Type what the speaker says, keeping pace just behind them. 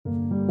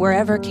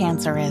Wherever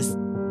cancer is,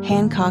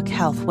 Hancock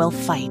Health will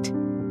fight.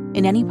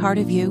 In any part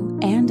of you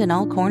and in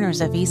all corners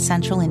of East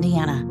Central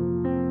Indiana.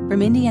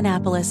 From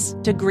Indianapolis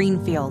to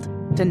Greenfield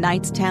to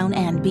Knightstown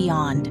and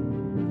beyond.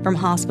 From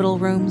hospital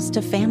rooms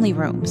to family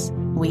rooms,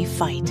 we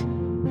fight.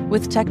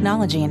 With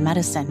technology and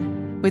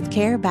medicine, with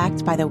care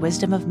backed by the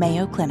wisdom of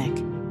Mayo Clinic.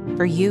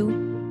 For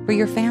you, for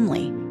your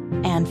family,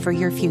 and for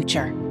your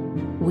future.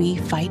 We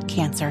fight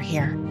cancer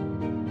here.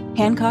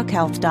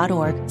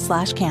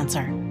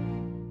 HancockHealth.org/cancer.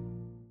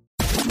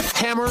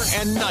 Hammer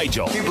and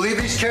Nigel. Do you believe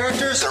these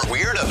characters are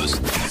weirdos?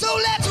 So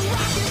let's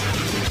rock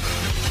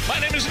it! My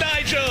name is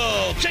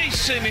Nigel.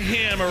 Jason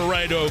Hammer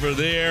right over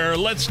there.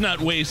 Let's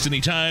not waste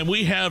any time.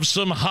 We have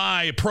some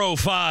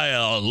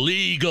high-profile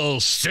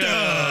legal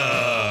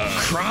stuff.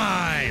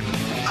 Crime,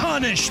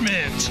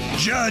 punishment,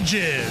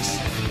 judges,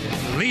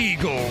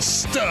 legal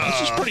stuff.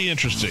 This is pretty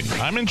interesting.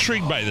 I'm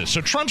intrigued by this. So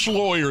Trump's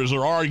lawyers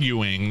are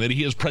arguing that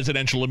he has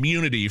presidential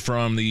immunity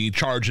from the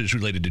charges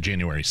related to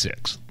January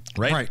 6th.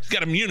 Right? He's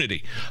got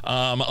immunity.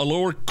 A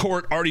lower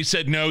court already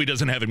said no, he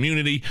doesn't have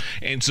immunity.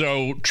 And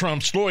so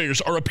Trump's lawyers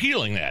are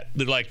appealing that.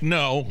 They're like,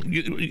 no,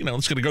 you know,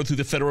 it's going to go through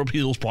the federal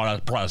appeals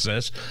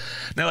process.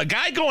 Now, the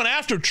guy going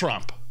after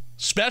Trump,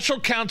 special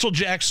counsel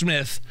Jack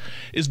Smith,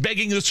 is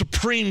begging the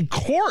Supreme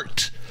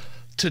Court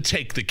to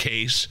take the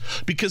case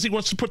because he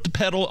wants to put the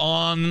pedal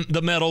on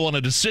the metal on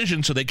a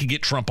decision so they can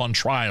get Trump on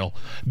trial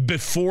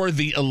before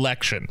the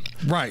election.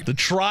 Right. The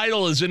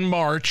trial is in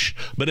March,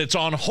 but it's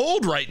on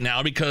hold right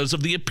now because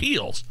of the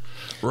appeals,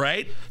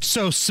 right?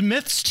 So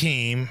Smith's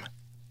team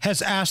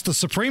has asked the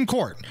Supreme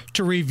Court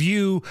to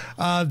review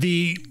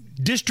the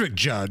district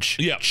judge,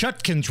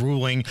 Chutkan's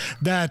ruling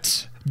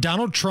that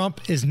Donald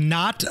Trump is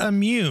not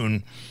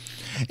immune.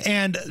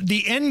 And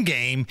the end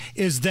game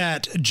is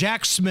that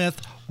Jack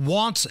Smith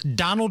wants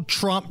Donald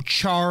Trump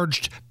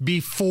charged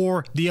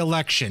before the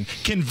election,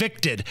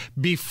 convicted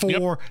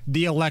before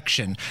the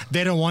election.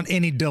 They don't want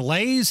any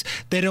delays.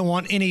 They don't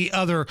want any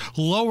other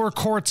lower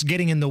courts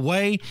getting in the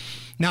way.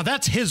 Now,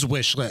 that's his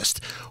wish list.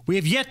 We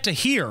have yet to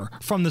hear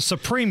from the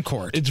Supreme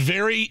Court. It's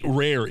very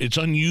rare. It's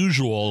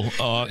unusual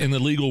in the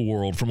legal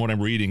world, from what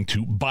I'm reading,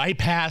 to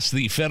bypass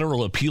the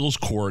federal appeals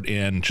court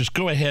and just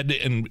go ahead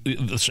and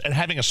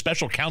having a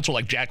special counsel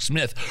like Jack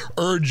Smith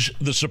urge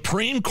the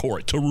Supreme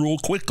Court to rule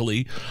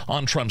quickly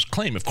on Trump's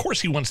claim. Of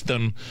course, he wants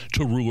them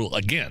to rule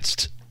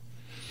against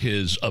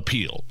his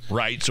appeal,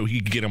 right? So he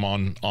could get him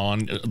on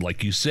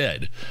like you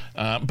said.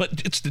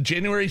 But it's the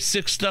January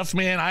 6th stuff,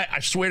 man.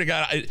 I swear to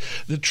God,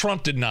 the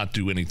Trump did not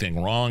do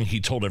anything wrong. He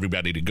told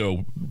everybody to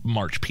go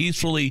march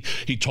peacefully.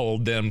 He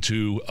told them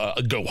to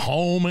go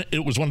home.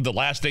 It was one of the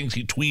last things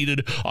he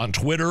tweeted on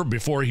Twitter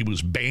before he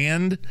was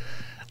banned.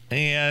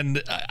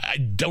 And I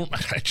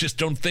just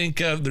don't think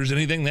there's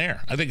anything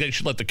there. I think they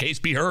should let the case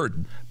be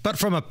heard. But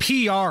from a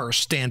PR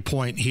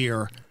standpoint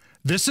here,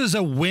 this is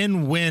a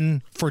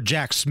win-win for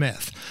Jack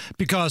Smith,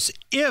 because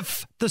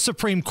if the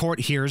Supreme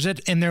Court hears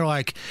it and they're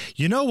like,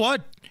 you know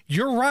what,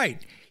 you're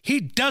right, he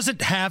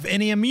doesn't have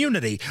any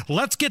immunity.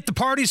 Let's get the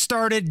party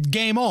started,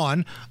 game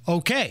on.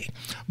 Okay.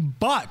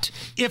 But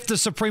if the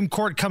Supreme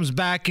Court comes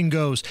back and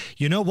goes,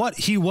 you know what?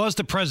 He was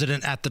the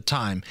president at the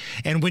time.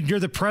 And when you're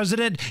the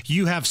president,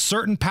 you have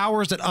certain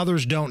powers that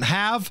others don't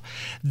have.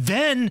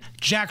 Then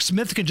Jack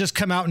Smith can just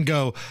come out and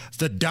go,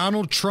 the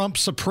Donald Trump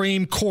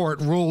Supreme Court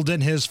ruled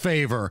in his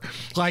favor.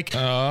 Like,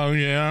 oh,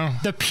 yeah.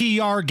 The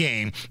PR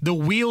game. The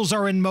wheels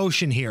are in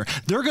motion here.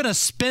 They're going to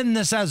spin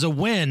this as a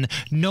win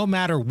no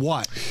matter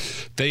what.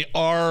 They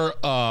are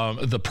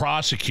the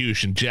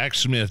prosecution, Jack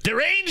Smith.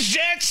 Deranged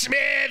Jack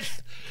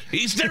Smith!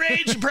 He's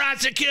deranged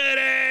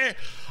prosecutor!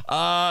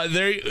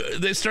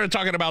 They started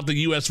talking about the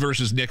U.S.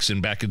 versus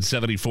Nixon back in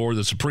 '74.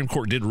 The Supreme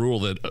Court did rule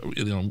that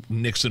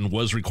Nixon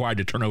was required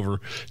to turn over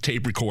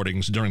tape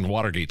recordings during the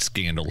Watergate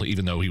scandal,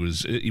 even though he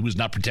was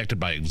not protected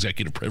by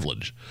executive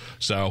privilege.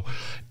 So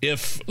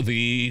if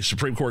the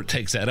Supreme Court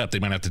takes that up, they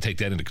might have to take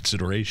that into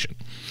consideration.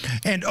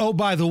 And oh,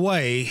 by the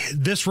way,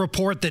 this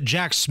report that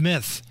Jack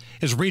Smith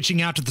is reaching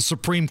out to the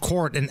Supreme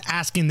Court and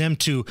asking them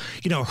to,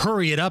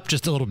 hurry it up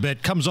just a little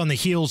bit, comes on the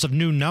heels of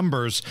new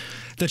numbers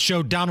that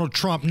show Donald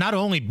Trump not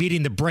only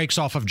beating the brakes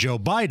off of Joe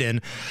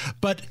Biden,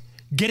 but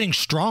getting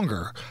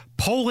stronger.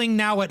 Polling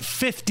now at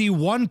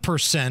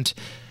 51%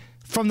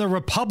 from the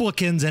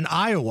Republicans in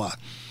Iowa.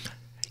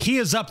 He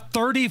is up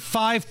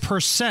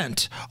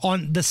 35%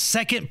 on the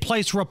second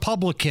place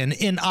Republican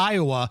in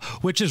Iowa,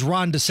 which is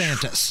Ron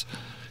DeSantis.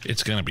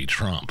 It's going to be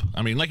Trump.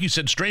 I mean, like you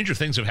said, stranger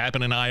things have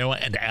happened in Iowa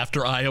and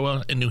after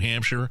Iowa in New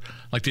Hampshire,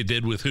 like they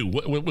did with who?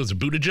 What was it,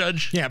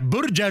 Buttigieg? Yeah,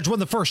 Buttigieg won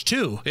the first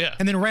two. Yeah.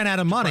 And then ran out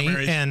of money.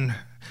 Primaries. And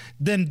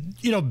then,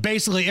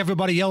 basically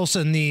everybody else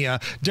in the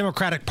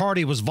Democratic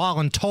Party was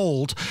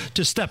voluntold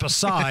to step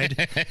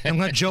aside and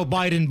let Joe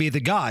Biden be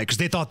the guy because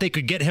they thought they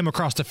could get him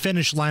across the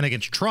finish line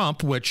against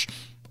Trump, which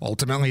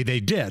ultimately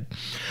they did.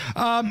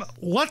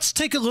 Let's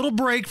take a little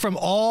break from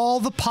all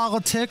the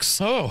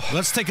politics.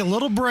 Let's take a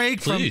little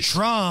break from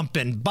Trump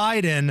and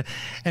Biden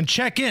and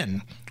check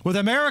in with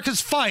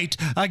America's fight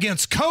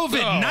against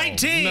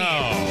COVID-19.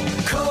 No.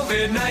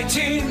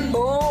 COVID-19.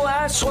 Oh,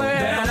 I swear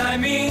that I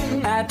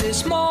mean at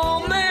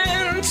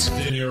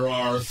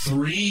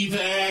 3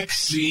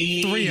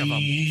 vaccines. 3 of them.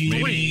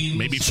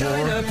 Maybe 4.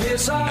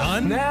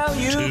 None? Now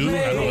you 2. I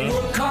don't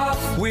know.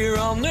 cough. We're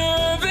all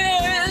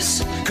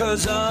nervous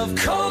because of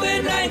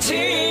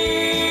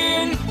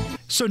COVID-19.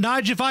 So,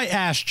 Nigel, if I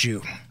asked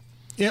you,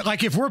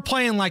 if we're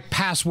playing like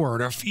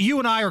Password, or if you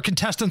and I are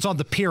contestants on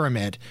the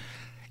pyramid,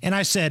 and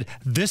I said,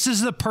 this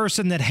is the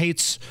person that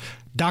hates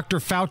Dr.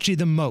 Fauci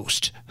the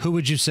most, who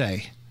would you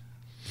say?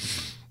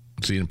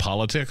 Is he in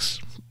politics?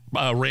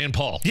 Rand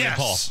Paul. Yes. Rand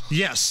Paul.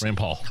 Yes. Rand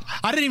Paul.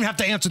 I didn't even have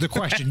to answer the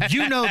question.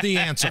 You know the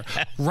answer.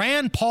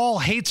 Rand Paul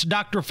hates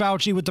Dr.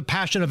 Fauci with the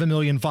passion of a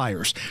million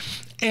fires.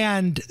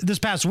 And this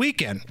past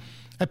weekend,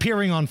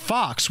 appearing on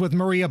Fox with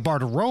Maria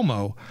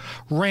Bartiromo,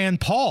 Rand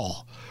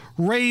Paul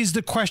raised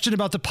the question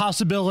about the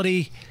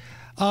possibility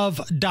of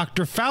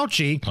Dr.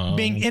 Fauci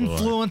being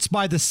influenced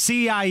by the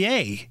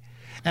CIA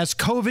as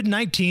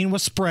COVID-19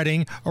 was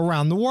spreading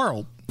around the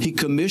world. He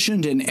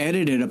commissioned and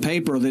edited a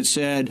paper that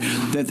said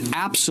that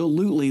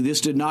absolutely this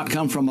did not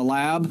come from a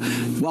lab,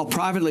 while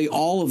privately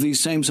all of these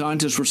same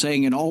scientists were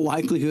saying in all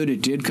likelihood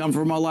it did come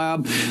from a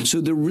lab.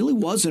 So there really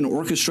was an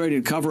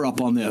orchestrated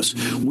cover-up on this.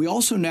 We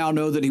also now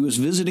know that he was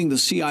visiting the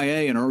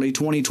CIA in early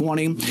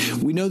 2020.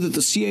 We know that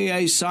the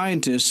CIA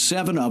scientists,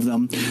 7 of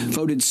them,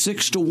 voted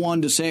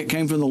 6-1 to say it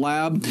came from the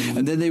lab,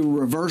 and then they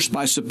were reversed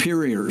by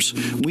superiors.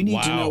 We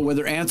need to know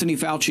whether Anthony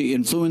Fauci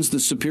influenced the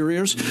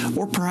superiors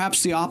or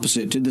perhaps the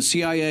opposite. Did the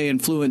CIA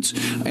influence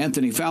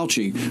Anthony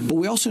Fauci? But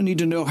we also need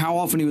to know how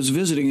often he was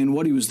visiting and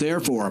what he was there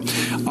for.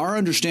 Our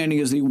understanding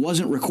is that he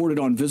wasn't recorded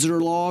on visitor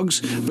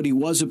logs, but he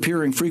was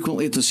appearing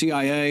frequently at the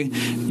CIA.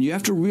 You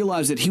have to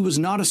realize that he was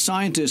not a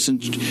scientist in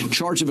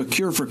charge of a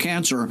cure for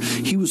cancer.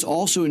 He was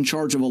also in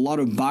charge of a lot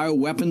of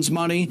bioweapons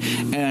money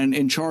and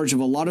in charge of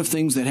a lot of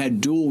things that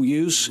had dual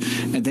use,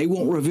 and they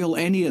won't reveal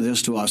any of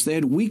this to us. They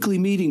had weekly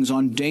meetings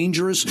on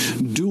dangerous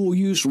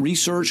dual-use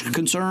research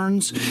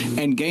concerns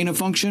and gain of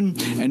function,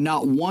 and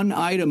not one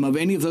item of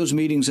any of those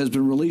meetings has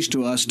been released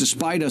to us,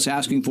 despite us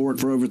asking for it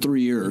for over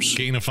 3 years.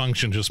 Gain of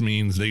function just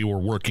means they were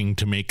working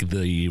to make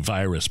the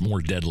virus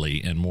more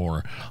deadly and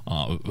more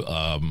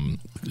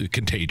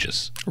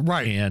contagious.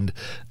 Right. And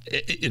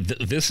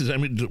this is,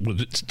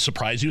 would it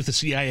surprise you if the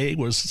CIA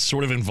was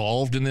sort of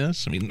involved in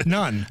this? I mean,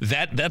 none.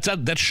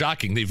 That's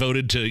shocking. They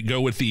voted to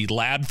go with the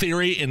lab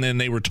theory, and then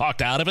they were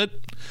talked out of it.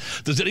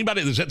 Does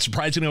that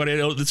surprise anybody?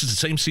 This is the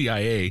same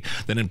CIA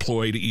that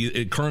employed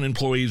current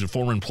employees or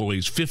former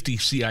employees. 50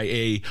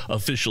 CIA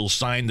officials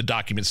signed the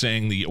document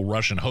saying the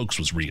Russian hoax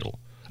was real.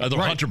 The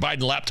Hunter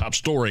Biden laptop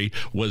story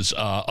was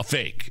a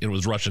fake. It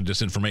was Russian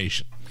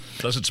disinformation.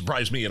 Doesn't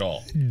surprise me at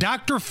all.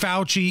 Dr.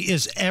 Fauci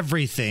is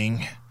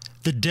everything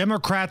the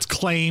Democrats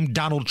claim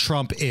Donald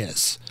Trump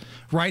is.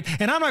 Right?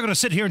 And I'm not going to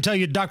sit here and tell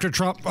you Donald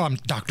Trump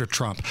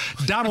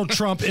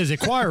is a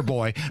choir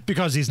boy,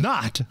 because he's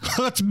not.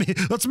 Let's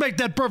make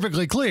that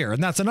perfectly clear,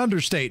 and that's an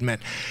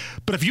understatement.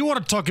 But if you want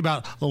to talk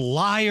about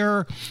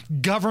liar,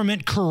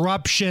 government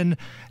corruption,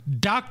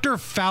 Dr.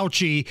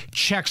 Fauci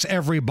checks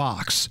every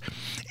box.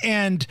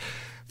 And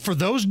for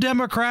those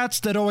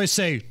Democrats that always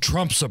say,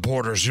 Trump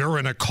supporters, you're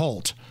in a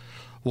cult.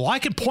 Well, I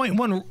can point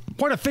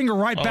a finger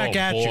right back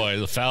at you. Oh, boy,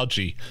 the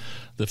Fauci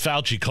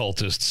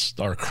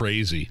cultists are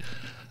crazy.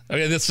 I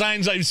mean, the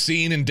signs I've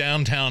seen in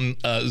downtown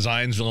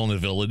Zionsville in the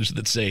Village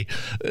that say,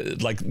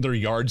 like, they're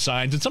yard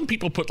signs. And some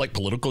people put, like,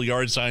 political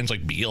yard signs,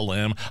 like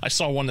BLM. I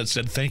saw one that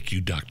said, thank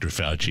you, Dr.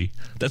 Fauci.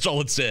 That's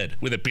all it said,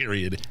 with a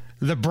period.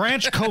 The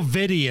Branch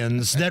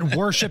Covidians that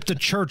worship the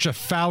Church of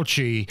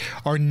Fauci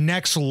are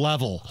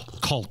next-level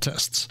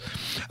cultists.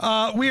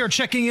 We are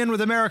checking in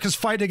with America's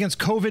fight against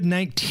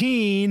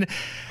COVID-19.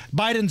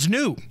 Biden's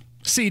new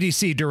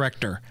CDC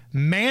director,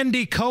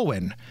 Mandy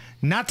Cohen,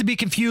 not to be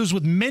confused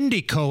with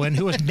Mindy Cohen,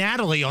 who is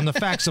Natalie on The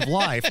Facts of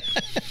Life.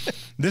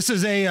 This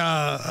is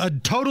a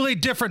totally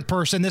different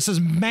person. This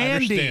is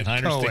Mandy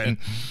Cohen.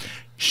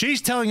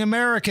 She's telling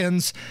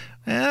Americans,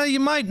 you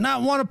might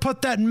not want to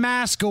put that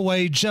mask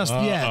away just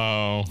yet.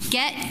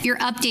 Get your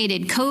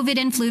updated COVID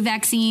and flu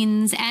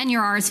vaccines and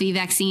your RSV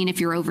vaccine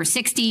if you're over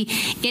 60.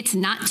 It's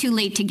not too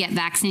late to get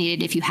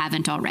vaccinated if you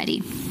haven't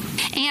already.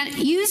 And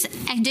use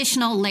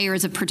additional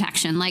layers of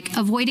protection, like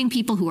avoiding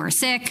people who are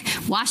sick,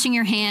 washing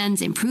your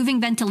hands,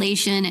 improving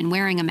ventilation, and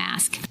wearing a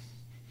mask.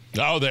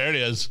 Oh, there it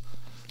is.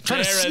 Try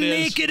to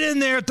sneak it in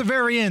there at the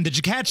very end. Did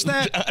you catch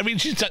that? I mean,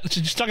 she's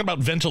talking about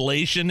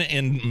ventilation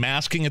and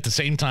masking at the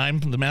same time.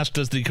 The mask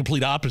does the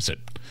complete opposite.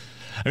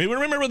 I mean,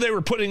 remember when they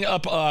were putting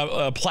up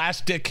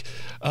plastic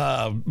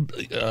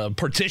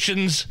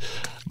partitions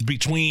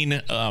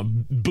between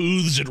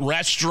booths at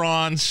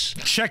restaurants,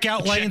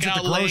 checkout lanes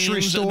at the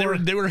grocery store?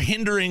 They were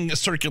hindering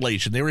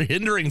circulation. They were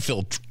hindering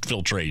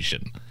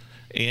filtration.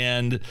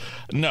 And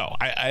no,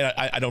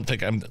 I don't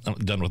think I'm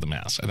done with the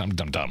mask. I'm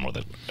done with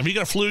it. Have you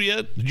got a flu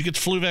yet? Did you get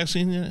the flu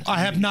vaccine yet? I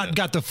have not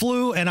got the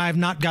flu, and I have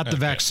not got the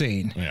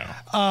vaccine. Yeah.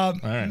 All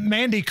right.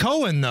 Mandy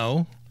Cohen,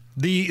 though,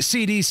 the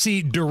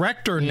CDC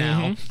director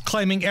now,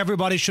 claiming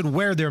everybody should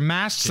wear their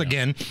masks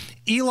again.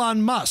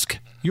 Elon Musk,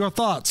 your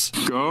thoughts?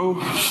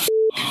 Go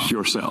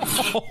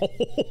yourself.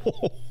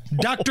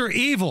 Dr.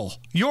 Evil,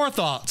 your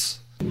thoughts?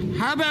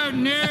 How about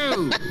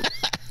no?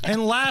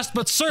 And last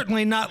but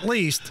certainly not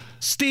least,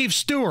 Steve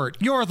Stewart,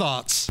 your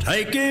thoughts.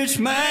 Take his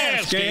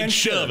mask and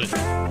shove it.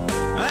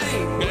 I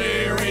ain't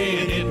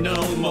wearing it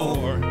no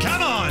more.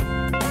 Come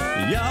on.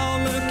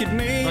 Y'all look at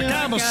me like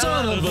I'm a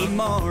son of a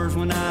Mars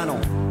when I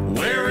don't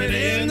wear it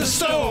in the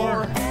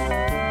store.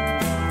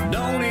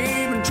 Don't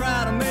even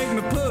try to make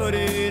me put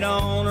it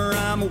on or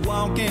I'm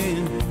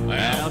walking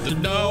out the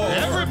door.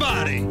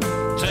 Everybody,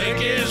 take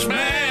his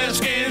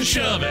mask and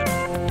shove it.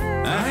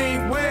 I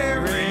ain't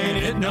wearing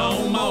it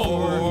no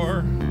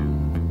more.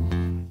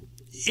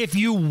 If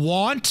you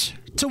want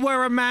to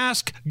wear a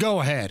mask,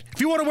 go ahead.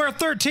 If you want to wear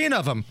 13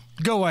 of them,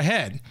 go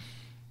ahead.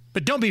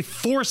 But don't be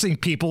forcing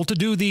people to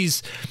do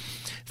these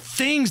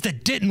things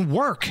that didn't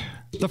work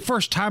the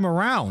first time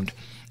around.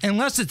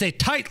 Unless it's a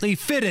tightly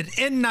fitted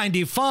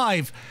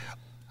N95,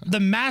 the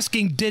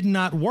masking did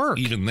not work.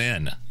 Even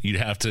then, you'd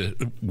have to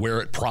wear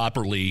it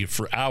properly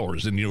for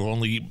hours, and you'll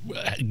only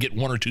get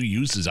 1 or 2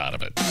 uses out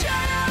of it.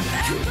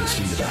 You're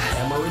listening to the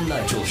Hammer and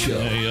Nigel Show.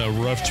 A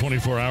rough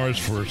 24 hours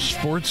for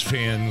sports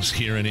fans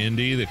here in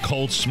Indy. The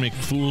Colts make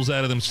fools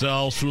out of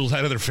themselves, fools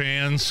out of their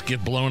fans,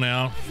 get blown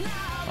out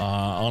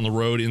on the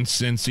road in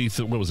Cincy.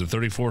 What was it,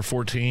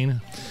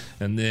 34-14?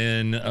 And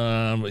then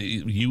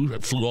you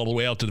flew all the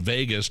way out to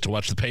Vegas to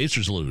watch the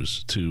Pacers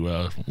lose to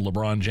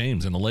LeBron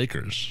James and the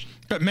Lakers.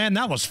 But, man,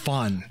 that was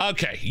fun.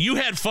 Okay, you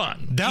had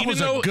fun. That was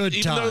a good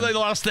time. Even though they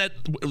lost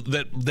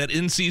that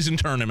in-season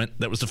tournament,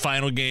 that was the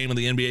final game of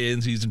the NBA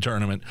in-season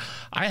tournament,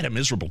 I had a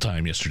miserable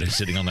time yesterday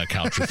sitting on that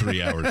couch for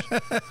 3 hours,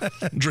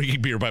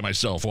 drinking beer by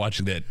myself,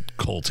 watching that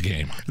Colts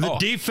game. The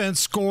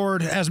defense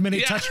scored as many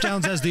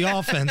touchdowns as the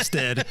offense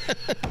did,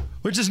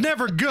 which is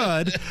never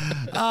good.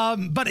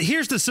 But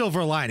here's the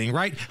silver lining,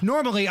 right?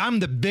 Normally,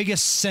 I'm the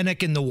biggest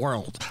cynic in the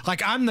world.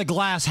 Like, I'm the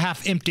glass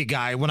half empty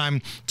guy when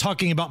I'm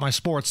talking about my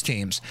sports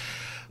teams.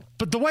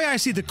 But the way I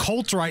see the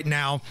Colts right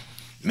now,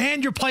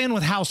 man, you're playing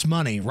with house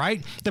money,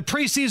 right? The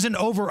preseason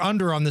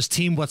over-under on this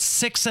team was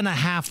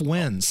 6.5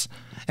 wins.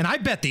 And I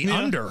bet the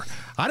under.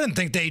 I didn't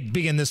think they'd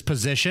be in this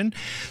position.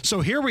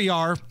 So here we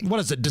are. What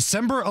is it?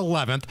 December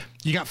 11th.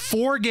 You got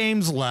 4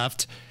 games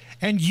left.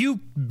 And you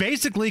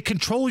basically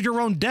control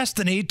your own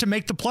destiny to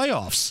make the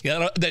playoffs.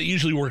 Yeah, that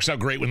usually works out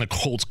great when the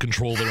Colts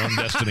control their own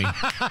destiny.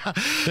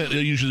 That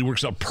usually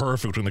works out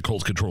perfect when the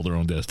Colts control their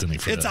own destiny.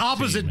 It's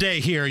opposite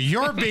day here.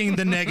 You're being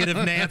the negative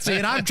Nancy,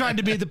 and I'm trying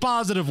to be the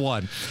positive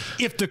one.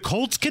 If the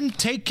Colts can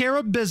take care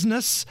of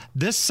business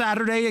this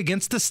Saturday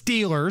against the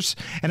Steelers,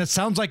 and it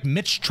sounds like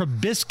Mitch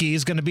Trubisky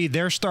is going to be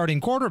their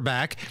starting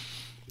quarterback,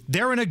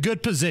 they're in a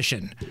good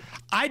position.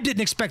 I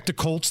didn't expect the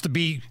Colts to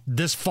be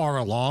this far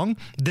along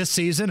this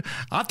season.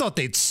 I thought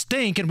they'd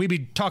stink, and we'd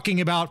be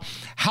talking about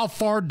how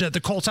far did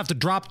the Colts have to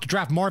drop to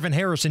draft Marvin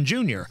Harrison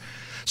Jr.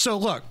 So,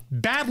 look,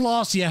 bad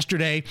loss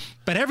yesterday,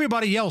 but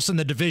everybody else in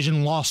the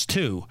division lost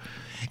too.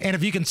 And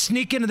if you can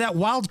sneak into that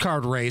wild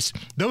card race,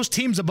 those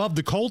teams above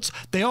the Colts,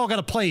 they all got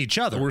to play each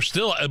other.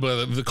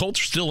 The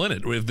Colts are still in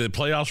it. If the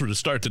playoffs were to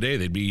start today,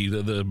 they'd be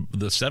the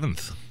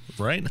 7th.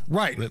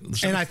 Right.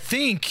 And I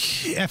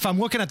think if I'm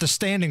looking at the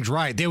standings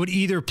right, they would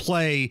either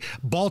play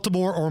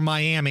Baltimore or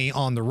Miami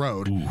on the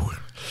road. Ooh.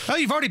 Oh,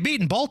 you've already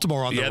beaten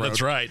Baltimore on the road. Yeah,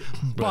 that's right.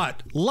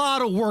 But a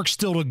lot of work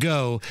still to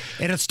go,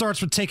 and it starts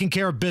with taking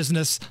care of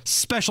business.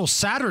 Special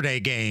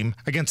Saturday game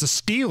against the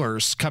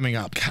Steelers coming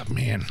up. God,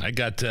 man, I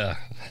got...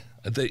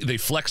 They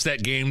flexed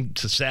that game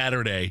to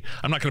Saturday.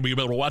 I'm not going to be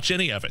able to watch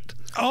any of it.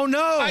 Oh,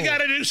 no. I got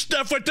to do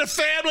stuff with the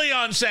family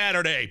on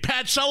Saturday.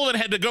 Pat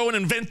Sullivan had to go and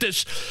invent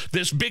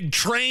this big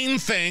train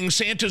thing,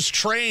 Santa's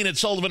train at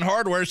Sullivan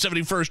Hardware,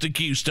 71st and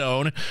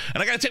Keystone.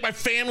 And I got to take my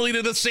family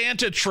to the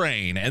Santa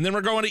train. And then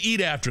we're going to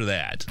eat after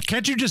that.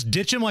 Can't you just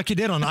ditch him like you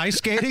did on ice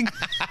skating?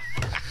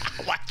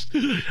 What?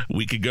 A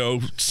week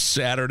ago,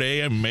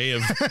 Saturday, I may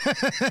have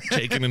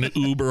taken an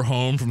Uber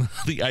home from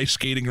the ice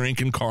skating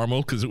rink in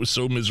Carmel because it was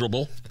so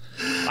miserable.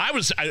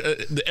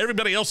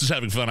 Everybody else is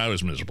having fun. I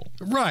was miserable.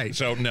 Right.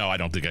 So, no, I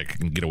don't think I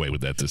can get away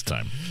with that this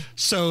time.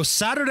 So,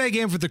 Saturday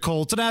game for the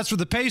Colts. And as for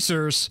the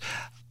Pacers,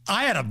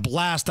 I had a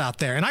blast out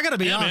there. And I got to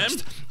be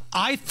honest,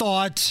 I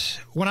thought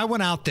when I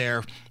went out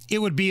there, it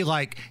would be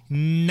like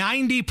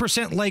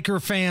 90% Laker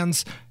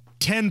fans,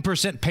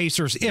 10%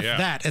 Pacers, if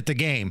that, at the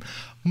game.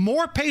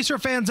 More Pacer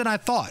fans than I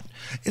thought.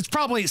 It's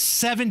probably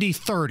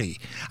 70-30.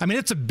 I mean,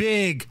 it's a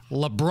big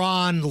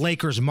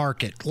LeBron-Lakers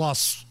market,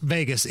 Las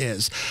Vegas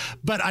is.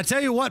 But I tell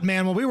you what,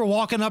 man, when we were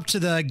walking up to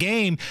the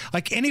game,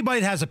 like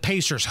anybody that has a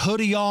Pacers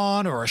hoodie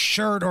on or a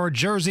shirt or a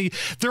jersey,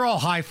 they're all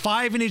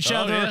high-fiving each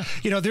other. Yeah.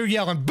 You know, they're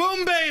yelling,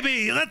 boom,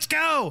 baby, let's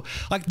go.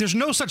 Like, there's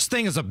no such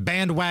thing as a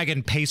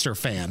bandwagon Pacer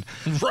fan.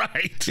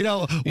 Right. You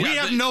know, we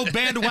have no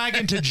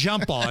bandwagon to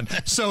jump on.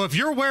 So if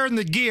you're wearing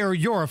the gear,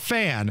 you're a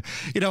fan.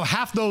 You know,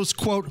 half those,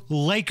 quote,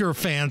 Laker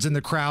fans in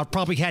the crowd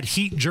probably had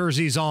Heat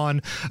jerseys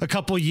on a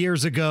couple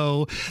years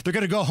ago. They're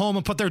going to go home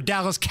and put their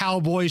Dallas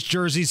Cowboys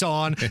jerseys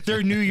on,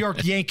 their New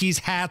York Yankees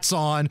hats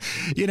on,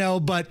 you know,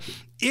 but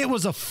it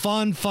was a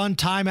fun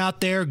time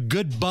out there.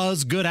 Good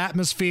buzz, good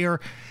atmosphere.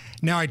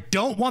 Now, I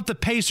don't want the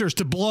Pacers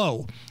to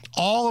blow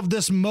all of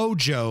this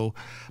mojo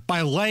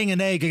by laying an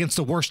egg against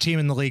the worst team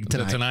in the league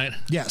tonight.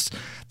 Yes.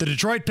 The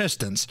Detroit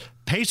Pistons.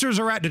 Pacers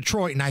are at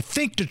Detroit, and I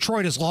think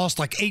Detroit has lost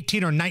like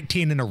 18 or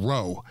 19 in a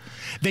row.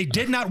 They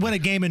did not win a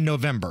game in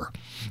November.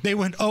 They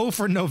went 0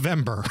 for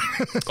November.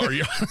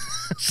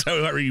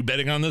 So are you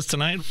betting on this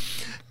tonight?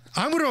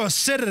 I'm going to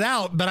sit it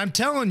out, but I'm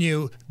telling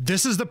you,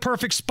 this is the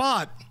perfect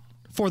spot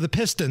for the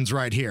Pistons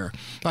right here.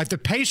 Like, the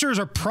Pacers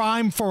are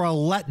primed for a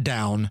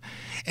letdown,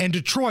 and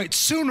Detroit,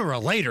 sooner or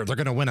later, they're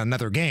going to win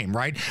another game,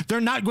 right?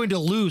 They're not going to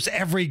lose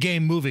every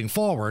game moving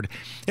forward.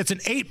 It's an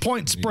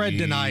 8-point spread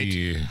tonight.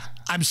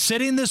 I'm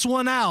sitting this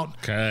one out,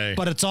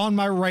 but it's on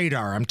my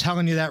radar. I'm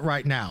telling you that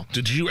right now.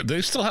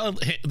 They still have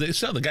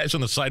the guys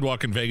on the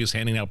sidewalk in Vegas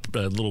handing out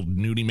little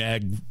nudie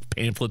mag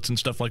pamphlets and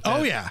stuff like that?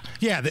 Oh, yeah.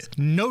 Yeah, the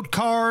note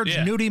cards,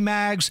 nudie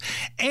mags,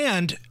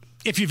 and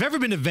if you've ever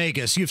been to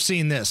Vegas, you've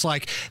seen this.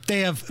 Like, they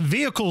have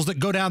vehicles that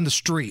go down the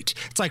street.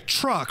 It's like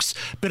trucks,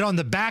 but on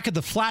the back of the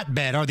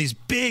flatbed are these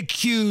big,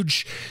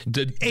 huge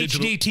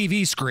HD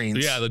TV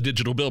screens. Yeah, the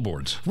digital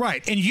billboards.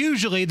 Right, and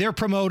usually they're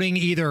promoting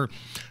either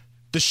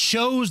the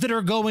shows that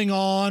are going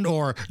on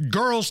or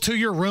girls to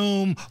your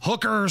room,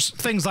 hookers,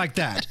 things like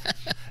that.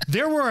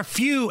 There were a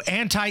few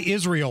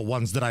anti-Israel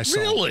ones that I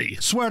saw. Really?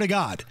 Swear to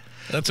God.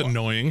 That's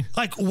annoying.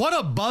 Like, what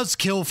a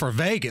buzzkill for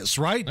Vegas,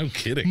 right? No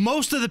kidding.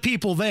 Most of the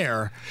people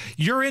there,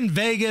 you're in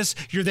Vegas,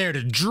 you're there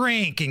to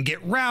drink and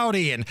get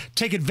rowdy and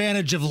take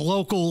advantage of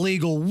local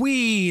legal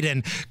weed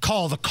and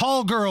call the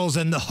call girls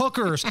and the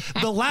hookers.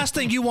 The last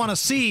thing you want to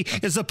see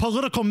is a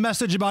political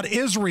message about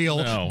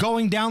Israel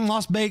going down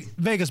Las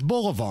Vegas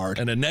Boulevard.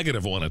 And a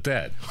negative one at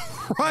that.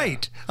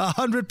 Right.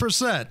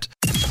 100%.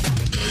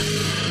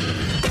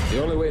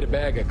 The only way to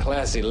bag a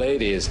classy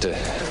lady is to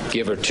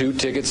give her 2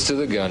 tickets to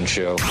the gun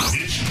show.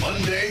 It's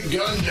Monday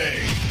Gun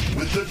Day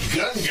with the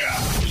Gun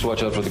Guy. Just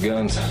watch out for the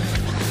guns.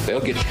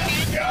 They'll get you.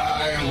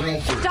 Guy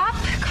Relford. Stop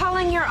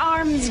calling your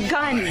arms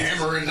guns.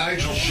 Hammer and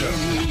Nigel Show.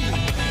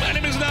 My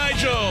name is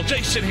Nigel.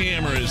 Jason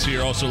Hammer is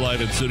here, also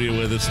live in studio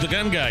with us. The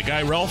Gun Guy,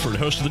 Guy Relford,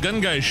 host of The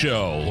Gun Guy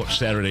Show.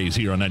 Saturdays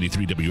here on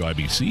 93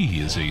 WIBC. He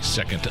is a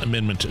Second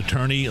Amendment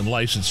attorney and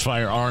licensed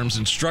firearms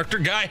instructor.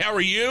 Guy, how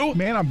are you?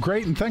 Man, I'm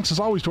great, and thanks as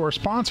always to our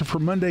sponsor for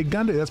Monday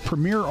Gun Day. That's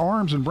Premier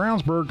Arms in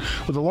Brownsburg,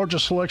 with the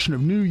largest selection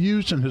of new,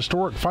 used, and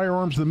historic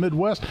firearms in the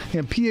Midwest,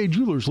 and PA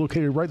Jewelers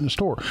located right in the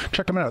store.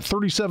 Check them out at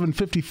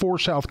 3754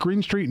 South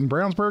Green Street in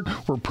Brownsburg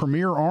or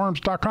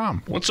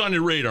premierarms.com. What's on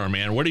your radar,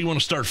 man? Where do you want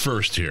to start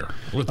first here?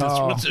 What's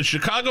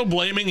Chicago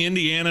blaming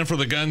Indiana for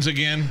the guns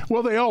again?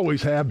 Well, they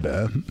always have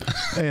been.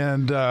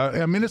 And,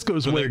 I mean, this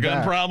goes way back. Their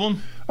gun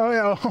problem? Oh,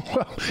 yeah.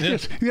 Well,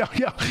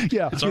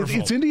 yeah.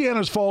 It's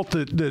Indiana's fault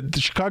that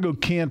Chicago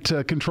can't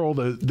control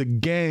the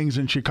gangs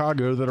in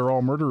Chicago that are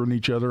all murdering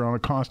each other on a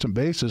constant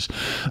basis.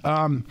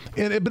 But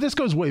this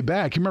goes way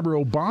back. You remember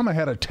Obama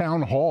had a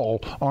town hall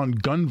on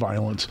gun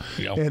violence,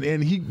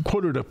 and he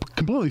quoted a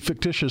completely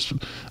fictitious,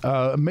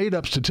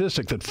 made-up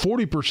statistic that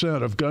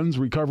 40% of guns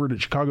recovered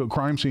at Chicago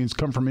crime scenes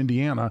come from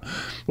Indiana.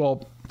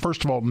 Well,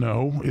 first of all,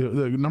 no.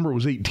 The number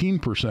was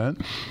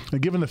 18%.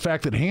 And given the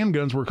fact that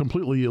handguns were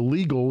completely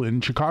illegal in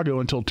Chicago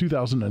until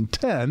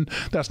 2010,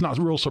 that's not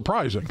real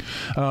surprising.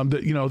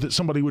 That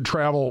somebody would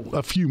travel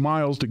a few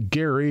miles to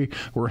Gary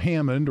or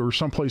Hammond or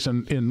someplace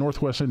in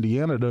northwest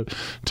Indiana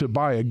to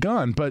buy a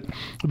gun. But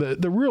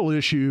the real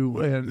issue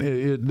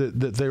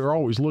that they're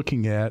always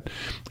looking at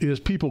is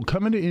people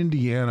coming to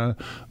Indiana,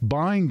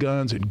 buying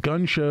guns at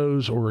gun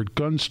shows or at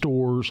gun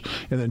stores,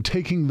 and then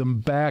taking them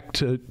back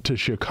to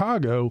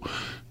Chicago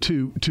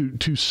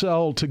to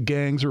sell to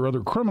gangs or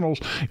other criminals,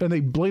 and they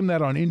blame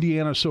that on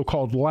Indiana's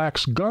so-called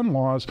lax gun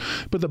laws.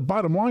 But the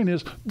bottom line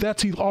is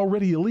that's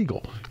already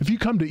illegal. If you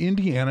come to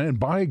Indiana and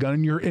buy a gun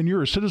and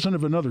you're a citizen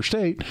of another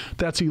state,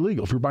 that's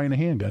illegal if you're buying a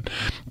handgun.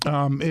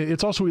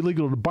 It's also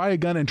illegal to buy a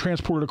gun and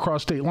transport it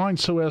across state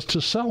lines so as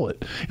to sell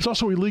it. It's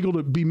also illegal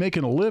to be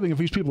making a living if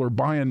these people are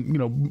buying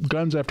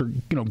guns after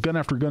gun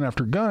after gun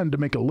after gun to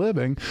make a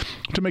living,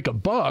 to make a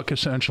buck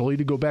essentially,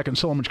 to go back and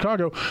sell them in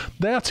Chicago.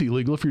 That's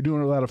illegal if you're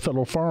doing it without a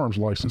federal firearms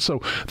license.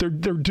 So they're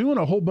doing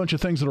a whole bunch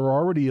of things that are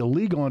already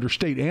illegal under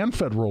state and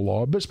federal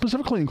law, but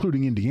specifically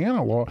including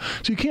Indiana law.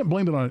 So you can't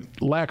blame it on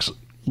lax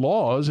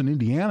laws in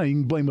Indiana. You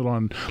can blame it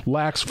on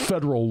lax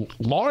federal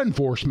law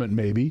enforcement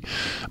maybe.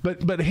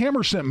 But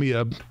Hammer sent me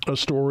a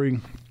story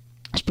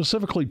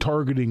specifically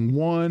targeting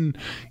one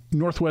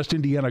Northwest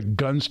Indiana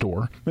gun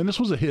store. And this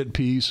was a hit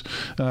piece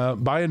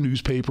by a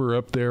newspaper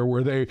up there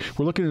where they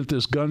were looking at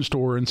this gun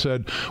store and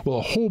said, well,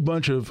 a whole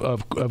bunch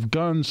of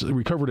guns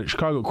recovered at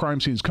Chicago crime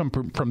scenes come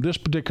from this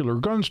particular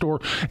gun store,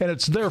 and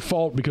it's their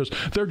fault because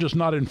they're just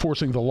not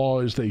enforcing the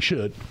law as they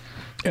should.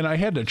 And I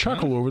had to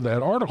chuckle over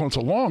that article. It's a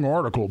long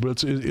article,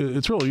 but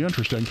it's really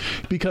interesting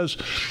because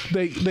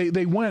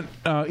they went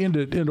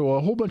into a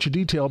whole bunch of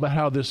detail about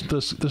how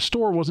the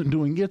store wasn't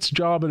doing its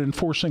job in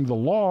enforcing the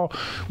law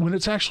when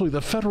it's actually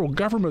the federal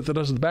government that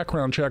does the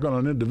background check on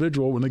an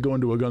individual when they go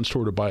into a gun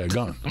store to buy a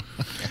gun.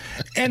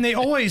 And they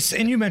always,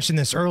 and you mentioned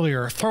this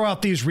earlier, throw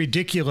out these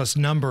ridiculous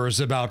numbers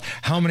about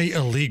how many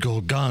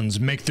illegal guns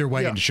make their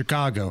way into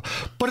Chicago.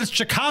 But it's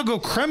Chicago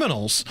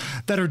criminals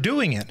that are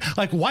doing it.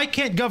 Like, why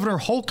can't Governor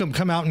Holcomb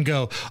come out and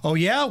go, oh,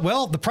 yeah,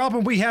 well, the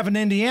problem we have in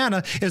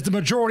Indiana is the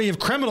majority of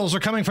criminals are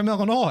coming from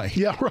Illinois.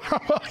 Yeah,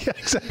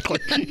 exactly.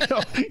 When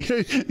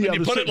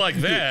you put it like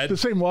that. The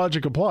same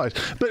logic applies.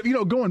 But,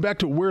 going back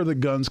to where the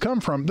guns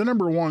come from, the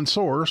number one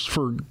source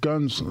for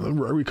guns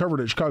recovered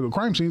at Chicago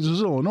crime scenes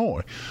is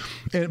Illinois.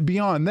 And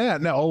beyond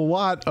that, now a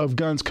lot of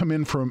guns come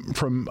in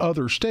from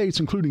other states,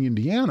 including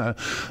Indiana,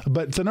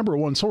 but the number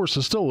one source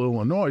is still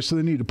Illinois, so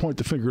they need to point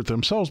the finger at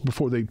themselves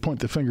before they point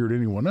the finger at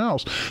anyone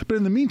else. But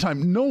in the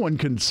meantime, no one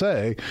can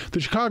say that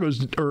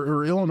Chicago's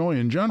or Illinois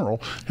in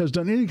general has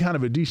done any kind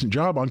of a decent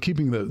job on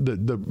keeping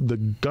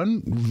the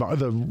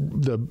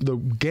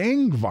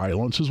gang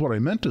violence, is what I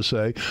meant to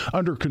say,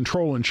 under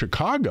control in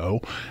Chicago.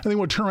 And they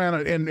would turn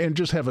around and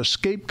just have a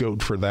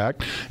scapegoat for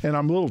that. And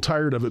I'm a little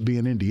tired of it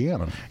being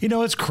Indiana.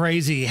 It's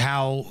crazy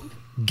how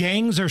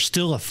gangs are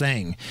still a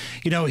thing.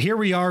 Here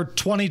we are,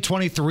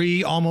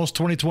 2023, almost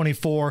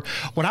 2024.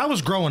 When I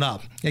was growing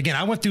up, again,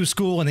 I went through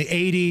school in the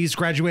 80s,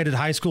 graduated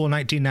high school in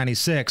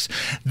 1996.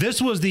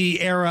 This was the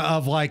era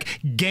of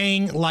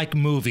gang-like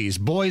movies,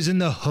 Boys in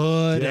the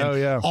Hood,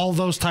 all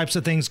those types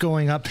of things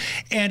going up.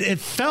 And it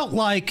felt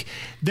like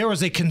there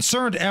was a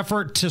concerted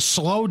effort to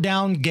slow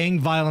down gang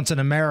violence in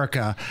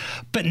America.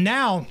 But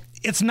now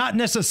it's not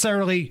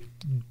necessarily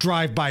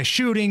drive-by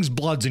shootings,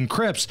 Bloods and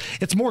Crips.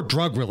 It's more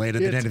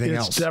drug-related than anything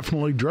else. It's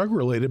definitely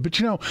drug-related. But,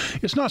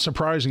 it's not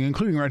surprising,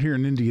 including right here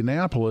in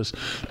Indianapolis,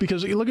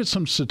 because you look at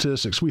some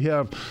statistics. We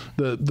have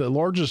the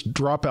largest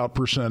dropout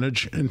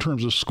percentage in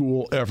terms of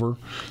school ever.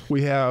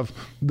 We have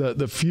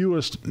the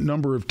fewest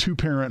number of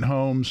two-parent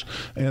homes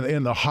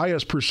and the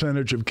highest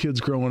percentage of kids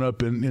growing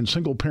up in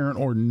single-parent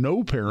or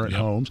no-parent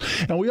homes.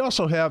 And we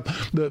also have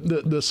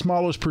the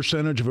smallest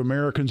percentage of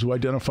Americans who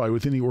identify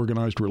with any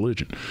organized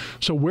religion.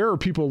 So where are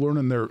people learning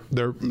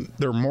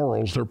their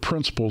morals, their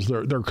principles,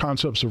 their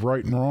concepts of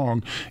right and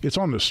wrong? It's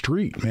on the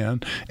street,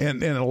 man.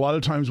 And a lot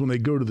of times when they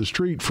go to the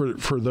street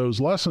for those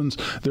lessons,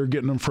 they're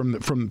getting them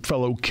from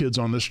fellow kids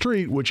on the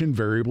street, which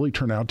invariably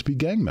turn out to be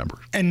gang members.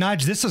 And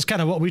Nigel, this is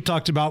kind of what we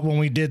talked about when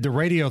we did the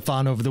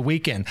radiothon over the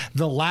weekend.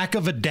 The lack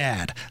of a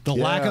dad, the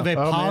lack of a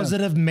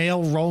positive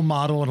male role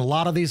model in a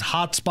lot of these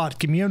hotspot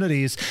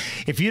communities.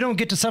 If you don't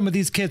get to some of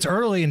these kids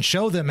early and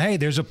show them, hey,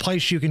 there's a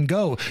place you can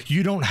go.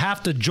 You don't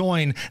have to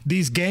join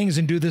these gangs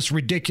and do this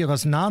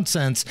ridiculous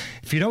nonsense.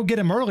 If you don't get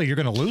them early, you're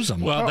going to lose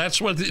them. Well,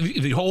 that's what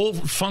the whole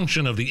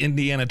function of the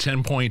Indiana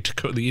 10-point,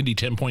 the Indy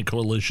 10-point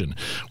coalition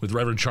with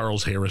Reverend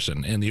Charles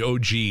Harrison and the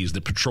OGs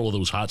that patrol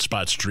those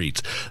hotspot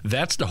streets.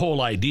 That's the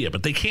whole idea,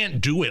 but they can't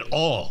do it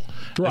all.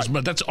 Right.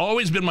 That's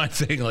always been my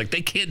thing. Like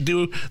they can't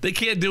do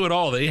it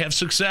all. They have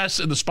success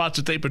in the spots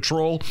that they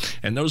patrol,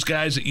 and those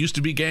guys that used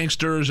to be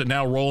gangsters and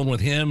now rolling with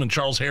him and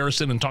Charles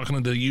Harrison and talking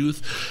to the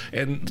youth.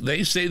 And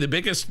they say the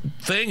biggest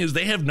thing is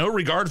they have no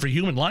regard for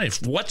human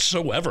life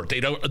whatsoever.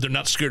 They're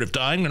not scared of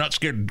dying. They're not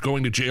scared of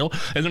going to jail,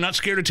 and they're not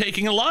scared of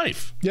taking a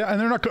life. Yeah, and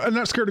they're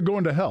not scared of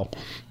going to hell.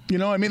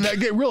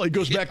 That really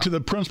goes back to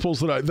the principles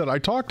that I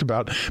talked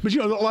about. But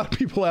a lot of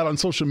people out on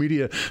social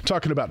media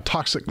talking about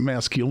toxic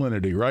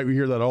masculinity, right? We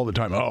hear that all the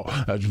time. Oh,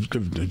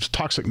 it's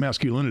toxic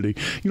masculinity.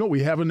 You know what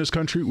we have in this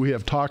country? We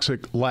have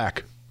toxic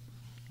lack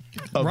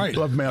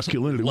of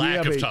masculinity.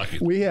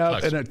 We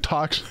have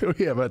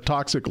a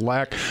toxic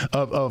lack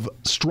of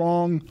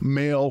strong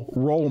male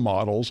role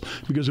models,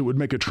 because it would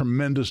make a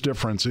tremendous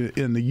difference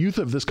in the youth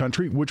of this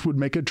country, which would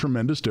make a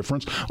tremendous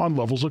difference on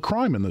levels of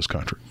crime in this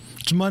country.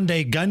 It's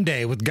Monday Gun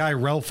Day with Guy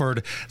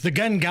Relford, the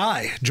gun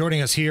guy,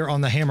 joining us here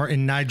on the Hammer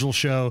and Nigel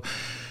show.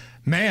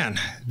 Man,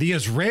 the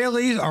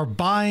Israelis are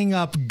buying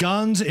up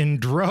guns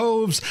in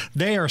droves.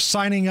 They are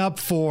signing up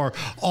for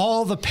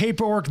all the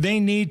paperwork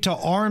they need to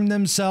arm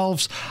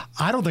themselves.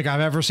 I don't think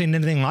I've ever seen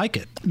anything like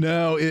it.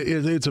 No,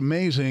 it's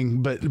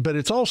amazing, but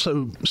it's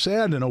also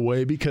sad in a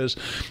way, because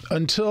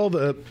until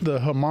the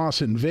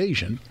Hamas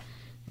invasion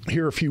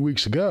here a few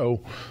weeks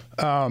ago,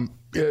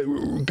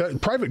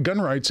 private gun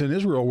rights in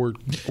Israel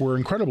were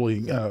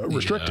incredibly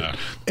restricted,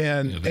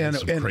 and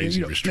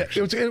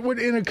restrictions.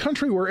 In a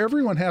country where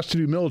everyone has to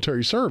do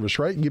military service,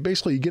 right? You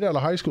get out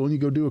of high school and you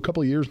go do a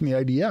couple of years in the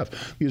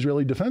IDF, the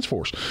Israeli Defense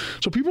Force.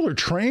 So people are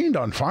trained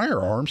on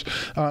firearms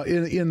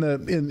in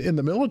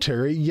the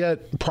military,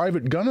 yet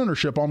private gun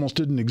ownership almost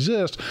didn't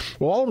exist.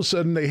 Well, all of a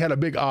sudden they had a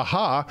big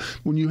aha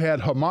when you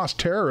had Hamas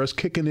terrorists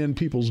kicking in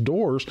people's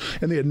doors,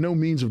 and they had no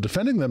means of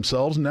defending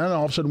themselves. And then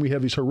all of a sudden we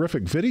have these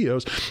horrific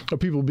videos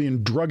of people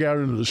being drug out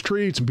into the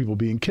streets and people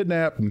being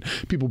kidnapped and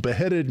people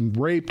beheaded and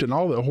raped and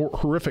all the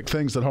horrific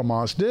things that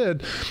Hamas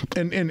did.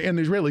 And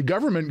the Israeli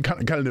government kind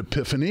of got an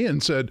epiphany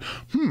and said,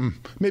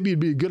 maybe it'd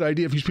be a good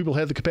idea if these people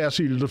had the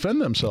capacity to defend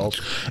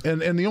themselves.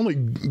 And the only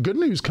good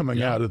news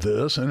coming out of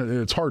this,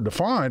 and it's hard to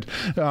find,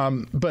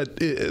 but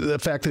the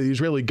fact that the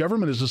Israeli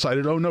government has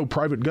decided, oh no,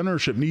 private gun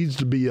ownership needs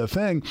to be a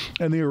thing,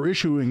 and they are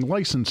issuing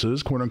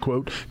licenses, quote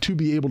unquote, to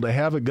be able to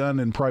have a gun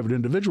in private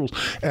individuals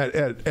at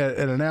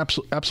an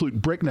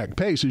absolute breakneck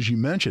breakneck pace, as you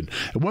mentioned.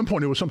 At one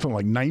point, it was something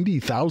like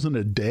 90,000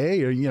 a day.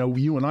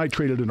 You and I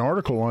traded an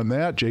article on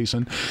that,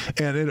 Jason,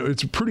 and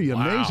it's pretty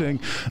amazing.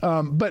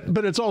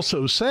 But it's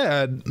also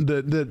sad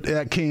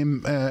that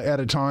came at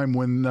a time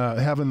when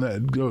having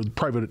the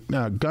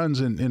private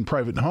guns in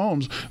private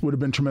homes would have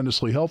been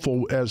tremendously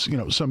helpful, as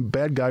some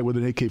bad guy with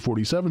an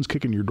AK-47 is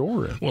kicking your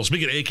door in. Well,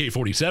 speaking of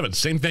AK-47,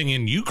 same thing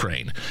in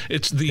Ukraine.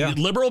 It's the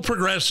liberal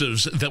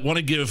progressives that want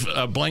to give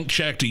a blank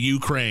check to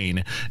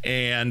Ukraine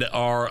and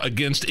are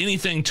against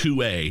anything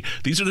 2A.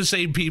 These are the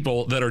same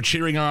people that are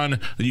cheering on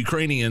the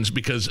Ukrainians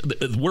because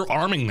we're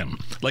arming them.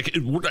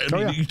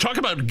 You talk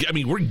about,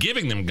 we're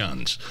giving them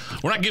guns.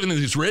 We're not giving the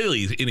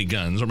Israelis any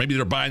guns, or maybe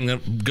they're buying the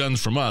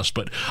guns from us,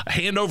 but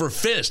hand over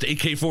fist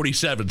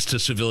AK-47s to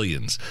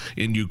civilians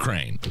in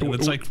Ukraine. And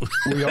it's like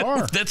we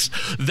are.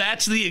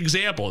 That's the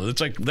example.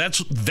 It's like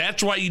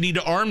that's why you need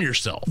to arm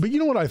yourself. But you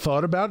know what I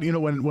thought about?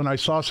 When I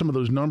saw some of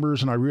those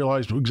numbers and I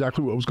realized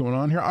exactly what was going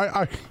on here,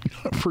 I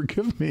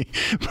forgive me,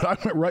 but I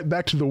went right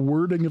back to the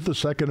wording of the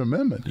Second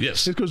Amendment.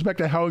 Yes. It goes back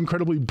to how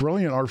incredibly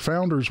brilliant our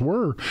founders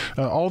were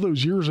all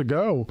those years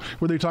ago,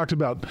 where they talked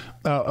about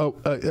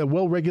a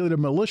well-regulated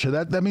militia.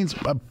 That means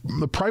a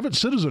private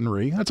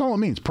citizenry. That's all it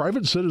means.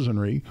 Private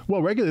citizenry.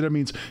 Well-regulated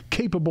means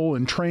capable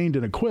and trained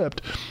and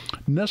equipped,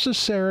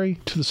 necessary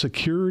to the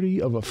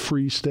security of a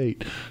free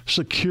state.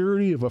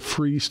 Security of a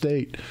free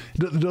state.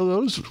 Do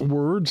those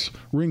words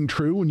ring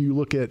true when you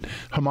look at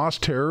Hamas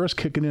terrorists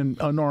kicking in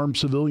unarmed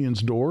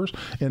civilians' doors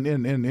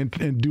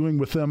and doing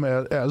with them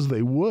as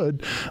they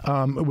would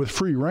with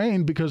free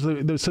reign because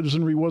the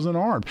citizenry wasn't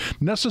armed?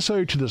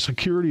 Necessary to the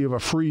security of a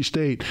free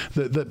state.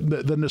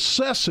 The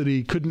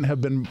necessity couldn't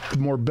have been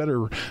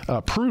better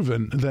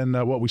proven than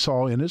what we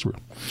saw in Israel.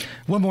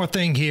 One more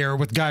thing here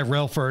with Guy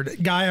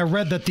Relford. Guy, I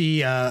read that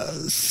the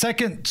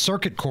Second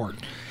Circuit Court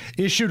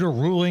issued a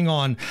ruling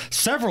on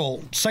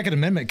several Second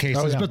Amendment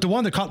cases, but the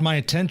one that caught my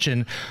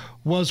attention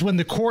was when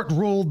the court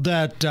ruled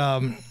that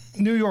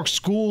New York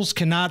schools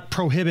cannot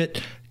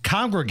prohibit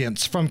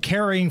congregants from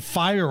carrying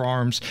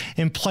firearms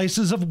in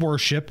places of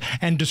worship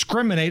and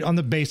discriminate on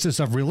the basis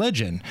of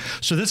religion.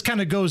 So this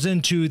kind of goes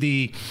into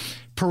the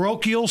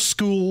parochial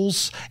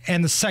schools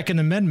and the Second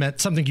Amendment,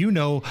 something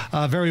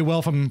very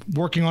well from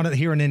working on it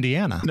here in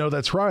Indiana. No,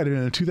 that's right. And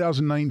in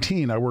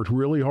 2019, I worked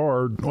really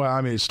hard.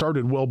 Well, it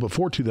started well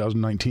before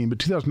 2019, but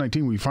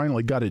 2019 we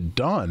finally got it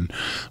done,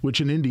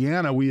 which in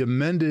Indiana we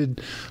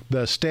amended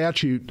the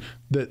statute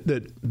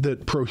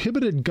that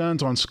prohibited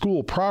guns on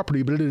school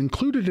property, but it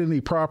included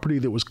any property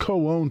that was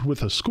co-owned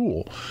with a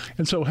school.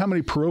 And so how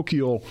many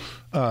parochial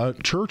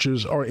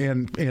churches are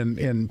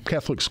and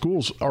Catholic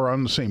schools are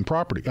on the same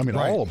property?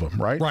 All of them,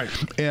 right? Right.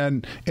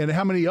 And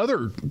how many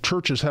other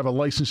churches have a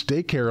licensed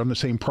daycare on the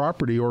same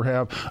property or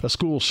have a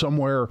school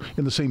somewhere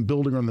in the same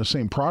building on the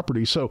same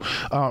property? So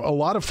a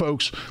lot of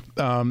folks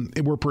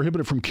were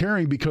prohibited from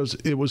carrying because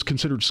it was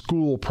considered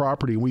school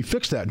property. We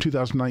fixed that in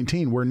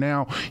 2019, where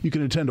now you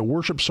can attend a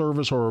worship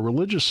service or a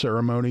religious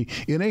ceremony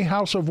in a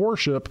house of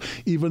worship,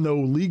 even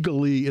though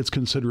legally it's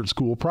considered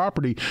school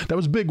property. That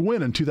was a big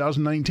win in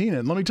 2019.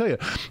 And let me tell you,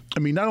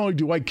 not only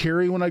do I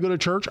carry when I go to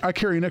church, I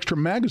carry an extra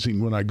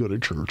magazine when I go to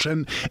church.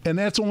 And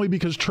that's only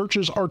because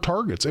churches are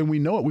targets. And we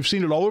know it. We've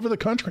seen it all over the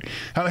country.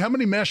 How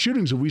many mass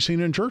shootings have we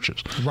seen in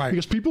churches? Right.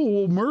 Because people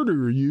will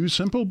murder you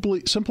simply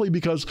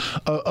because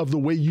of the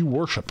way you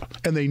worship.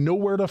 And they know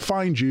where to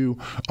find you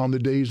on the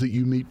days that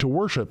you meet to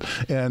worship.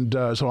 And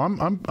so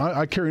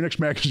I carry an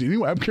extra magazine.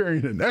 Anyway, I'm carrying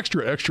an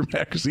extra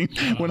magazine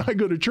when I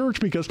go to church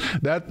because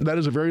that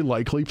is a very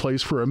likely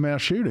place for a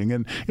mass shooting.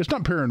 And it's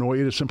not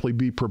paranoia to simply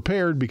be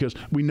prepared because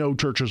we know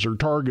churches are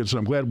targets, and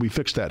I'm glad we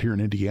fixed that here in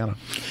Indiana.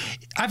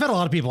 I've had a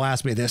lot of people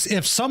ask me this.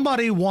 If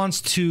somebody wants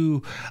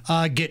to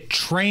get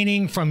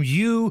training from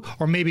you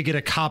or maybe get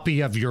a copy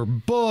of your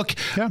book,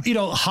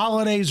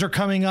 holidays are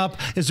coming up.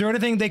 Is there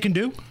anything they can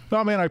do?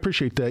 Oh, man, I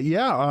appreciate that.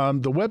 Yeah,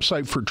 the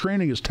website for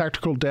training is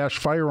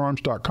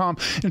tactical-firearms.com.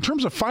 In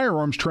terms of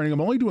firearms training, I'm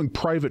only doing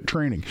private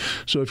training.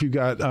 So if you've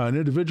got an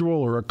individual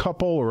or a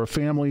couple or a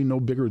family, no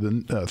bigger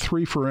than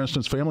 3, for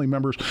instance, family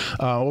members,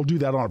 we'll do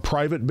that on a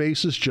private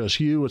basis,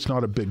 just you. It's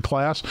not a big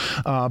class.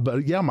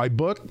 But yeah, my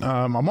book,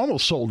 I'm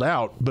almost sold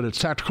out, but it's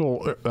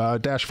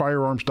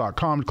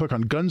tactical-firearms.com. Click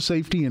on gun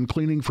safety and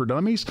cleaning for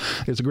dummies.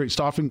 It's a great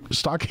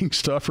stocking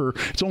stuffer.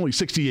 It's only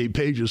 68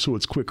 pages, so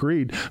it's quick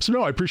read. So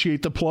no, I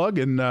appreciate the plug.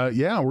 And we're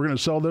going to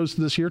sell those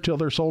this year till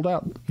they're sold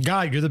out.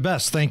 Guy, you're the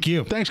best. Thank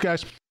you. Thanks,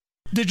 guys.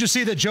 Did you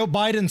see that Joe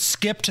Biden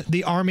skipped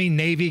the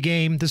Army-Navy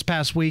game this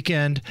past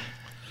weekend?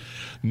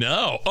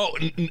 No. Oh,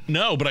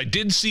 no, but I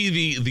did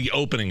see the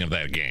opening of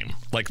that game.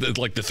 Like the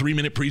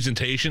 3-minute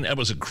presentation, that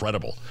was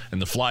incredible.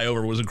 And the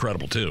flyover was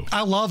incredible, too.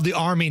 I love the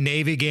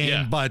Army-Navy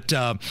game, but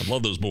I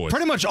love those boys.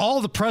 Pretty much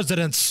all the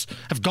presidents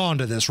have gone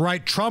to this,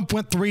 right? Trump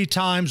went 3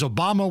 times.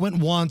 Obama went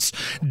once.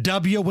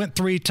 W went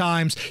 3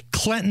 times.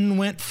 Clinton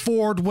went.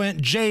 Ford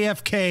went.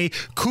 JFK,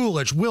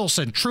 Coolidge,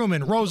 Wilson,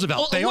 Truman,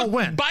 Roosevelt. They all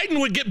went. Biden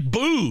would get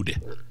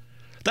booed.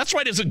 That's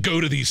why he doesn't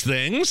go to these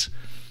things.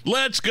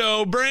 Let's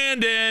go,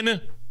 Brandon.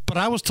 But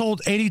I was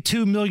told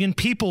 82 million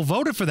people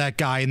voted for that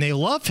guy, and they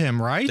love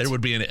him, right? There would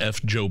be an F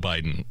Joe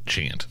Biden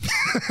chant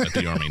at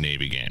the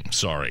Army-Navy game.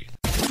 Sorry.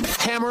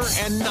 Hammer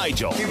and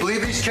Nigel. Can you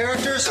believe these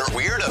characters are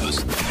weirdos?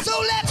 So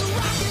let's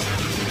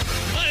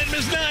rock! My name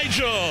is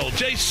Nigel.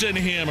 Jason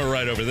Hammer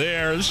right over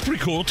there. This is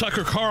pretty cool.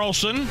 Tucker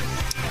Carlson.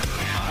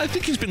 I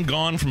think he's been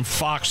gone from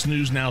Fox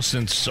News now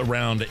since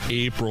around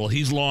April.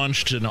 He's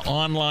launched an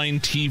online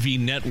TV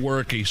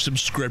network, a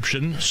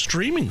subscription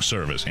streaming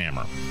service,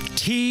 Hammer.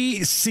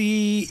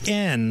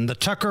 TCN, the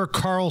Tucker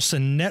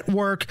Carlson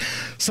Network.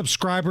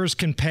 Subscribers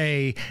can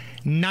pay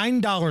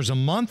 $9 a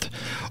month,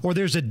 or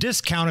there's a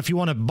discount if you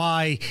want to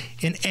buy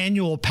an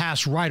annual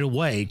pass right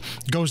away.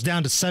 Goes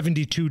down to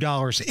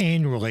 $72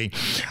 annually.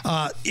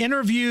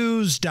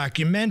 Interviews,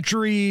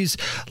 documentaries,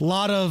 a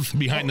lot of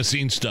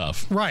behind-the-scenes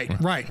stuff. Right.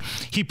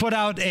 He put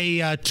out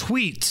a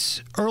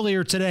tweet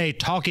earlier today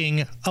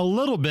talking a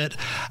little bit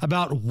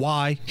about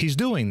why he's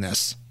doing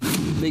this.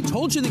 They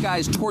told you the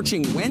guys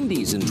torching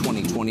Wendy's in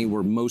 2020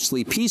 were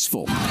mostly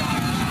peaceful.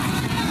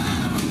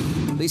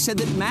 They said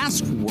that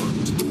masks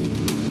worked.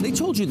 They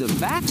told you the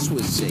vax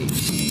was safe.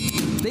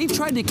 They've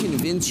tried to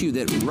convince you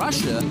that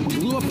Russia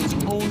blew up its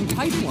own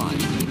pipeline.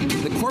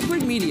 The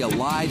corporate media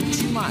lied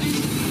too much,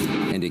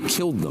 and it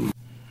killed them.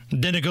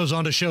 Then it goes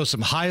on to show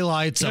some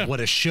highlights of what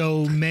a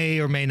show may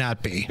or may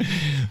not be.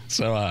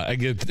 So I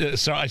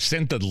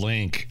sent the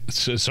link.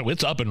 So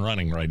it's up and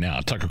running right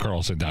now.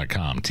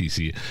 TuckerCarlson.com.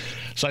 TC.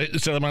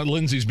 So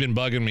Lindsay's been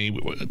bugging me.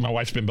 My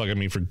wife's been bugging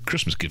me for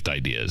Christmas gift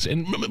ideas.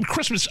 And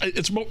Christmas,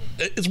 it's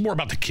more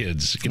about the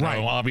kids, you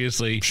know,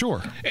 obviously.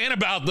 Sure. And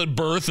about the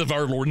birth of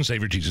our Lord and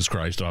Savior Jesus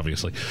Christ,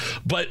 obviously.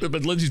 But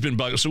Lindsay's been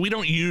bugging. So we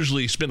don't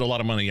usually spend a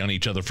lot of money on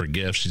each other for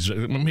gifts.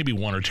 Maybe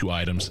one or two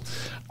items.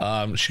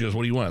 She goes,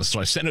 "What do you want?" So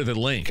I sent her the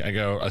link. I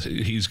go,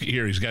 "He's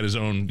here. He's got his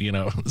own,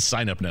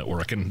 sign up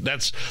network." And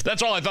that's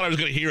all I thought I was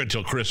going to hear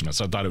until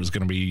Christmas. I thought it was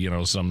going to be,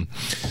 some,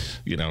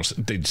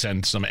 they'd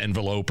send some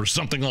envelope or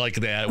something like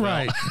that.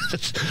 Right.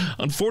 Well,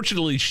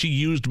 unfortunately, she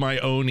used my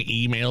own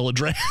email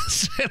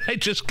address, and I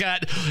just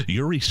got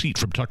your receipt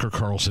from Tucker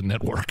Carlson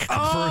Network.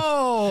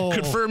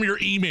 Confirm your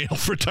email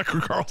for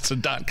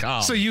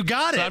TuckerCarlson.com. So you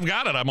got it. So I've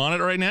got it. I'm on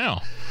it right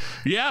now.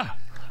 Yeah.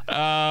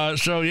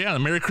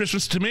 Merry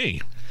Christmas to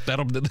me.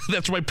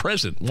 That's my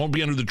present. Won't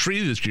be under the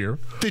tree this year.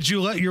 Did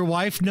you let your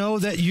wife know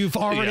that you've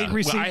already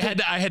received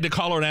it? I had to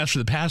call her and ask for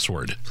the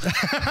password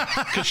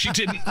because she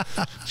didn't.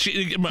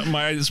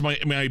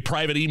 My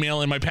private email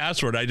and my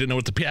password. I didn't know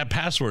what the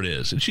password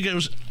is, and she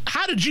goes,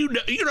 "How did you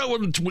know?"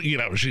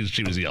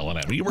 She was yelling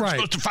at me. You weren't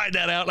supposed to find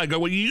that out. And I go,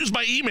 "Well, you used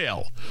my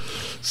email."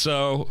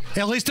 So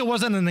at least it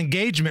wasn't an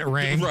engagement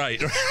ring,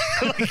 right?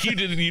 Like you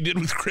did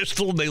with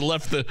Crystal. And they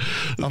left the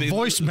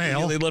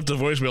voicemail. They left a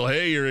voicemail.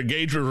 "Hey, your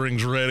engagement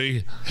ring's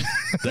ready."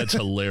 That's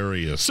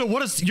hilarious. So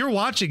you're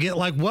watching it,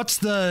 like, what's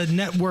the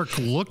network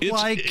look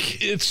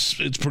like? It's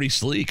pretty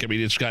sleek. I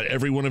mean, it's got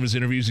every one of his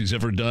interviews he's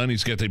ever done.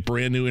 He's got a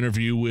brand new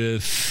interview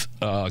with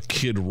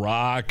Kid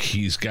Rock.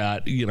 He's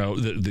got,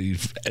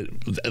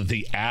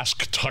 the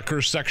Ask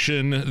Tucker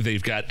section.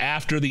 They've got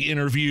after the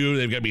interview.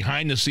 They've got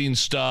behind the scenes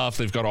stuff.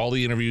 They've got all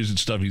the interviews and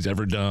stuff he's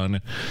ever done.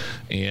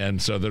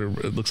 And so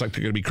it looks like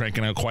they're going to be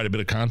cranking out quite a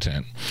bit of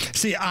content.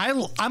 See,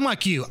 I'm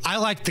like you. I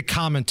like the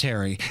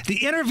commentary.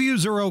 The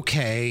interviews are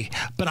okay,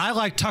 but I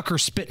like Tucker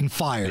spitting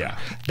fire. Yeah.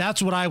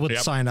 That's what I would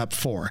sign up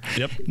for.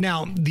 Yep.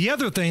 Now, the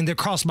other thing that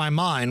crossed my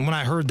mind when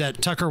I heard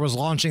that Tucker was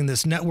launching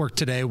this network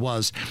today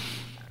was,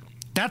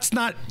 that's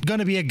not going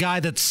to be a guy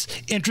that's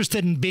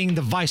interested in being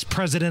the vice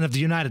president of the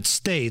United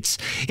States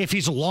if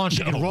he's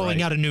launching and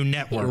rolling out a new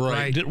network,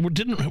 right?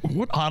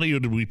 What audio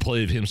did we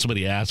play of him?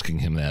 Somebody asking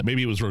him that.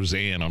 Maybe it was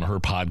Roseanne on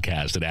her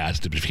podcast that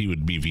asked him if he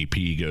would be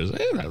VP. He goes,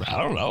 I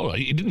don't know.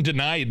 He didn't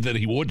deny that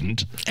he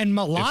wouldn't. And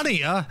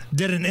Melania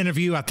did an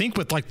interview, I think,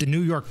 with like the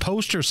New York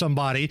Post or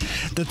somebody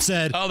that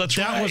said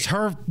that was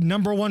her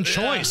number one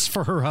choice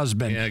for her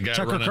husband,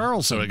 Tucker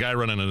Carlson. So a guy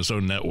running his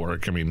own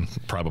network, I mean,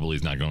 probably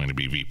is not going to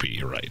be VP,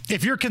 you're right?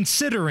 If you're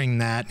considering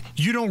that,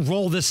 you don't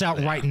roll this out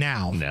right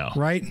now. No.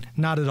 Right?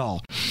 Not at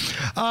all.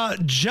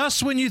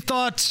 Just when you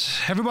thought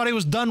everybody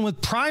was done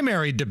with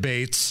primary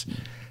debates,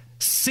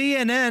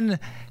 CNN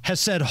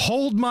has said,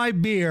 hold my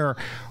beer.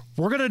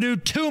 We're going to do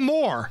 2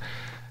 more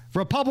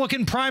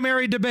Republican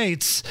primary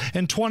debates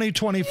in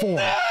 2024.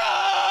 No!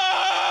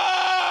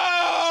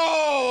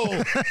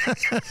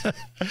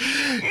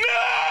 No!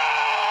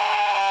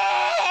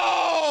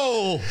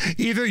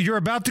 Either you're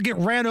about to get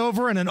ran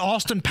over in an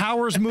Austin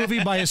Powers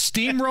movie by a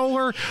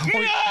steamroller,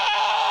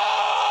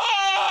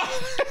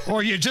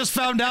 or you just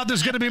found out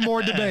there's going to be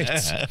more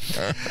debates.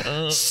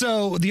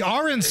 So the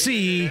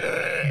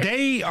RNC,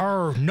 they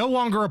are no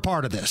longer a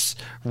part of this.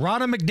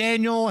 Ronna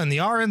McDaniel and the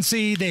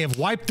RNC, they have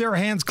wiped their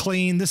hands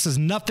clean. This is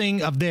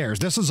nothing of theirs.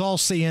 This is all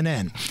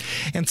CNN.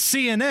 And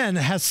CNN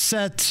has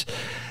set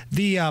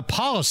the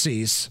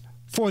policies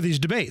for these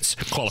debates.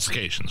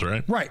 Qualifications,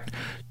 right? Right.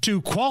 To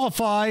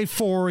qualify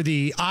for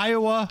the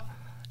Iowa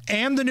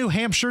and the New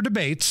Hampshire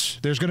debates,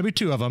 there's going to be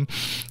 2 of them,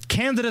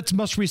 candidates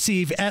must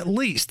receive at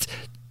least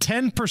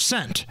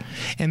 10%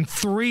 in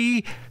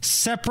 3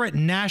 separate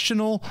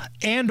national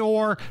and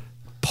or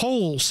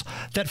polls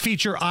that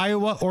feature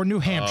Iowa or New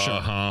Hampshire.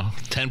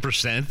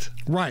 10%?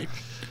 Right.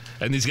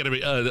 And these got to be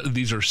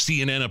these are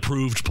CNN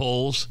approved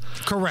polls.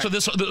 Correct.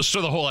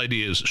 So the whole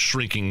idea is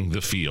shrinking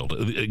the field,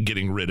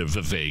 getting rid of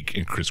Vivek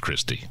and Chris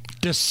Christie.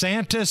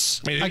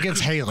 DeSantis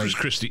against Haley.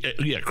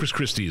 Chris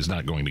Christie is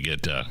not going to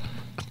get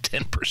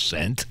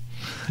 10%.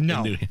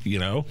 No. You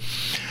know?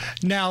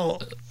 Now,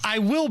 I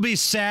will be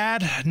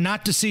sad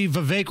not to see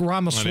Vivek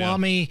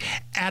Ramaswamy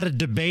at a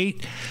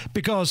debate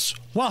because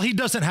while he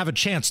doesn't have a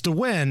chance to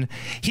win,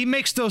 he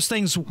makes those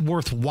things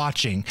worth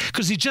watching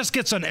because he just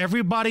gets on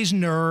everybody's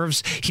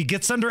nerves. He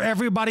gets under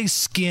everybody's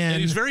skin.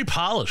 And he's very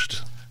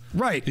polished.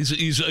 Right.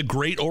 He's a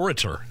great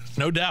orator,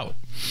 no doubt.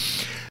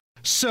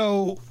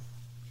 So,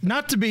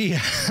 not to be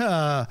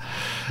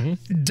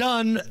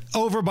done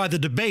over by the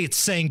debates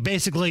saying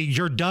basically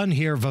you're done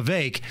here,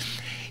 Vivek.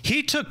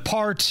 He took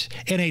part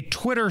in a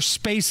Twitter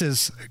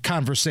Spaces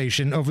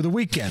conversation over the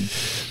weekend.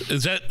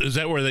 Is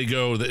that where they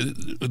go?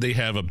 They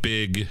have a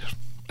big.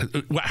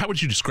 How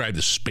would you describe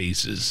the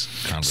Spaces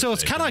conversation? So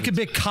it's kind of like a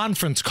big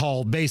conference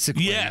call,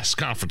 basically. Yes,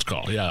 conference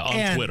call. Yeah,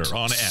 on Twitter,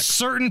 on X.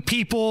 Certain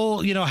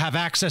people, have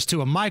access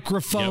to a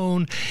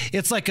microphone. Yep.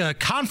 It's like a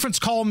conference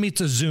call meets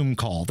a Zoom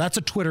call. That's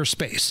a Twitter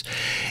Space.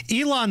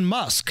 Elon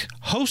Musk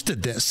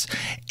hosted this,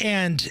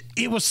 and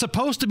it was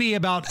supposed to be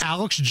about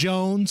Alex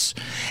Jones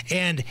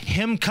and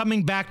him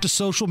coming back to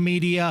social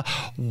media,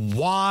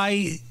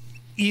 why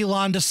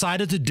Elon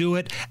decided to do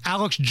it.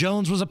 Alex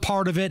Jones was a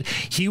part of it.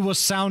 He was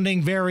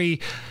sounding very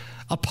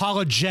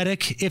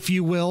apologetic, if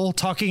you will,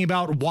 talking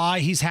about why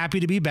he's happy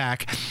to be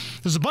back.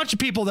 There's a bunch of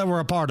people that were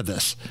a part of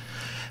this.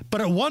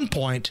 But at one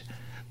point,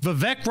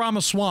 Vivek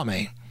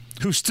Ramaswamy,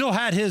 who still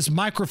had his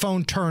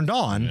microphone turned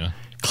on,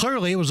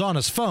 clearly it was on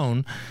his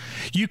phone,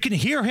 you can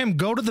hear him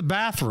go to the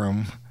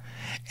bathroom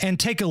and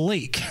take a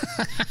leak.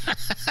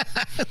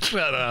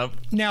 Shut up.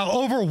 Now,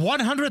 over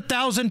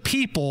 100,000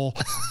 people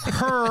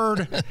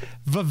heard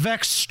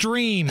Vivek's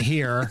stream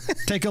here.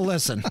 Take a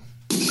listen.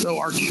 So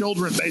our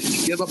children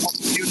basically give up on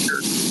the future,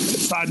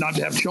 decide not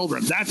to have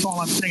children. That's all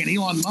I'm saying. And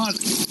Elon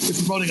Musk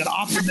is promoting an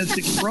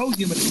optimistic,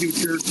 pro-human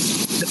future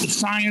that the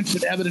science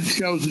and evidence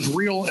shows is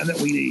real and that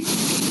we need.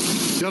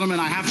 Gentlemen,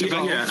 I have to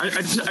go. Yeah,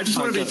 I just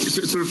want to be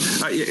sort of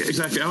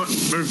exactly. I want to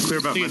be very clear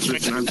about my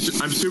position.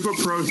 I'm super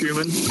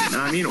pro-human, and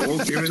I mean all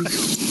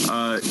humans.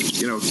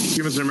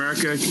 Humans in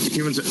America,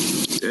 humans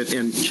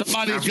in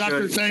somebody's Africa, got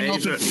their thing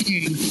open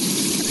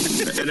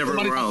and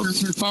everywhere else.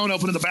 Somebody's got their phone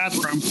open in the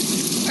bathroom.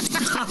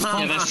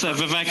 Yeah, that's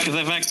Vivek.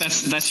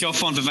 Vivek, that's your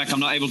phone, Vivek.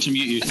 I'm not able to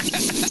mute you.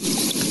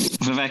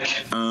 Vivek.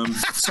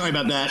 Sorry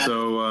about that.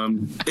 So,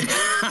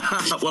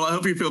 well, I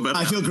hope you feel better.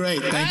 I feel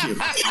great. Thank you.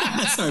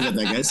 Sorry about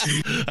that, guys.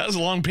 That was a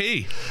long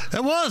pee.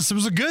 It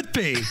was a good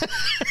pee.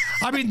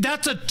 I mean,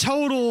 that's a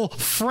total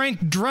Frank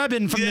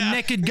Drebin from the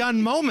Naked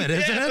Gun moment,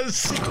 isn't it?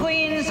 The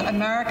Queen's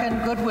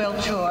American Goodwill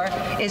Tour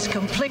is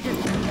completed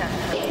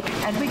successfully,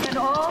 and we can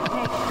all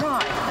take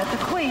pride that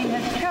the Queen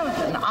has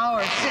chosen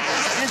our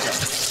sixth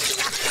visit.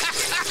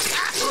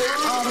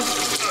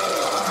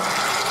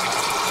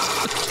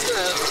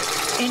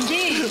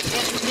 Indeed,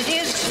 it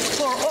is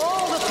for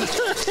all the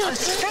people,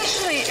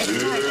 especially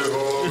exciting.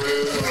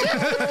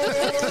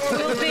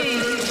 Will be.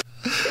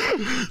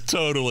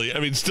 Totally. I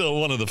mean, still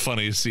one of the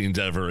funniest scenes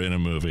ever in a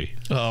movie.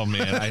 Oh,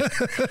 man.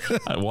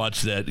 I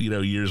watched that,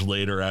 years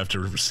later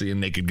after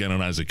seeing Naked Gun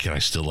when I was a kid. I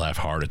still laugh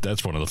hard at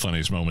that's one of the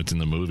funniest moments in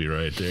the movie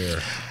right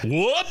there.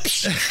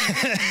 Whoops!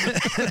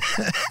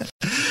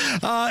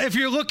 If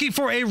you're looking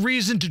for a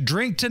reason to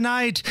drink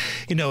tonight,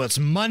 it's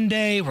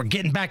Monday. We're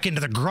getting back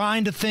into the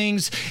grind of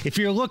things. If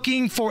you're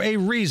looking for a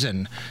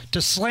reason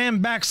to slam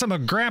back some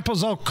of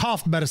Grandpa's old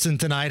cough medicine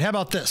tonight, how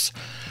about this?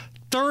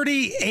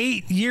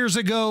 38 years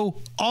ago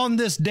on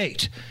this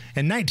date,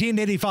 in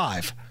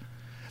 1985,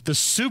 the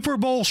Super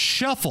Bowl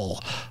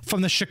Shuffle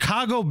from the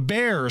Chicago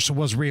Bears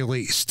was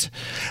released.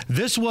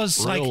 This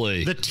was like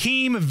the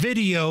team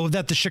video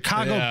that the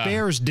Chicago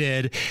Bears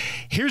did.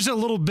 Here's a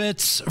little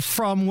bit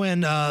from when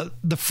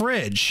the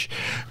Fridge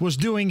was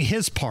doing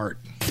his part.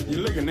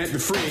 You're looking at the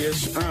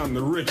fridge, I'm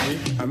the rookie.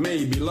 I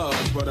may be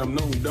large, but I'm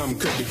no dumb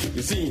cookie.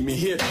 You see me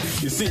hit,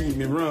 you see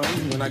me run.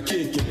 When I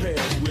kick your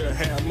pass, we'll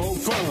have more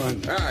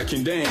fun. I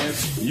can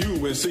dance, you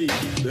will see.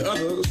 The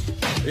others,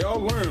 they all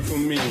learn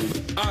from me.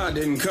 I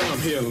didn't come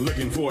here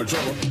looking for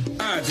trouble.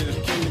 I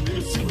just came to do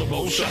the Super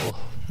Bowl Shuffle.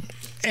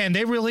 And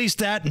they released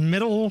that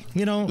middle, of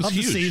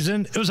the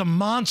season. It was a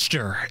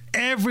monster.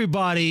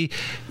 Everybody,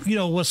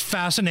 was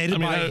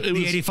fascinated by the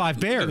 85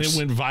 Bears. It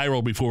went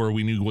viral before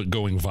we knew what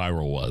going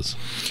viral was.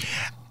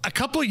 a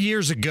couple of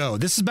years ago,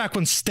 this is back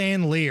when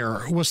Stan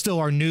Lear was still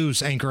our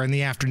news anchor in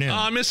the afternoon.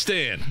 I miss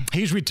Stan.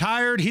 He's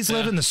retired. He's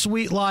living the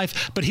sweet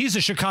life, but he's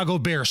a Chicago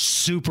Bears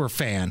super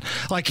fan.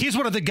 Like, he's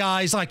one of the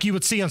guys like you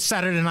would see on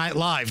Saturday Night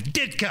Live,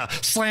 Ditka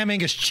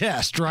slamming his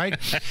chest, right?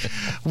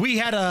 We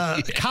had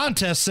a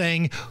contest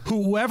saying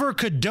whoever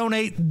could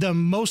donate the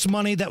most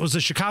money that was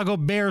a Chicago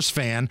Bears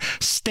fan,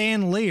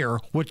 Stan Lear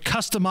would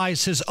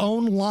customize his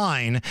own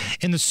line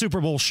in the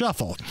Super Bowl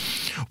Shuffle.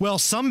 Well,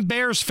 some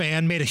Bears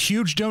fan made a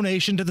huge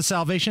donation to the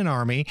Salvation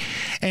Army,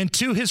 and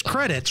to his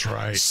credit,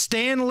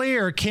 Stan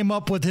Lear came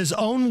up with his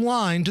own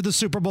line to the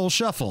Super Bowl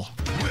Shuffle.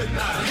 We're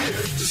not here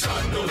to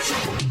start no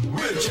trouble.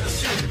 We're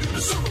just here to do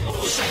the Super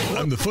Bowl Shuffle.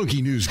 I'm the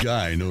funky news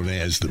guy known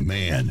as the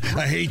Man.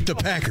 I hate the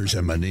Packers,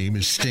 and my name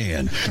is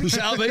Stan. The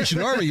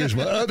Salvation Army is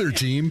my other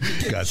team.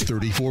 Got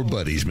 34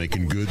 buddies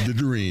making good the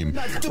dream.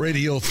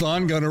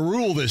 Radiothon gonna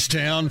rule this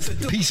town.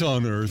 Peace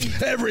on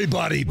earth.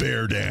 Everybody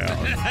bear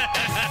down.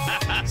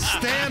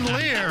 Stan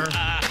Lear,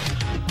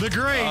 the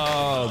great,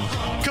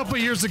 a couple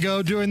years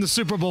ago doing the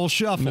Super Bowl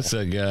Shuffle. Miss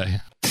that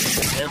guy.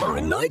 Hammer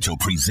and Nigel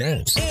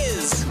presents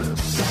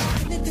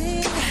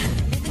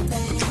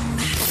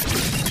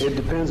It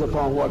depends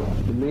upon what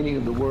the meaning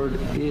of the word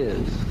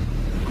is.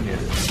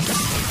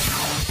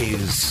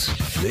 Is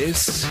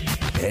this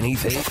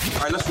anything?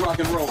 All right, let's rock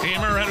and roll.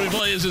 Hammer, how do we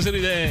play Is This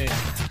Anything?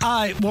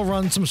 I will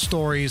run some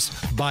stories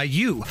by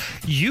you.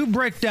 You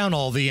break down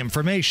all the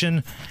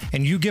information,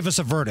 and you give us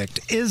a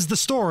verdict. Is the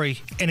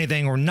story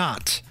anything or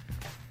not?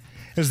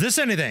 Is this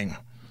anything?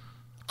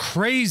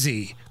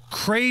 Crazy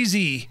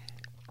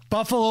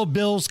Buffalo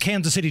Bills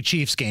Kansas City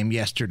Chiefs game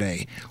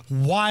yesterday.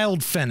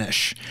 Wild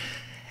finish.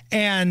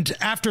 And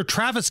after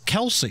Travis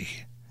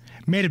Kelce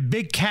made a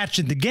big catch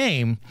in the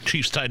game.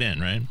 Chiefs tight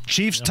end, right?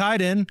 Chiefs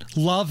tight end,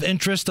 love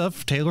interest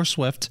of Taylor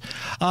Swift.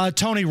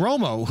 Tony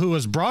Romo, who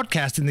was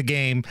broadcasting the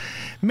game,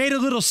 made a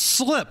little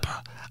slip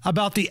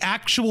about the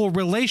actual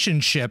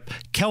relationship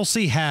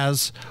Kelce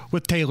has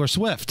with Taylor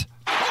Swift.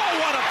 Oh,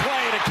 what a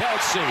play to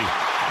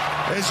Kelce.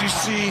 As you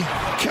see,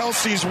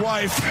 Kelsey's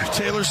wife,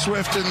 Taylor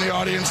Swift, in the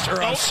audience.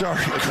 Or, I'm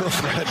sorry,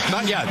 girlfriend.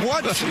 Not yet.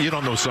 What? You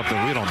don't know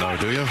something we don't know,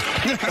 do you?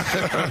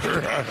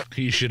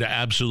 He should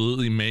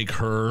absolutely make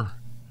her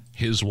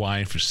his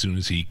wife as soon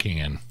as he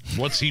can.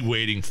 What's he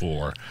waiting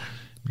for?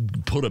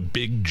 Put a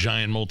big,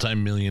 giant,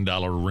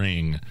 multi-million-dollar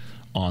ring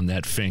on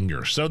that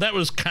finger. So that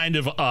was kind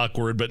of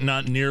awkward, but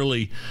not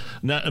nearly.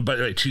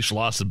 But Chiefs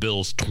lost the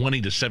Bills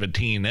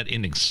 20-17. That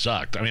inning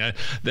sucked. I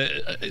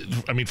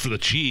mean, for the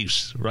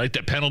Chiefs, right?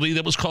 That penalty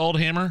that was called,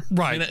 Hammer,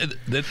 right? I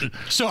mean,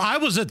 so I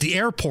was at the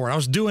airport. I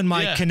was doing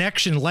my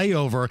connection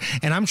layover,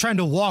 and I'm trying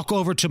to walk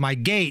over to my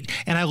gate,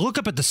 and I look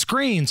up at the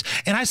screens,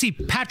 and I see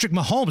Patrick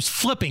Mahomes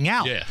flipping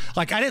out. Yeah.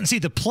 Like, I didn't see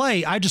the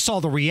play. I just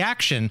saw the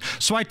reaction.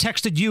 So I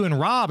texted you and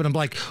Rob, and I'm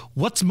like,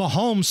 "What's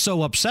Mahomes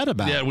so upset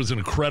about?" Yeah, it was an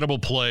incredible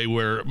play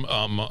where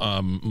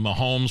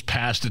Mahomes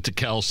passed it to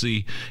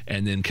Kelce,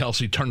 and then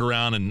Kelce turned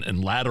around and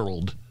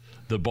lateraled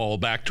the ball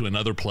back to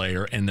another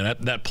player, and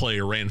that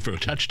player ran for a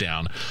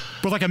touchdown.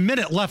 With like a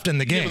minute left in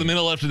the game. Yeah, with a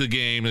minute left in the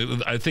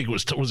game. I think it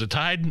was it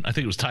tied? I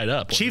think it was tied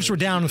up. Chiefs were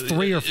down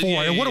 3 or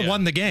 4. It would have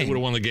won the game. It would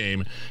have won the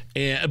game.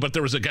 But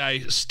there was a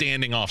guy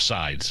standing off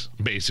sides,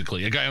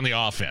 basically. A guy on the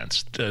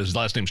offense. His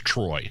last name's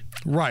Troy.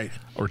 Right.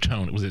 Or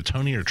Tony. Was it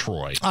Tony or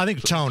Troy? I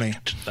think Tony.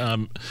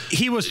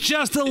 He was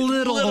just a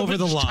little over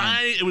the line.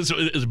 Tiny. It was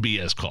a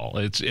BS call.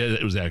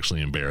 It was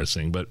actually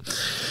embarrassing, but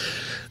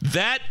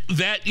that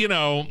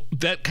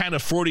kind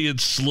of Freudian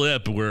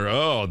slip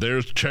where,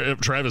 there's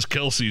Travis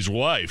Kelce's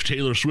wife,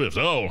 Taylor Swift.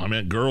 Oh, I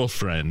meant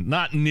girlfriend.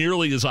 Not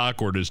nearly as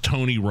awkward as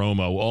Tony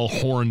Romo, all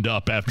horned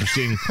up after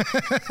seeing.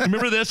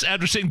 Remember this?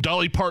 After seeing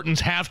Dolly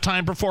Parton's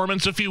halftime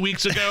performance a few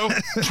weeks ago.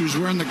 She was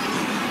wearing the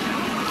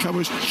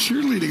Cowboys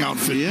cheerleading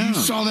outfit. Yeah. You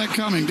saw that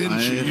coming,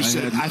 didn't you? You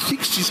said, I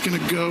think she's going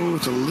to go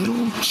with a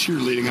little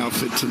cheerleading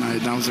outfit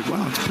tonight. And I was like,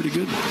 wow, it's pretty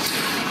good.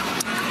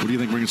 What do you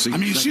think we're going to see? I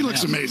mean, she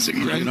looks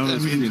amazing, right?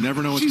 You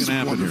never know what's going to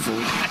happen wonderful.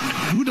 here.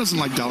 Who doesn't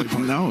like Dolly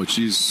Parton? No,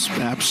 she's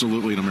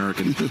absolutely an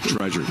American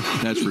treasure.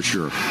 That's for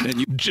sure.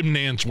 And Jim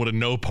Nantz wanted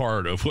no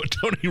part of what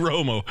Tony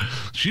Romo.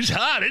 She's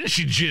hot, isn't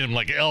she, Jim?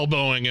 Like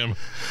elbowing him.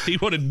 He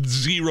wanted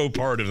zero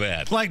part of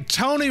that. Like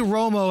Tony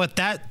Romo at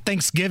that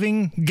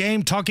Thanksgiving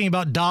game talking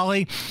about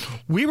Dolly,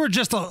 we were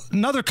just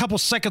another couple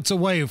seconds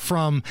away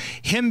from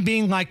him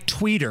being like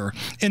Tweeter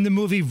in the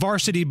movie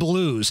Varsity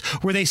Blues,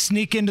 where they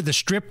sneak into the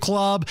strip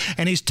club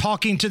and he's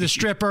talking to the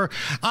stripper.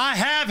 I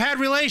have had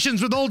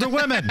relations with older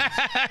women.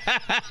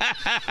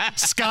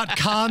 Scott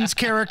Kahn's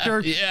character.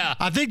 Yeah.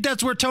 I think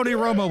that's where Tony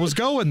Romo was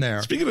going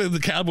there. Speaking of the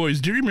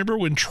Cowboys, do you remember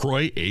when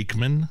Troy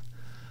Aikman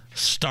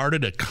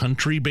started a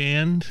country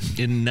band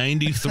in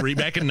 93,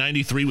 back in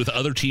 93 with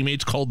other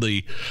teammates called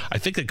I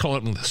think they call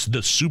it the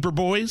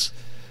Superboys?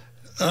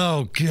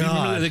 Oh,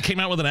 God. They came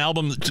out with an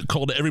album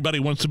called Everybody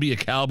Wants to Be a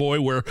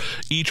Cowboy, where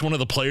each one of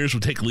the players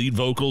would take lead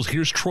vocals.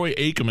 Here's Troy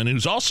Aikman,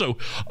 who's also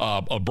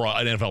an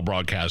NFL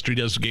broadcaster. He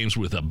does games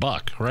with a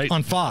Buck, right?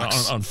 On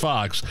Fox. On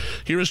Fox.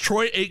 Here is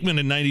Troy Aikman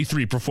in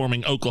 93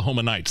 performing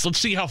Oklahoma Nights. Let's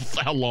see how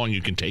long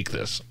you can take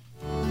this.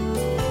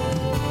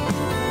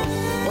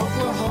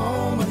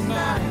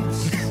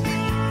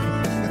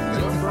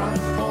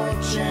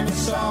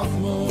 soft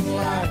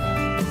moonlight. We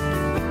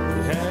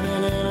had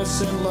an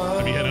innocent love.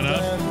 Have you had enough?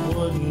 That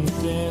wouldn't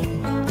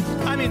end.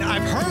 I mean,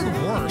 I've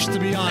heard worse, to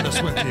be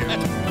honest with you.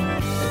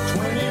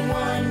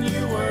 21,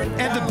 you were.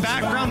 And the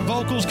background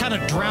vocals kind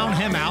of drown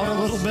him out a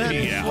little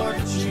bit. Yeah.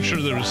 I'm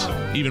sure there was,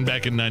 even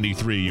back in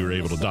 93, you were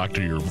able to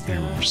doctor your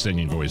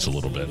singing voice a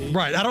little bit.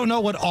 Right. I don't know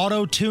what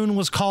auto-tune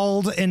was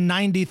called in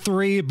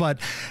 93, but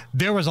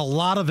there was a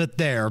lot of it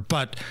there.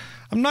 But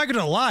I'm not going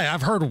to lie.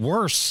 I've heard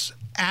worse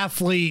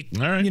athlete,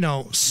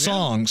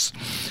 songs.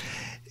 Yeah.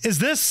 Is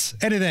this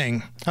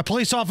anything? A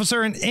police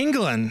officer in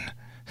England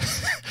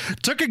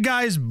took a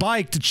guy's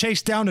bike to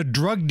chase down a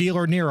drug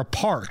dealer near a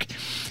park.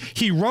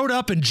 He rode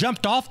up and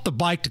jumped off the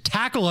bike to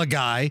tackle a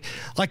guy,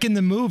 like in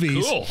the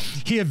movies. Cool.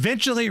 He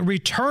eventually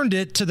returned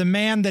it to the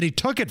man that he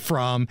took it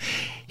from.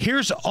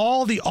 Here's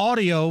all the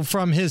audio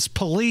from his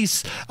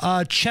police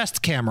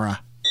chest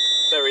camera.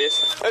 There he is.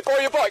 Hey, borrow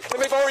your bike.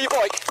 Let me borrow your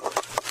bike.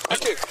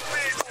 Thank you.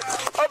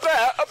 Up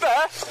there.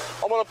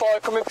 I'm on a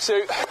bike. I'm in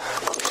pursuit.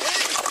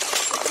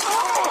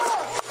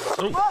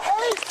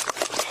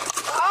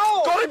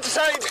 Oh. Got him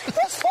detained.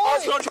 That's fine.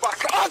 Arms behind your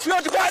back. Arms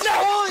behind your back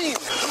now. Fine.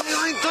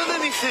 I ain't done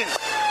anything.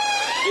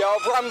 Yeah,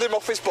 I've rammed him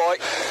off his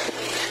bike.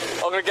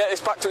 I'm going to get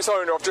this back to its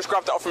owner. I've just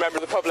grabbed it off a member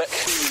of the public.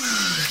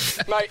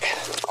 Mate,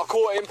 I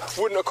caught him.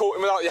 Wouldn't have caught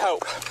him without your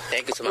help.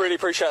 Thank you so much. Really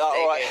appreciate that.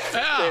 All right.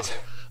 Yeah. Cheers.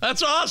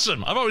 That's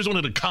awesome. I've always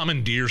wanted to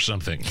commandeer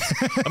something.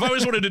 I've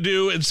always wanted to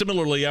do, and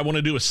similarly, I want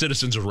to do a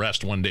citizen's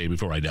arrest one day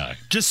before I die.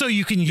 Just so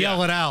you can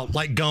yell it out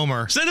like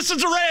Gomer.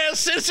 Citizen's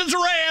arrest! Citizen's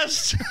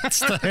arrest! That's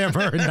the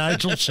Hammer and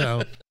Nigel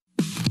Show.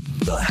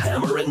 The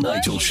Hammer and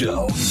Nigel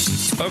Show.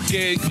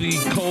 Okay, the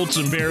Colts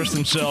embarrassed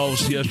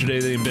themselves yesterday.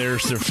 They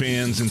embarrassed their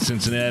fans in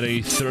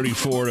Cincinnati,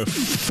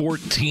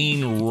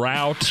 34-14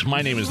 rout.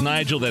 My name is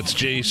Nigel. That's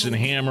Jason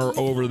Hammer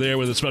over there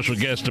with a special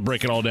guest to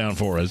break it all down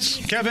for us.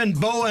 Kevin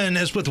Bowen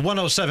is with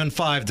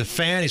 107.5 The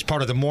Fan. He's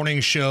part of the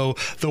morning show,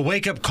 The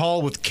Wake Up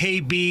Call with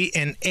KB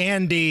and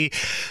Andy.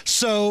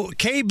 So,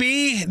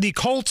 KB, the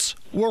Colts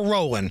were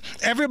rolling.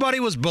 Everybody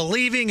was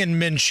believing in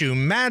Minshew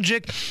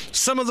magic.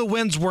 Some of the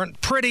wins weren't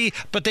pretty,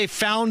 but they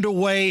found a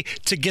way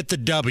to get the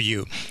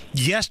W.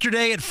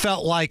 Yesterday, it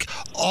felt like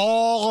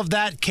all of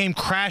that came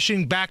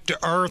crashing back to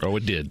earth. Oh,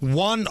 it did.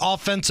 One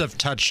offensive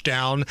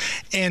touchdown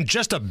and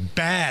just a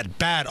bad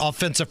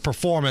offensive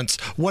performance.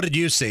 What did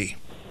you see?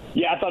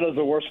 Yeah, I thought it was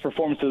the worst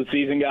performance of the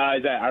season,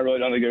 guys. I really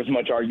don't think there's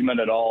much argument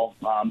at all.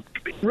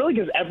 Really,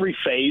 because every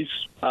phase,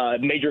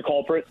 major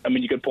culprit. I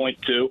mean, you could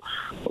point to,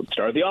 let's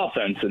start with the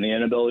offense and the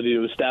inability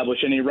to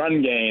establish any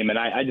run game. And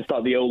I just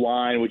thought the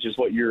O-line, which is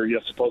what you're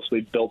supposed to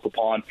be built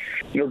upon,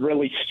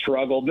 really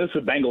struggled. This is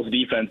a Bengals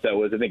defense that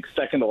was, I think,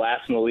 second to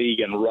last in the league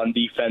in run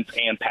defense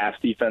and pass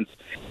defense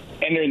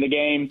entering the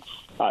game.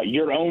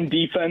 Your own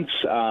defense,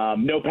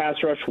 no pass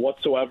rush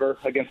whatsoever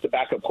against the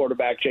backup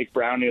quarterback, Jake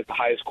Browning, with the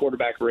highest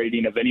quarterback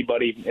rating of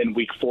anybody in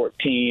Week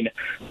 14.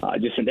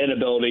 Just an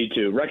inability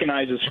to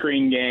recognize the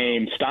screen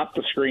game, stop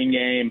the screen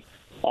game,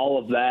 all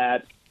of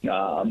that.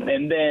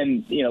 And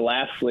then,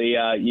 lastly,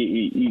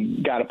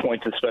 you got to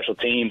point to the special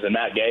teams, and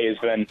Matt Gay has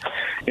been,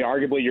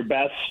 arguably your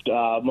best,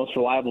 most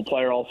reliable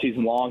player all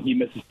season long. He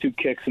misses 2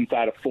 kicks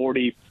inside of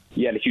 40.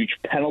 You had a huge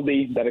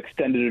penalty that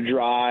extended a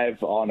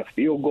drive on a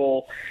field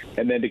goal.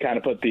 And then to kind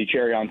of put the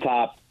cherry on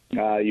top,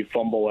 you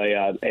fumble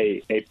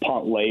a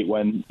punt late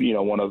when,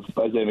 one of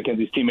Isaiah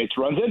McKenzie's teammates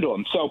runs into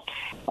him. So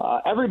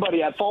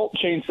everybody at fault,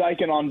 Shane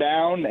Steichen on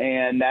down,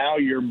 and now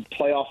your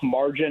playoff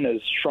margin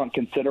has shrunk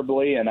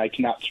considerably, and I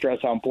cannot stress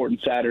how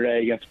important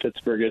Saturday against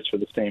Pittsburgh is for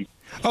this team.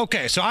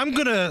 Okay, so I'm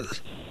going to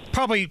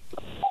probably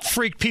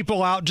freak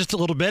people out just a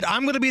little bit.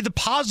 I'm going to be the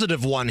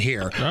positive one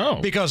here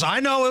because I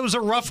know it was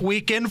a rough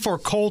weekend for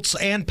Colts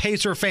and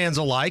Pacer fans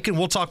alike, and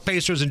we'll talk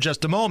Pacers in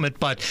just a moment,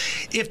 but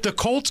if the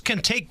Colts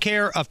can take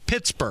care of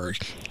Pittsburgh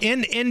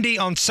in Indy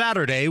on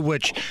Saturday,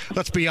 which,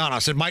 let's be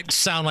honest, it might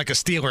sound like a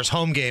Steelers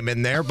home game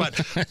in there, but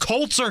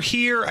Colts are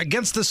here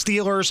against the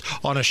Steelers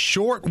on a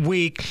short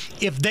week.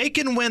 If they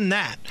can win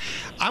that,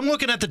 I'm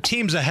looking at the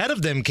teams ahead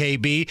of them,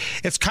 KB.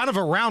 It's kind of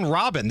a round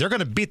robin. They're going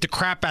to beat the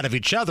crap out of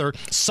each other.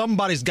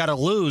 Somebody's got to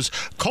lose.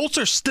 Colts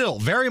are still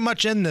very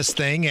much in this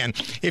thing, and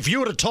if you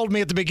would have told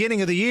me at the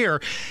beginning of the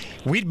year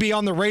we'd be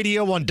on the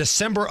radio on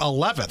December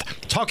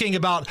 11th talking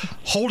about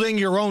holding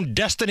your own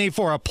destiny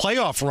for a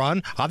playoff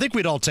run, I think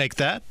we'd all take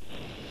that.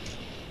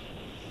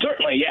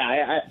 Certainly,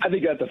 yeah. I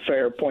think that's a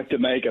fair point to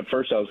make. At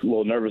first, I was a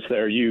little nervous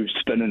there, you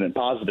spinning it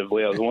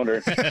positively. I was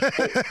wondering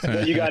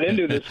what you got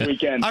into this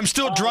weekend. I'm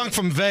still drunk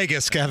from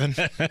Vegas, Kevin.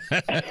 There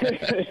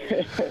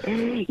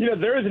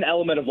is an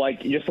element of,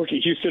 just look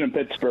at Houston and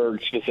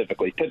Pittsburgh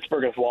specifically.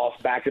 Pittsburgh has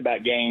lost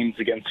back-to-back games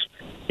against,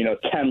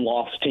 10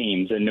 lost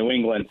teams in New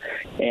England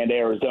and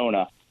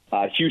Arizona.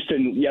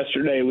 Houston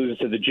yesterday loses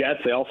to the Jets.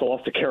 They also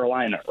lost to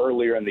Carolina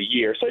earlier in the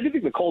year. So I do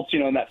think the Colts,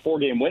 in that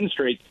 4-game win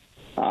streak,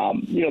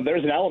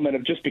 there's an element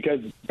of just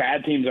because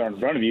bad teams are in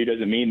front of you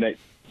doesn't mean that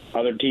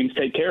other teams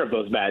take care of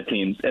those bad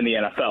teams in the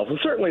NFL. So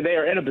certainly they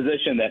are in a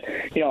position that,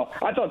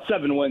 I thought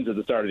 7 wins at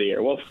the start of the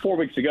year. Well, 4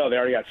 weeks ago, they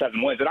already got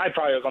 7 wins. And I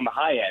probably was on the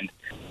high end,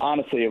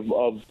 honestly, of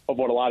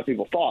what a lot of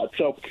people thought.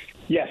 So,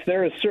 yes,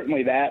 there is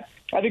certainly that.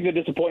 I think the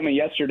disappointment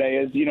yesterday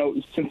is,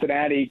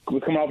 Cincinnati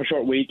was coming off a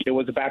short week. It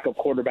was a backup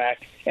quarterback.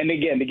 And,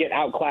 again, to get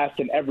outclassed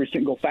in every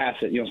single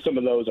facet, some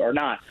of those are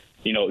not,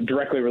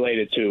 directly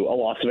related to a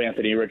loss of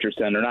Anthony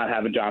Richardson or not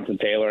having Jonathan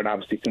Taylor. And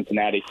obviously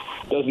Cincinnati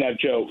doesn't have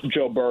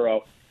Joe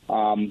Burrow.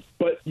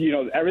 But,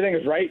 everything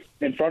is right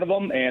in front of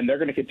them, and they're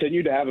going to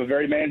continue to have a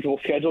very manageable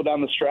schedule down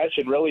the stretch.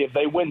 And really, if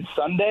they win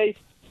Sunday,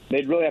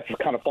 they'd really have to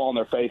kind of fall on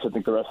their face, I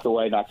think, the rest of the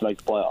way not to make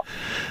the playoffs.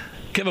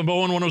 Kevin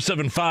Bowen,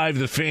 107.5,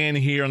 The Fan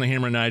here on the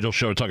Hammer and Nigel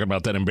show, talking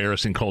about that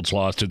embarrassing Colts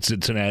loss at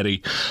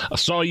Cincinnati. I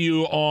saw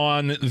you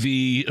on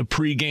the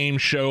pregame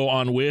show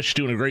on Wish,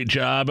 doing a great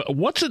job.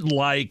 What's it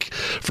like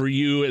for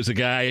you as a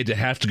guy to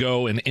have to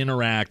go and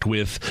interact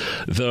with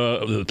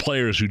the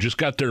players who just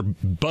got their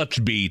butts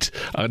beat,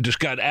 just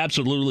got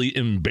absolutely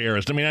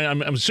embarrassed? I mean,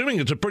 I'm assuming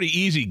it's a pretty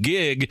easy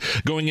gig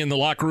going in the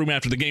locker room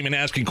after the game and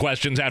asking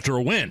questions after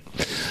a win.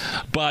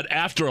 But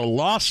after a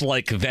loss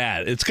like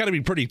that, it's got to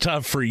be pretty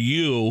tough for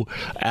you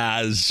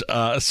as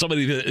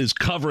somebody that is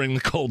covering the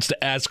Colts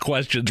to ask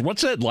questions.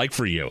 What's that like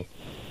for you?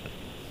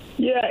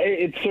 Yeah,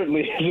 it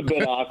certainly is a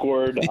bit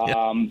awkward.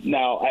 Yeah.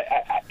 Now,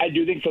 I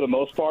do think for the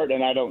most part,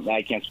 and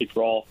I can't speak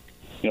for all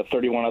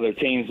 31 other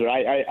teams, but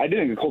I do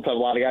think the Colts have a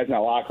lot of guys in that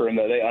locker room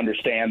that they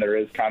understand there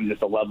is kind of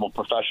just a level of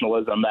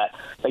professionalism that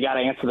they got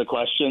to answer the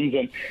questions.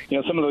 And,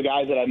 some of the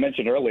guys that I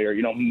mentioned earlier,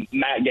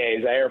 Matt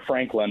Gay, Zaire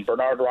Franklin,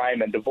 Bernard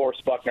Ryman,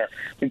 DeVorce Buckner,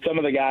 I mean, some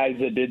of the guys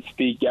that did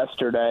speak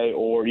yesterday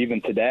or even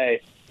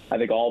today, I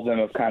think all of them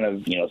have kind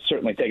of,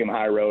 certainly taken the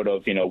high road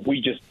of,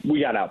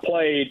 we got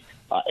outplayed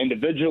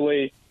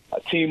individually,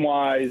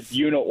 team-wise,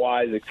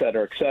 unit-wise, et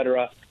cetera, et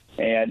cetera.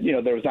 And,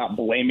 there was not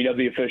blaming of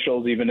the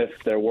officials, even if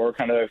there were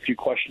kind of a few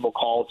questionable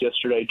calls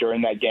yesterday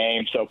during that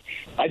game. So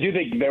I do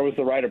think there was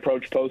the right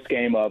approach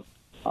post-game of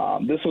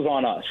this was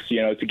on us,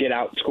 to get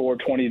outscored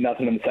 20-0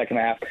 in the second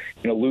half,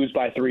 lose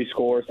by 3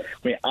 scores. I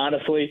mean,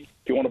 honestly,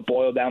 if you want to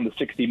boil down the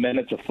 60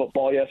 minutes of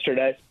football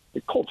yesterday, the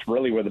Colts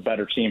really were the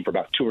better team for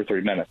about 2 or 3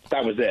 minutes.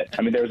 That was it.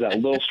 I mean, there was that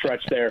little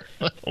stretch there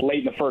late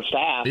in the first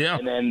half,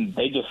 and then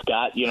they just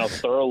got,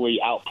 thoroughly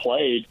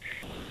outplayed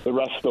the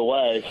rest of the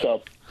way.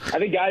 So I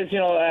think guys,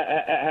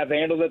 have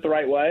handled it the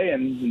right way,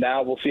 and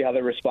now we'll see how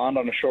they respond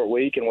on a short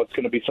week and what's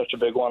going to be such a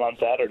big one on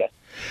Saturday.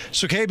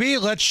 So,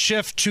 KB, let's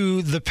shift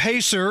to the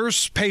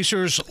Pacers.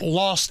 Pacers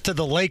lost to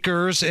the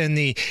Lakers in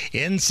the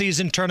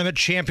in-season tournament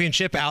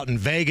championship out in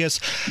Vegas.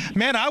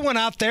 Man, I went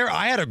out there.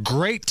 I had a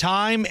great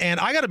time, and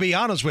I got to be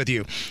honest with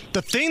you.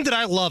 The thing that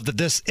I love that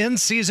this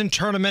in-season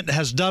tournament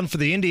has done for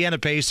the Indiana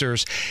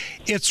Pacers,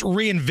 it's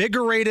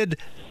reinvigorated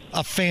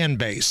a fan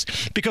base.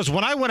 Because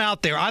when I went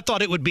out there, I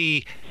thought it would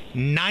be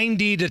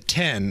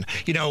 90-10,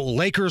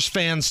 Lakers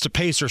fans to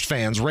Pacers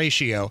fans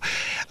ratio.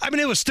 I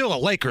mean, it was still a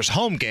Lakers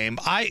home game.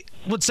 I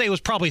would say it was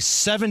probably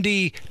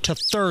 70-30,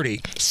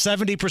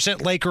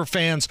 70% Laker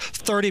fans,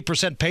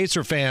 30%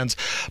 Pacer fans.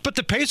 But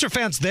the Pacer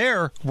fans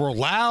there were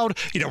loud,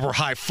 were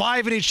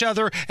high-fiving each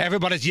other.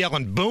 Everybody's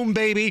yelling, boom,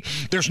 baby.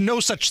 There's no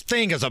such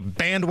thing as a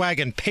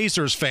bandwagon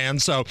Pacers fan.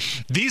 So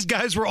these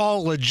guys were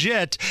all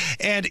legit.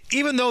 And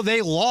even though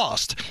they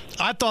lost,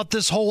 I thought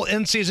this whole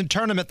in-season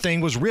tournament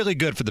thing was really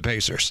good for the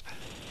Pacers.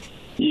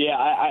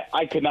 Yeah,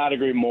 I could not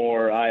agree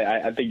more.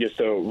 I think just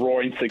a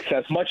roaring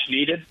success, much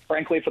needed,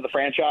 frankly, for the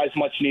franchise,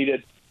 much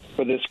needed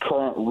for this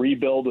current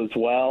rebuild as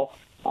well.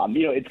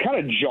 It's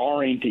kind of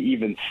jarring to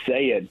even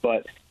say it,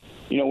 but,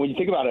 when you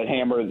think about it,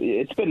 Hammer,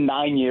 it's been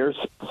 9 years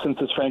since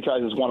this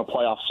franchise has won a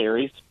playoff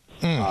series.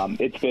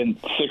 It's been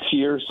 6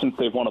 years since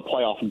they've won a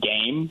playoff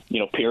game,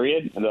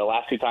 period. And the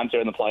last 2 times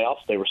they're in the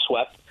playoffs, they were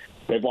swept.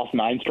 They've lost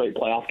 9 straight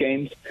playoff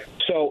games.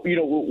 So,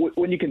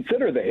 when you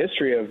consider the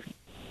history of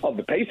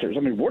the Pacers,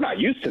 I mean, we're not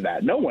used to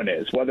that. No one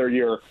is, whether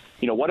you're,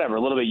 whatever, a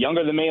little bit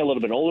younger than me, a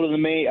little bit older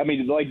than me. I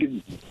mean,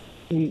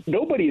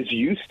 nobody is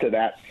used to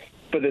that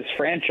for this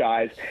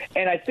franchise.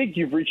 And I think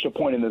you've reached a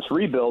point in this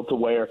rebuild to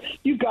where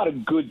you've got a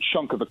good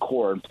chunk of the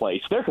core in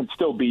place. There can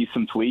still be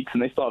some tweaks,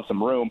 and they still have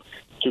some room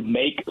to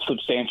make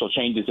substantial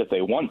changes if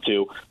they want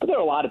to. But there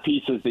are a lot of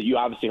pieces that you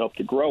obviously hope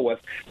to grow with.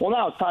 Well,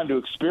 now it's time to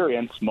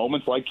experience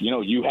moments like,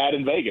 you had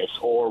in Vegas,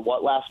 or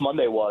what last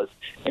Monday was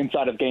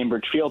inside of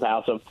Gainbridge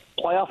Fieldhouse, of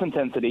playoff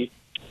intensity,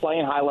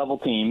 playing high-level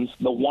teams,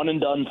 the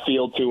one-and-done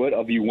feel to it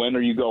of you win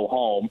or you go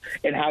home,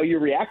 and how you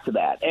react to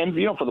that. And,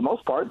 for the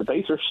most part, the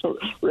Pacers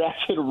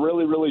reacted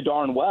really, really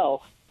darn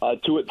well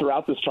to it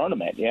throughout this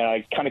tournament.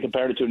 I kind of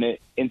compared it to an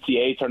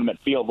NCAA tournament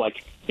field.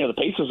 The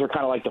Pacers are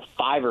kind of like the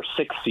 5 or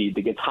 6 seed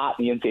that gets hot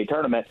in the NCAA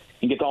tournament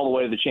and gets all the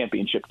way to the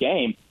championship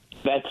game.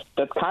 That's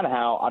kind of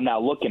how I'm now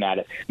looking at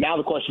it. Now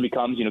the question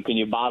becomes, can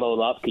you bottle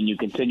it up? Can you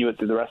continue it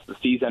through the rest of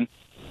the season?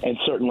 And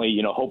certainly,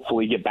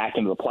 hopefully get back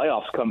into the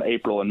playoffs come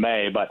April and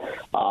May. But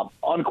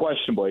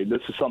unquestionably,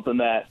 this is something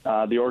that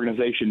the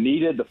organization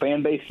needed, the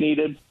fan base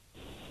needed.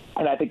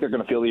 And I think they're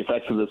going to feel the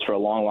effects of this for a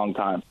long, long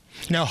time.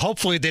 Now,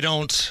 hopefully they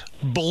don't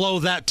blow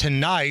that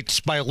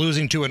tonight by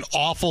losing to an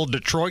awful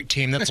Detroit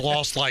team that's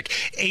lost like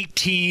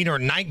 18 or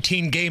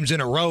 19 games in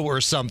a row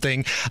or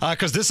something,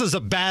 because this is a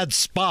bad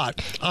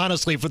spot,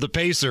 honestly, for the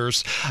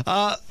Pacers.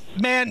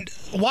 Man,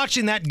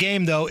 watching that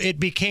game, though, it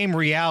became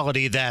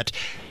reality that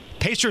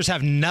Pacers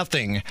have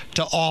nothing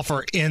to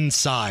offer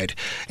inside.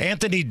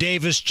 Anthony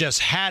Davis just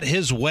had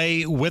his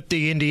way with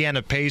the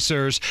Indiana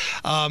Pacers.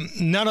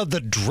 None of the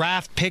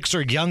draft picks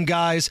or young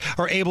guys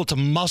are able to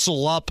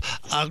muscle up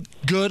a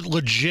good,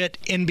 legit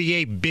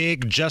NBA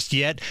big just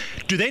yet.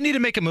 Do they need to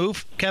make a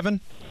move, Kevin?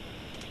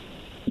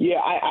 Yeah,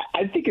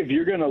 I think if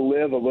you're going to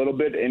live a little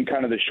bit in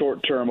kind of the short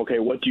term, okay,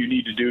 what do you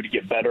need to do to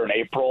get better in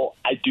April?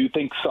 I do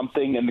think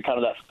something in the kind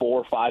of that 4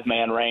 or 5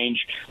 man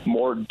range,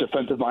 more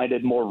defensive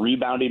minded, more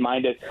rebounding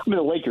minded. I mean,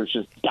 the Lakers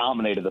just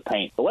dominated the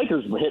paint. The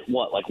Lakers hit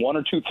like 1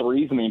 or 2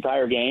 threes in the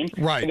entire game.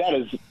 Right. And that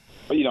is,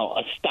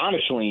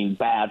 astonishingly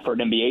bad for an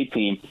NBA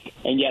team.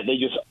 And yet they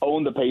just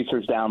owned the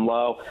Pacers down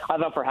low. I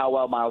thought for how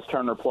well Miles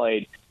Turner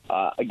played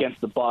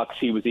against the Bucks,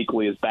 he was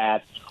equally as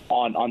bad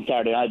on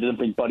Saturday. I didn't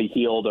think Buddy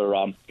Hield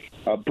or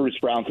Bruce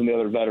Brown, some of the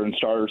other veteran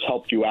starters,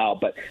 helped you out.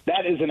 But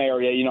that is an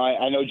area,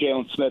 I know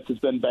Jalen Smith has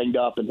been banged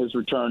up, and his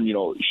return,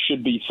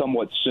 should be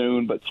somewhat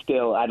soon. But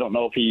still, I don't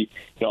know if he,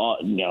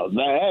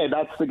 hey,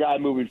 that's the guy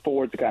moving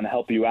forward to kind of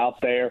help you out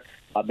there.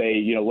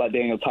 They, let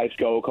Daniel Tice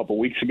go a couple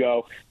weeks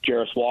ago.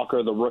 Jarris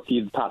Walker, the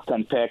rookie, the top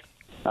 10 pick,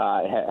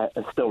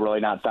 has still really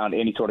not found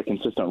any sort of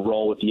consistent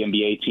role with the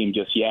NBA team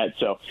just yet.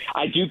 So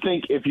I do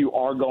think if you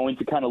are going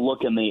to kind of look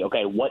in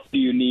what do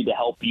you need to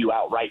help you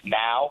out right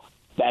now,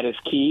 that is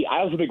key. I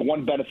also think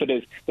one benefit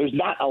is there's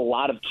not a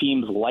lot of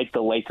teams like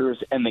the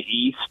Lakers in the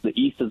East. The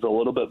East is a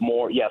little bit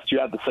more, yes, you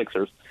have the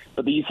Sixers,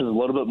 but the East is a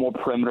little bit more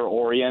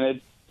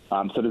perimeter-oriented.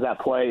 So does that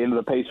play into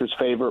the Pacers'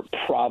 favor?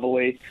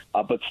 Probably.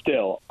 But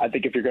still, I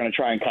think if you're going to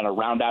try and kind of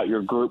round out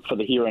your group for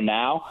the here and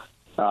now,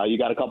 you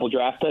got a couple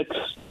draft picks,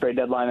 trade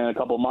deadline in a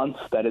couple months.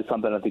 That is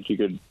something I think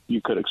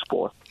you could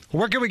explore.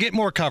 Where can we get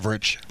more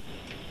coverage?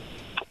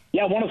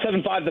 Yeah,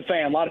 107.5 The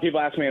Fan. A lot of people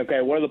ask me,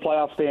 okay, what are the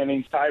playoff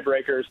standings,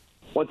 tiebreakers?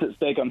 What's at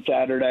stake on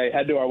Saturday?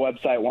 Head to our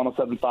website,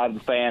 107.5 The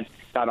Fan.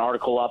 Got an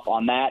article up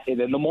on that. And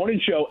then the morning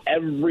show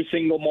every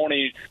single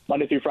morning,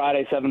 Monday through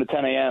Friday, 7 to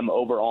 10 a.m.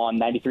 over on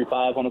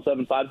 93.5,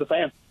 107.5 The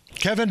Fan.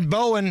 Kevin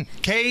Bowen,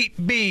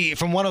 KB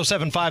from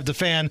 107.5 The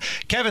Fan.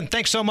 Kevin,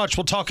 thanks so much.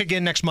 We'll talk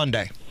again next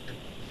Monday.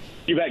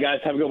 You bet, guys.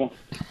 Have a good one.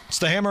 It's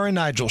the Hammer and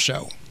Nigel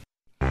Show.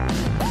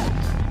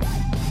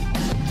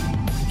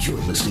 You're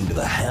listening to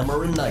the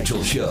Hammer and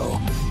Nigel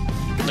Show.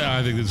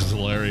 I think this is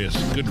hilarious.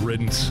 Good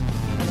riddance.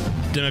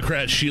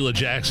 Democrat Sheila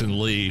Jackson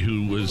Lee,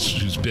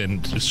 who's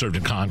been served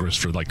in Congress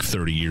for like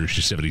 30 years.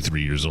 She's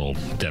 73 years old,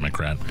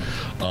 Democrat.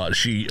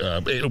 She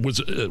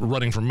was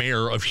running for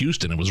mayor of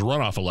Houston. It was a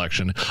runoff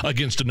election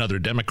against another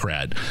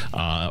Democrat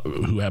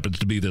who happens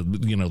to be the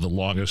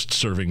longest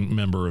serving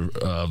member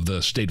of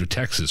the state of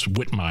Texas.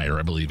 Whitmire,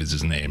 I believe, is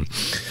his name.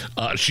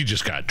 She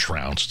just got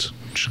trounced.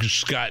 She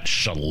just got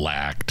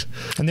shellacked.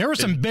 And there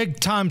was some big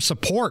time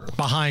support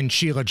behind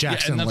Sheila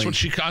Jackson Lee. And that's what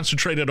she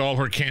concentrated all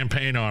her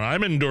campaign on.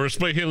 I'm endorsed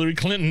by Hillary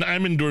Clinton.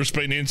 I'm endorsed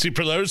by Nancy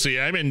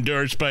Pelosi. I'm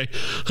endorsed by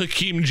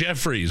Hakeem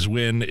Jeffries.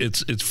 When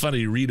it's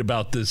funny, read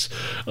about this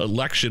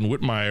election.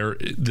 Whitmire,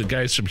 the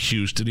guy's from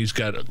Houston.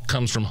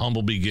 Comes from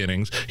humble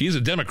beginnings. He's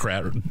a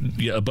Democrat,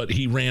 but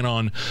he ran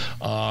on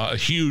a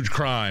huge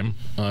crime.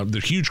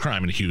 The huge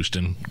crime in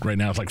Houston right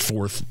now. It's like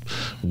 4th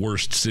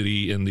worst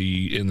city in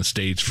the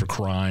states for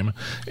crime,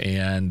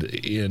 and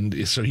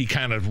so he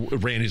kind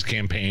of ran his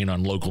campaign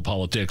on local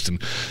politics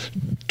and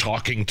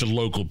talking to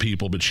local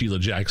people. But Sheila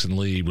Jackson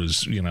Lee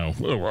was,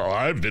 well,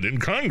 I've been in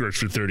Congress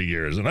for 30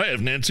 years, and I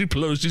have Nancy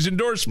Pelosi's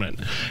endorsement.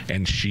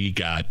 And she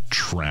got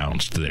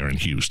trounced there in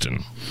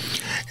Houston.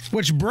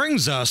 Which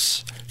brings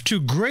us to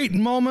great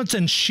moments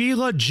in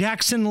Sheila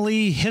Jackson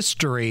Lee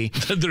history.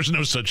 There's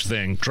no such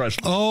thing.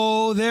 Trust me.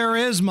 Oh, there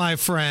is, my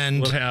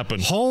friend. What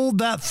happened? Hold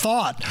that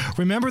thought.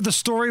 Remember the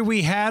story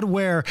we had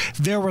where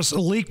there was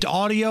leaked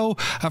audio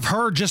of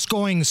her just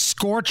going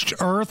scorched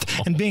earth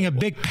and being a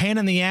big pain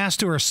in the ass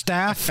to her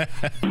staff?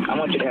 I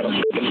want you to have a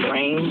freaking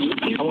brain.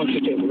 I want you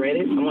to have read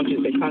it. I want you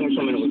to say,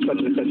 Congresswoman, it was such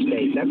and such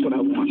date. That's what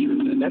I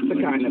want. That's the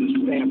kind of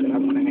staff that I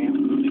want to have.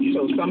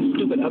 So some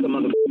stupid other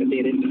motherfucker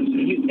did it,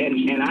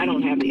 and I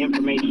don't have the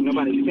information.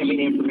 Nobody sent me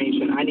the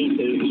information. I need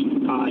to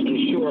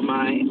ensure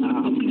my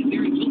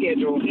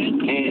schedule.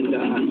 And,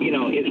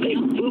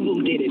 if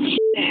Boo-Boo did it,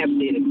 Ass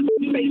did it,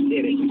 Face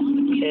did it,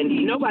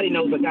 and nobody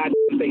knows a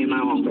goddamn thing in my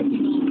office.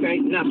 Okay?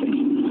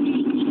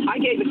 Nothing. I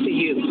gave it to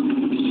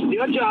you.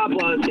 Your job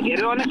was to get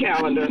it on the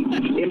calendar,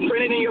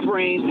 imprint it in your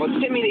brain, or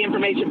send me the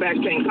information back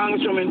saying,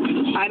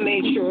 Congresswoman, I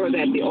made sure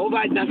that the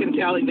Ovi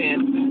Duncan-Tell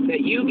event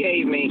that you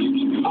gave me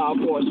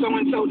for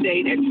so-and-so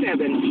date at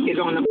 7 is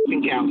on the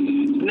fucking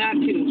calendar. Not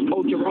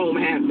to, Jerome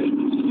has it.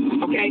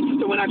 Okay?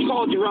 So when I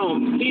called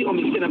Jerome, he's going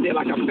to be sitting up there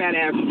like a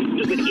fat-ass,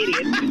 stupid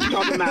idiot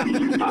talking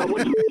about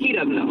what he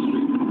doesn't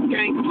know.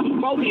 Okay?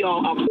 Both of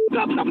y'all are up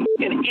the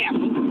fucking F.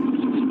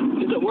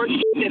 It's the worst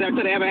shit that I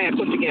could have ever had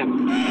put together.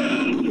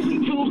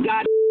 Two those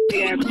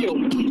goddamn ass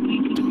children.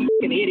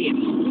 Fucking idiots.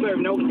 Serve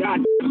no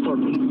goddamn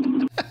purpose.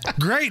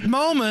 Great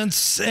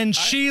moments in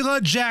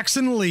Sheila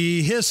Jackson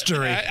Lee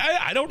history.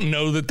 I don't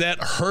know that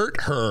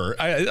hurt her.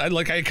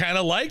 I kind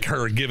of like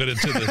her giving it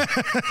to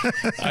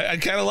the. I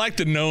kind of like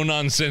the no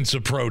nonsense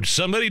approach.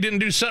 Somebody didn't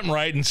do something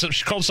right, and so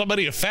she called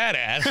somebody a fat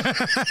ass.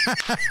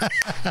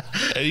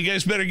 And you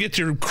guys better get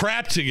your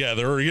crap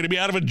together, or you're going to be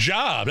out of a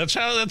job. That's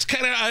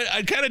kind of.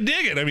 I kind of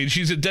dig it. I mean,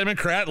 she's a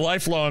Democrat,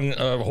 lifelong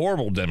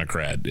horrible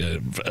Democrat,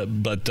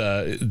 but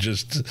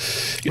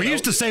just. We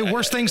used to say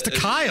worse things to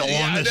Kyle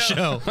on this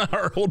show.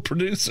 Our old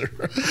producer.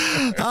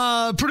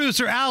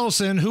 Producer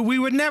Allison, who we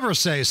would never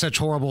say such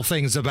horrible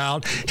things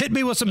about, hit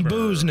me with some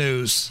booze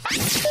news.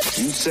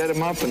 You set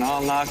him up and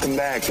I'll knock him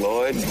back,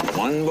 Lloyd.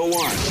 One by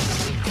one.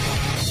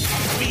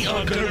 We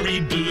are gonna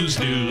read booze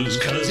news,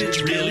 cause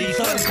it's really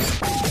fun.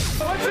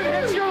 Once it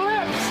hits your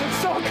lips,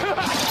 it's so good.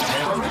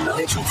 Hammer and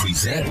Nigel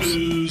presents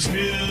Booze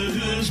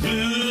News,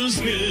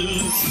 Booze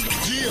News.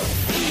 Deal.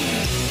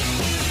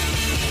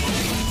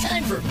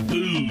 Time for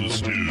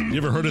Booze News. You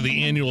ever heard of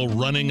the annual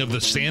running of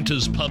the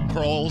Santa's pub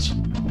crawls?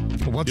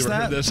 What's you ever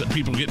that? Heard this?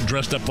 People get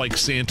dressed up like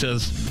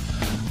Santas,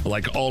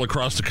 like all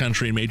across the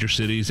country in major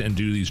cities, and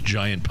do these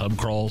giant pub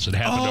crawls. It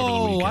happened over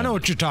the weekend. I know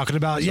what you're talking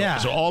about.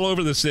 So all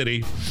over the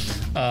city,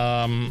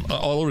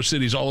 all over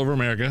cities, all over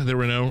America. There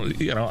were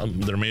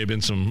there may have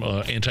been some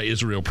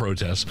anti-Israel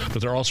protests,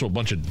 but there are also a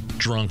bunch of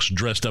drunks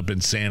dressed up in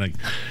Santa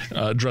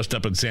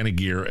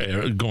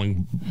gear,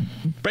 going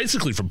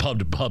basically from pub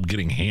to pub,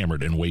 getting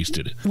hammered and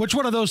wasted. Which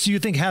one of those do you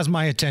think has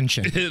my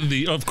attention?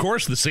 Of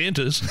course, the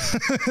Santas.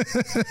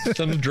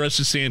 Some dress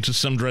as Santas,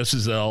 some dress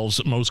as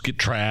elves. Most get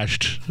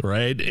trashed,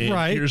 right? And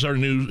right. Here's our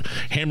new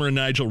Hammer and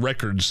Nigel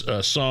Records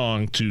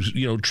song to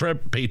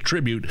pay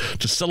tribute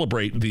to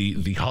celebrate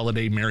the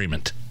holiday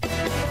merriment.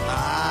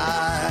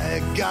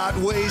 I got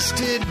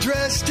wasted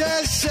dressed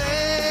as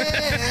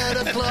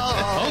Santa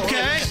Claus.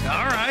 Okay,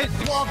 all right.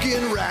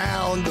 Walking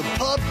around the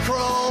pub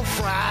crawl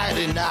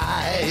Friday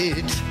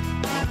night.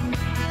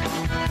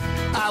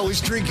 I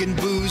was drinking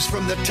booze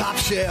from the top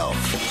shelf.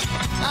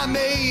 I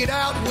made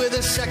out with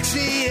a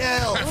sexy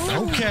elf.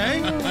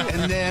 Okay.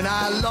 And then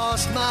I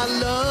lost my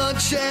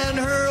lunch and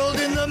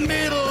hurled in the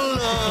middle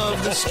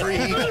of the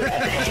street.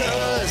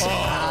 Because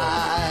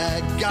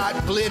I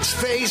got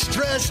blitz-faced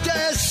dressed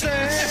as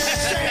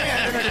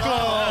Santa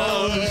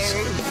Claus.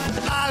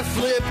 I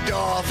flipped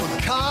off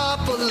a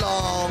cop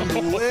along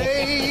the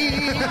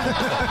way.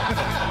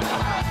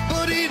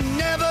 But he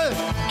never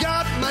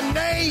got my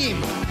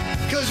name.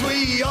 'Cause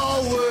we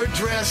all were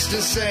dressed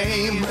the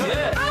same.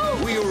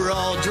 Yeah. We were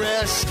all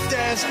dressed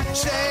as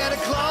Santa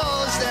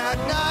Claus that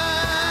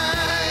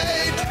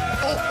night.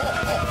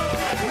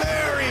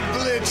 Merry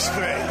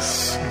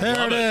Blitzface.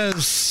 There it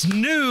is.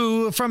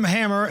 New from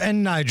Hammer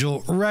and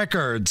Nigel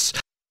Records.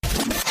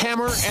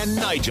 Hammer and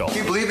Nigel. Can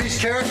you believe these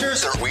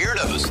characters are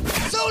weirdos?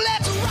 So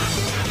let's rock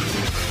it.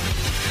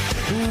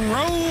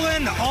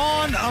 Rolling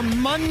on a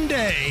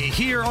Monday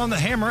here on the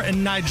Hammer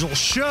and Nigel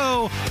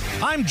Show.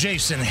 I'm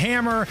Jason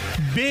Hammer.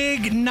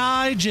 Big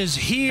Nige is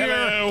here.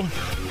 Hello.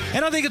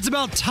 And I think it's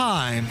about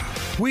time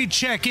we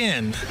check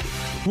in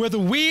with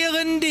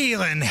wheelin'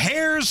 dealin',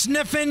 hair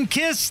sniffing,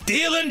 kiss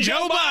stealing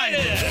Joe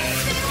Biden.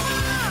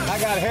 I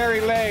got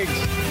hairy legs.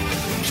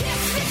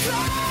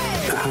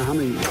 How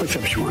many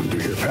push-ups you want to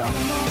do here, pal?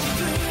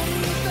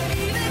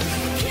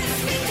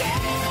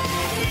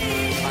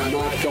 I'm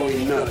not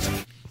going nuts.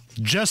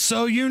 Just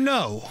so you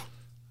know,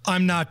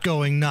 I'm not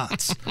going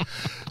nuts.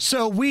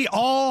 So we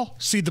all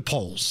see the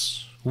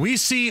polls. We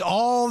see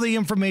all the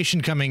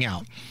information coming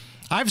out.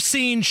 I've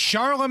seen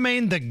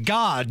Charlemagne the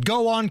God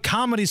go on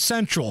Comedy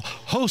Central,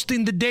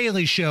 hosting The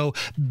Daily Show,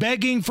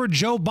 begging for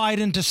Joe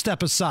Biden to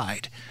step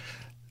aside.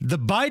 The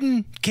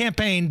Biden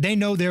campaign, they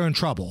know they're in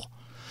trouble.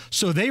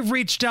 So they've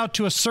reached out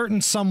to a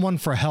certain someone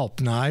for help,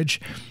 Nige.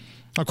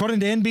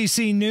 According to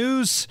NBC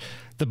News,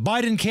 the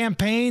Biden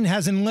campaign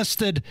has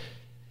enlisted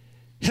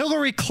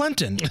Hillary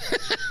Clinton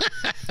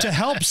to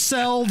help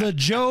sell the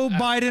Joe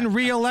Biden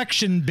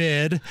re-election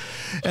bid.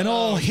 And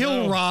old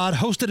Hillrod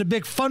hosted a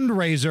big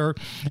fundraiser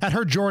at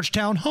her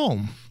Georgetown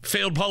home.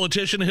 Failed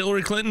politician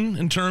Hillary Clinton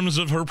in terms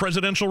of her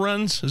presidential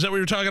runs? Is that what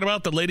you're talking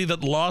about? The lady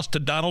that lost to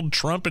Donald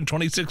Trump in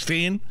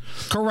 2016?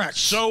 Correct.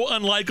 So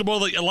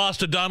unlikable that you lost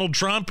to Donald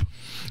Trump?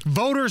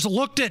 Voters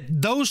looked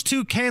at those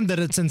two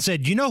candidates and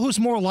said, you know who's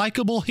more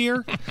likable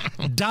here?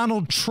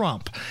 Donald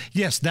Trump.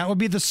 Yes, that would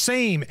be the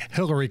same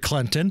Hillary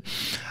Clinton.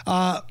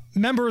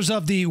 Members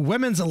of the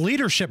Women's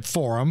Leadership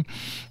Forum,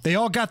 they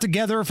all got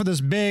together for this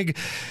big,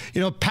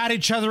 pat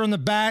each other on the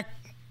back,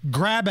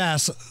 grab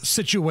ass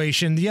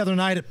situation the other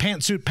night at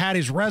Pantsuit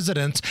Patty's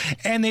residence,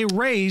 and they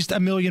raised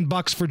 $1 million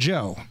for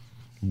Joe.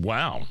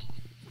 Wow.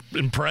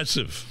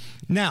 Impressive.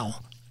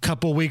 Now, a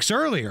couple weeks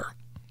earlier,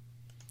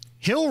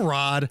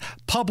 Hillrod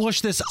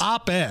published this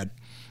op-ed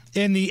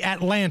in the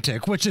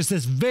Atlantic, which is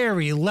this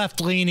very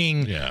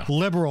left-leaning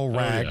liberal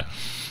rag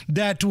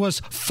that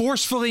was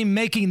forcefully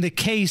making the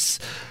case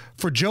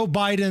for Joe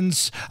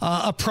Biden's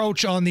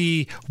approach on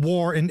the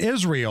war in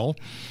Israel.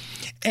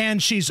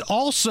 And she's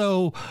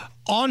also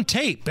on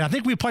tape. I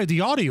think we played the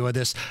audio of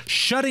this,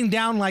 shutting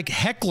down like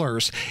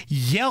hecklers,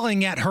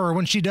 yelling at her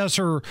when she does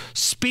her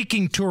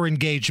speaking tour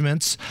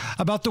engagements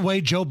about the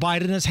way Joe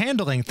Biden is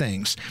handling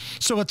things.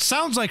 So it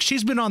sounds like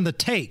she's been on the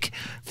take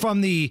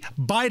from the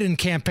Biden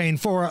campaign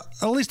for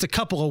at least a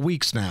couple of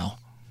weeks now.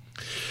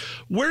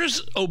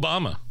 Where's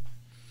Obama?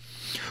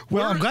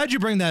 Well, I'm glad you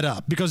bring that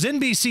up because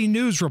NBC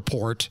News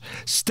report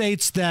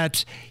states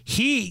that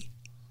he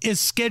is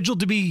scheduled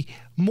to be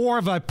more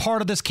of a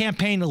part of this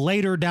campaign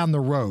later down the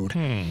road.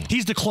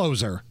 He's the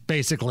closer,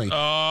 basically.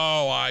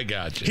 Oh, I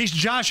got you. He's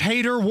Josh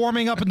Hader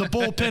warming up in the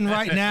bullpen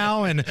right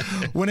now, and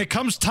when it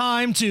comes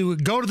time to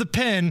go to the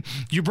pen,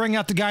 you bring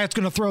out the guy that's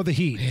going to throw the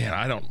heat. Yeah,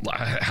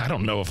 I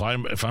don't know if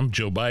I'm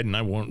Joe Biden,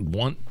 I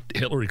want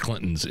Hillary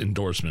Clinton's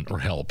endorsement or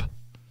help.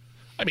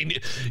 I mean,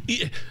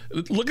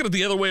 look at it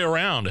the other way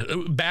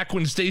around. Back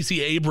when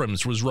Stacey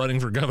Abrams was running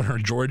for governor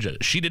of Georgia,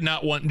 she did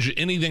not want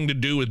anything to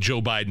do with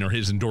Joe Biden or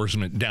his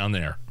endorsement down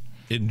there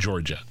in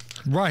Georgia.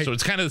 Right. So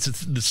it's kind of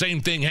the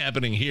same thing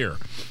happening here.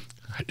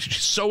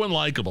 She's so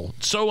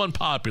unlikable, so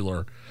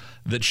unpopular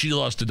that she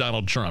lost to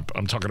Donald Trump.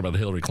 I'm talking about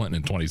Hillary Clinton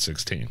in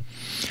 2016.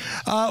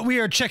 We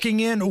are checking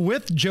in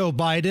with Joe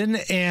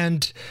Biden,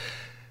 and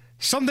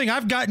something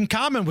I've got in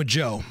common with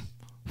Joe.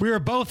 We were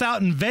both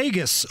out in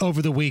Vegas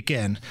over the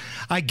weekend.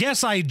 I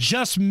guess I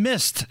just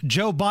missed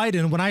Joe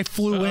Biden when I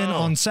flew in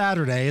on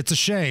Saturday. It's a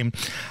shame.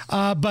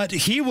 But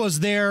he was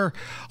there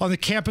on the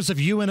campus of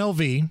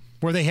UNLV,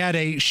 where they had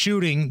a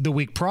shooting the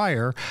week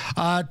prior,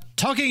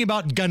 talking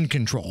about gun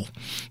control.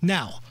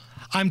 Now,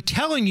 I'm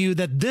telling you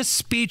that this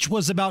speech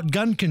was about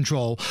gun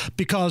control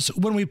because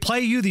when we play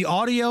you the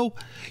audio,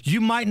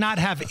 you might not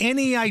have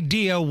any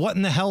idea what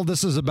in the hell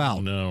this is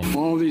about. No.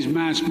 All these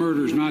mass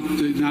murders, not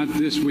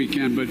this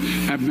weekend, but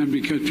have been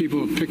because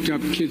people have picked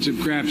up kids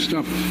and grabbed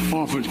stuff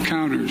off of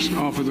counters,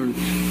 off of their...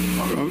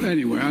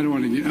 Anyway, I don't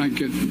want to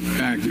get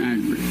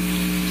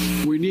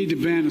angry. We need to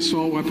ban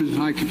assault weapons and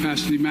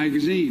high-capacity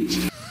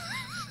magazines.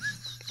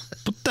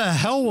 What the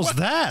hell was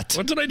that?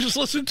 What did I just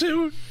listen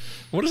to?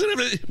 What is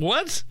it?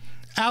 What?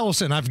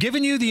 Allison, I've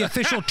given you the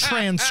official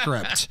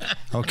transcript.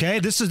 Okay,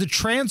 this is the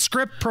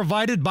transcript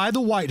provided by the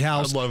White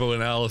House. I love it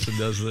when Allison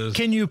does this.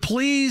 Can you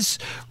please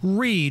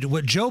read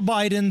what Joe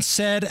Biden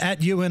said at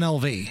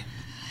UNLV?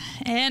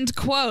 And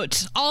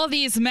quote, all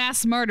these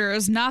mass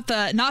murders, not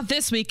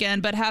this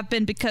weekend, but have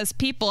been because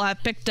people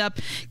have picked up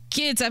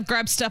kids have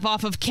grabbed stuff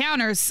off of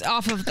counters,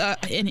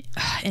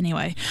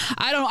 anyway.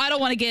 I don't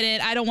want to get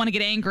it. I don't want to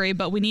get angry,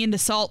 but we need an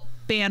assault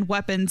ban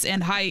weapons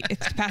and high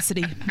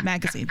capacity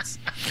magazines.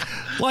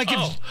 Like if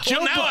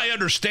now I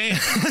understand.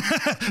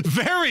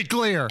 Very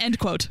clear. End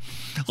quote.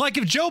 Like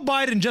if Joe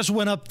Biden just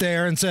went up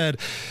there and said,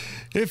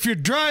 if you're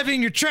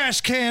driving your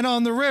trash can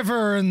on the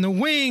river and the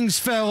wings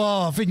fell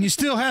off and you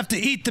still have to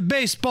eat the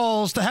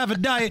baseballs to have a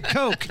Diet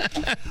Coke,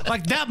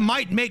 like that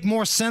might make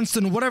more sense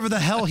than whatever the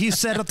hell he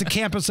said at the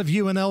campus of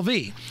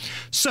UNLV.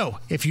 So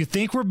if you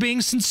think we're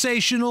being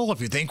sensational, if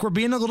you think we're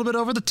being a little bit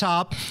over the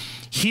top,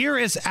 here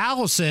is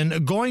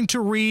Allison going to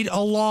read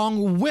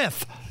along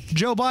with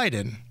Joe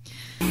Biden.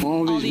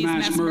 All these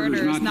mass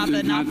murders,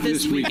 not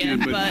this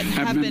weekend, but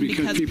have been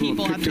because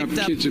people have picked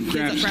up kids and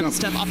grabbed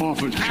stuff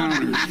off of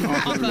counters.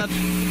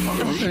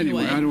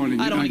 Anyway, I don't want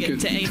to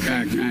get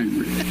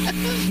angry.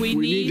 We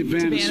need to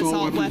ban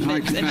assault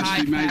weapons and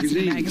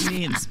high-capacity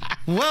magazines.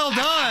 Well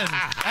done,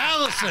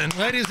 Allison,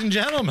 ladies and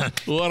gentlemen.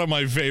 One of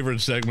my favorite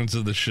segments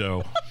of the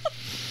show.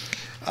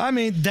 I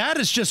mean, that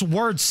is just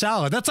word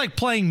salad. That's like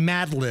playing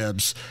Mad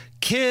Libs.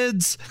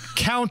 Kids,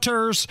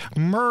 counters,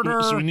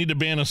 murder. So we need to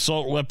ban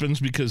assault weapons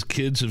because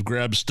kids have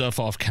grabbed stuff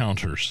off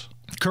counters.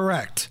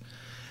 Correct.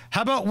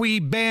 How about we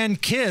ban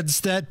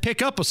kids that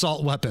pick up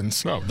assault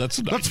weapons? Oh, Let's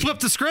flip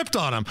the script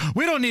on them.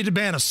 We don't need to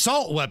ban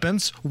assault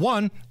weapons.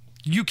 One,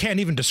 you can't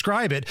even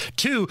describe it.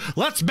 Two,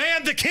 let's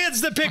ban the kids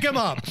that pick them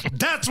up.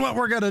 That's what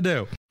we're going to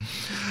do.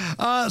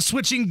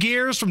 Switching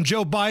gears from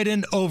Joe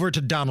Biden over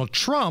to Donald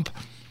Trump,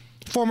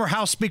 former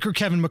House Speaker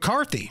Kevin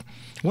McCarthy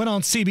went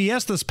on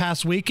CBS this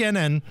past weekend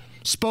and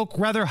spoke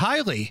rather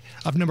highly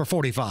of number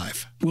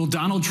 45. Will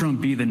Donald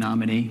Trump be the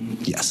nominee?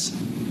 Yes.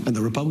 And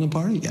the Republican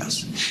Party?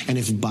 Yes. And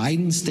if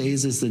Biden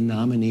stays as the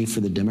nominee for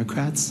the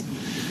Democrats,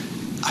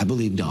 I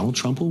believe Donald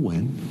Trump will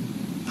win.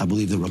 I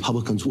believe the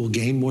Republicans will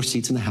gain more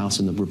seats in the House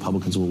and the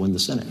Republicans will win the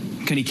Senate.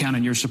 Can he count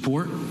on your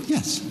support?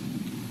 Yes.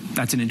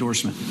 That's an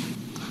endorsement.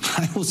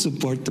 I will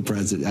support the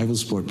president. I will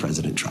support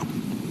President Trump.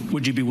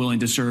 Would you be willing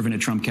to serve in a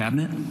Trump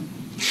cabinet?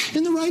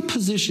 In the right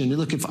position.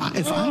 Look, if I'm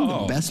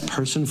the best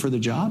person for the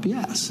job,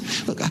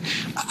 yes. Look,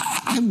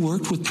 I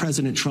worked with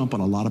President Trump on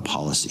a lot of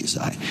policies.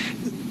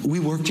 We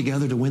worked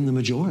together to win the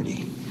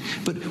majority.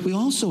 But we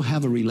also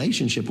have a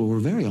relationship where we're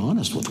very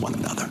honest with one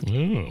another.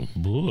 Oh,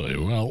 boy.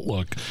 Well,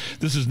 look,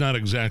 this is not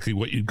exactly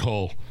what you'd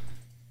call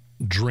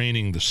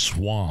draining the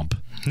swamp.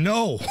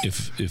 No.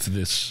 If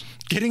this...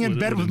 Getting in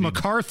bed with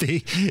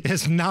McCarthy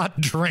is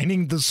not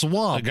draining the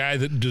swamp. A guy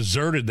that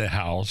deserted the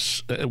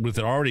House with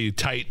an already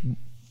tight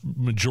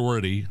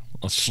majority,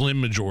 a slim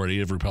majority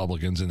of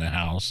Republicans in the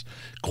House,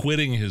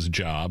 quitting his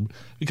job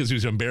because he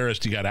was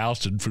embarrassed he got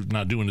ousted for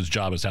not doing his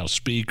job as House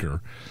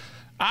Speaker.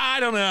 I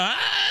don't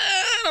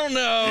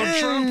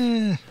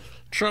know.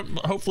 Trump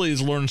hopefully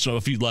has learned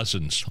a few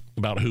lessons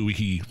about who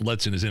he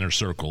lets in his inner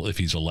circle if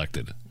he's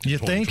elected in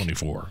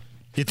 2024.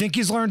 You think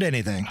he's learned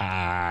anything?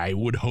 I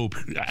would hope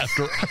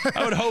after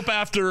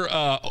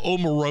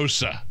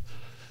Omarosa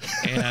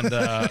and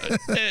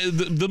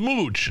the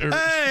mooch. Hey,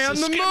 I'm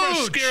the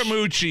mooch.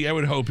 Scaramucci. I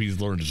would hope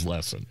he's learned his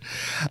lesson.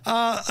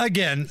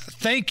 Again,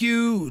 thank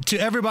you to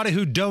everybody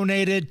who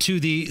donated to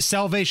the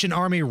Salvation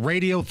Army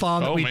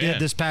Radiothon that we did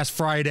this past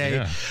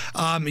Friday.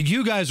 Yeah.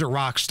 You guys are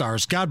rock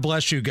stars. God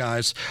bless you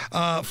guys.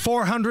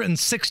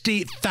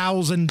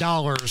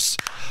 $460,000.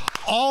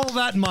 All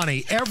that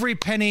money, every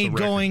penny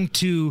going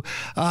to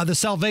the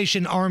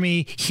Salvation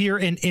Army here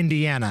in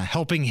Indiana,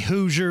 helping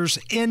Hoosiers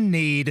in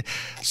need.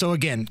 So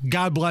again,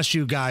 God bless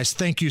you guys.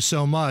 Thank you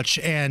so much.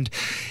 And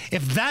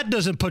if that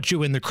doesn't put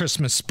you in the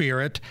Christmas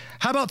spirit,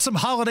 how about some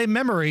holiday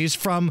memories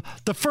from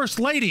the First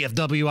Lady of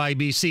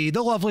WIBC,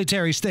 the lovely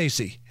Terry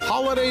Stacy?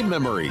 Holiday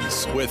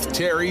Memories with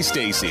Terry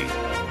Stacy.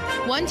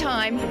 One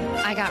time,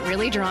 I got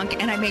really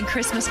drunk and I made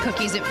Christmas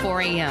cookies at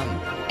 4 a.m.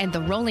 And the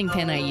rolling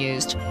pin I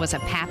used was a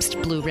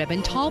Pabst Blue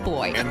Ribbon Tall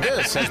Boy. And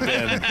this has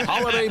been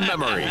Holiday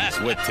Memories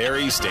with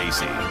Terry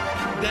Stacy.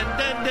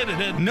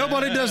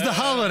 Nobody does the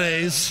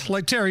holidays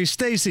like Terry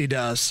Stacy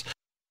does.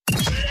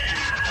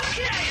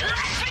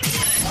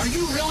 Are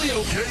you really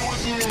okay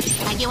with you?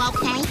 Are you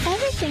okay?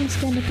 Everything's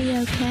gonna be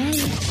okay.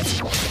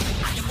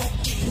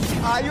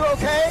 Are you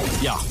okay?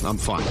 Yeah, I'm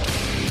fine.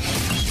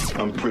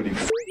 I'm pretty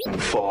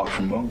far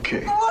from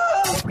okay.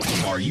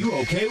 Are you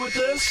okay with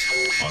this?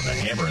 On the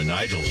Hammer and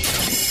Nigel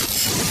Show.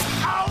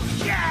 Oh,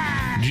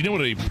 yeah! Do you know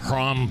what a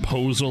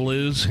promposal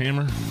is,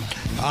 Hammer?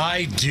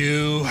 I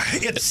do.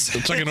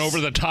 It's like an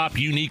over-the-top,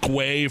 unique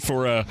way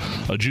for a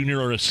junior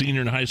or a senior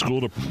in high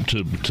school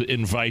to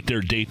invite their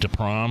date to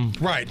prom.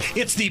 Right.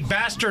 It's the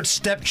bastard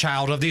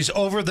stepchild of these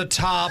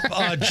over-the-top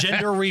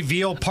gender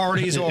reveal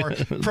parties or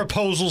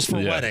proposals for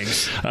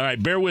weddings. All right,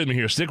 bear with me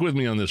here. Stick with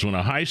me on this one.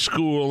 A high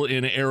school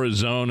in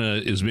Arizona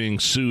is being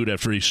sued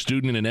after a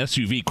student in an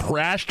SUV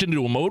crashed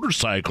into a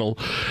motorcycle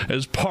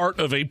as part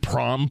of a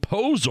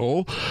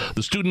promposal.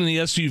 The student in the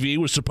SUV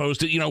was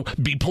supposed to,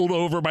 be pulled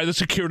over by the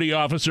security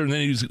officer, and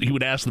then he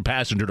would ask the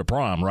passenger to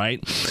prom,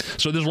 right?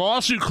 So this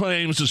lawsuit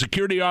claims the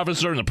security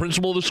officer and the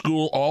principal of the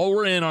school all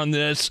were in on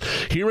this.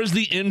 Here is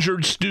the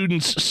injured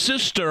student's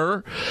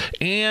sister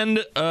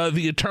and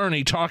the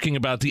attorney talking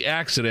about the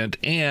accident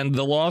and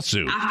the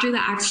lawsuit. After the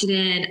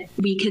accident,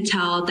 we could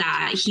tell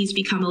that he's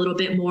become a little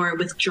bit more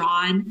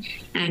withdrawn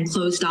and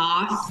closed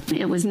off.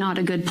 It was not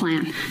a good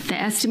plan.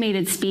 The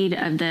estimated speed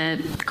of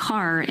the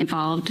car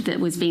involved that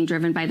was being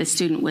driven by the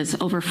student was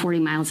over 40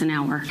 miles an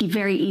hour. He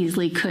very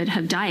easily could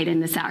have died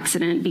in this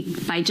accident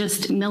by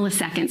just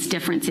milliseconds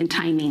difference in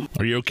timing.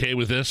 Are you okay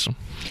with this?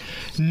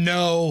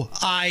 No,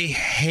 I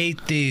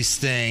hate these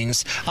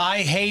things.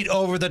 I hate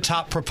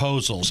over-the-top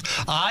proposals.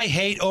 I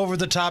hate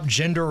over-the-top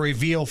gender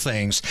reveal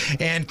things.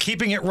 And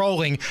keeping it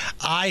rolling,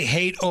 I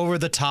hate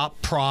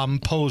over-the-top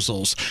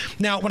promposals.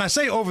 Now, when I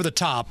say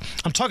over-the-top,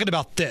 I'm talking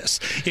about this.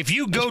 If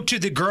you go to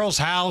the girl's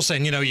house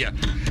and, you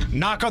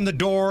knock on the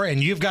door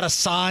and you've got a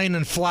sign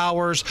and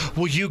flowers,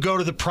 will you go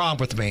to the prom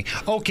with me?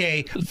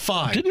 Okay,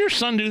 fine. Didn't your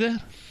son do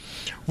that?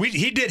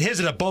 He did his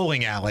at a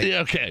bowling alley.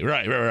 Yeah, okay,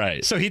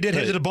 right. So he did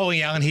his at a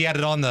bowling alley, and he had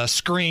it on the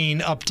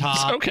screen up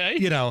top. Okay.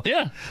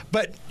 Yeah.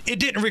 But it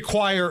didn't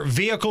require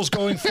vehicles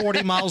going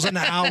 40 miles an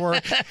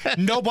hour.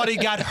 Nobody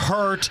got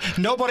hurt.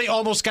 Nobody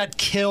almost got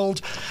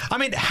killed. I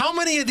mean, how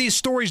many of these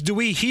stories do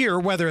we hear,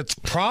 whether it's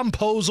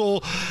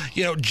promposal,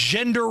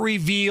 gender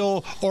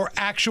reveal, or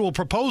actual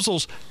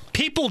proposals?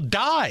 People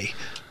die.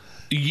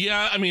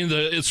 Yeah, I mean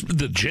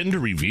the gender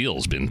reveal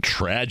has been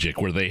tragic,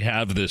 where they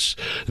have this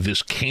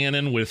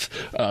cannon with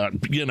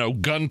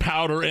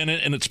gunpowder in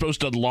it, and it's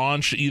supposed to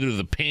launch either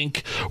the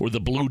pink or the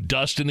blue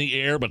dust in the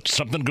air, but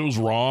something goes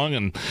wrong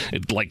and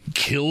it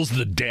kills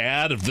the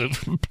dad of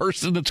the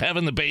person that's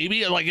having the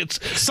baby.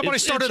 Somebody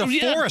started a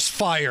forest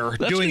fire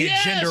doing a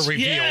gender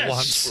reveal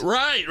once.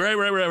 Right.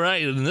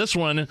 And in this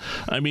one,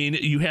 I mean,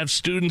 you have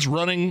students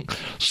running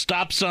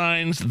stop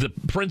signs. The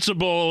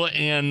principal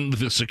and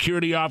the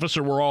security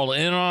officer were all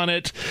in on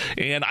it,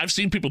 and I've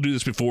seen people do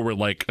this before where you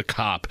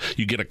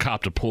get a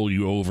cop to pull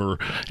you over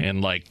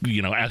and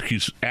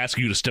ask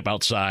you to step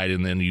outside,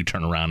 and then you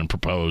turn around and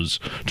propose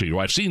to you.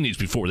 I've seen these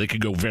before. They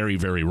could go very,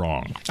 very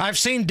wrong. I've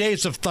seen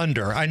Days of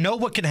Thunder. I know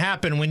what can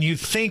happen when you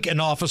think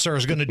an officer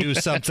is going to do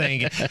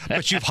something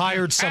but you've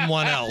hired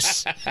someone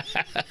else.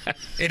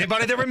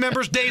 Anybody that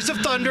remembers Days of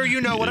Thunder,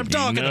 you know what I'm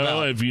talking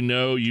about. If you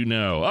know, you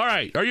know. All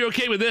right, are you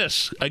okay with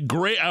this? I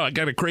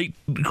got a great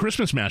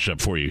Christmas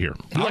mashup for you here.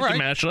 You like the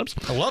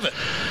mashups? I love it.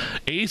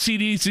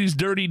 AC/DC's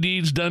Dirty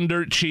Deeds Done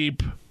Dirt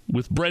Cheap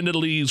with Brenda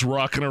Lee's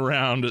Rocking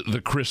Around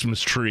the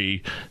Christmas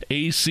Tree.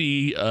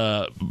 AC,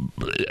 I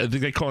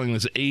think they're calling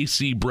this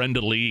AC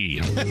Brenda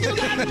Lee. You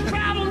got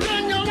problems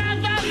in your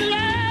life of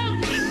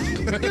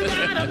love. You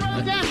got a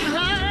broken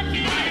heart.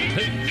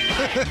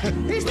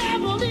 He's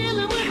never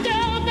dealing with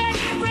your best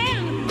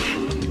friend.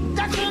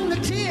 That's when the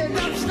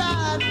teardrops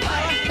start. Pick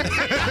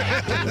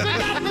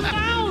up the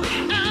phone,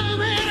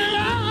 I'm in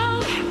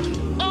alone.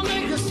 I'll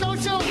make a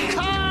social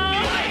call.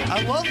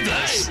 I love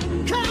this.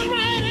 Come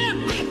right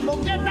in,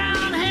 we'll get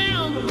down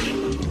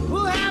him.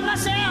 We'll have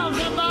ourselves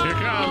a ball. Here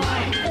comes.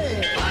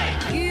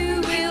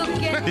 You will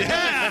get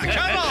Yeah,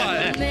 come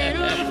on.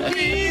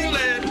 feel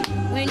it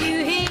when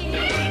you hear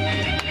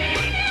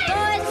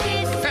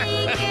voices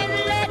singing,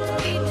 let's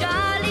be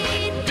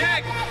jolly.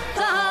 Deck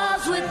the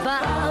halls with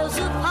boughs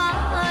of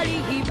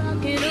holly,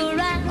 rocking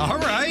around. All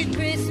right.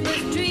 Christmas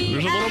tree.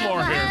 There's a little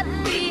more here.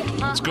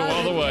 Let's go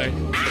all the way.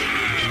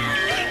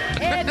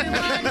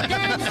 Everyone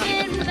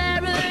dancing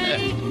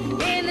merrily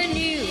in the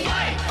new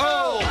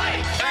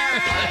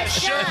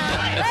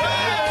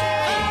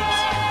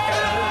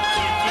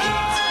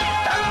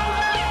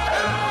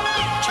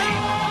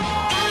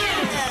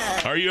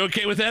Are you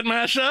okay with that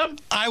mashup?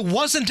 I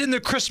wasn't in the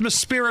Christmas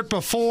spirit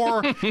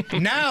before.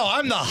 Now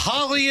I'm the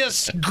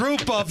holliest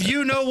group of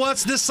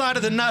you-know-whats this side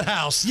of the nut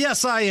house.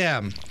 Yes, I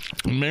am.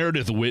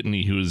 Meredith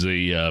Whitney, who is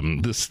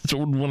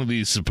one of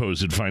these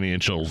supposed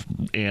financial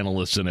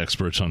analysts and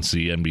experts on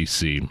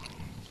CNBC.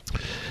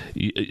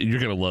 You're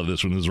going to love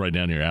this one. This is right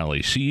down your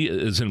alley. She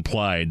has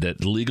implied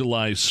that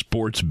legalized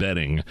sports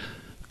betting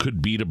could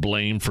be to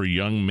blame for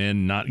young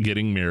men not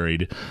getting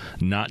married,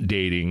 not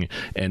dating,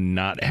 and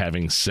not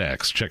having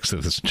sex. Check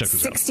this out.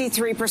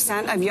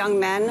 63% of young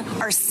men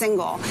are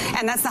single,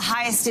 and that's the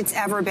highest it's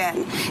ever been.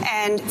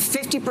 And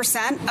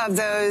 50% of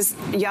those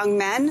young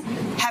men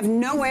have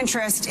no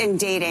interest in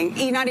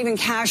dating, not even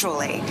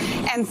casually.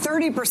 And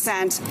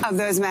 30% of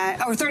those men,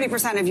 or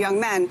 30% of young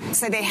men,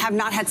 say they have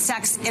not had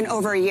sex in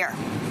over a year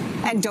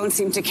and don't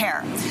seem to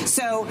care.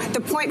 So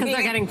the point being,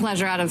 they're getting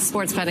pleasure out of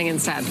sports betting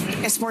instead.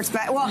 Sports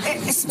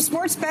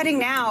betting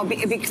now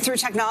through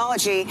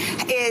technology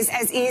is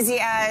as easy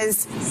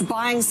as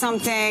buying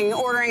something,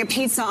 ordering a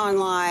pizza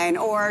online,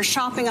 or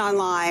shopping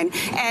online.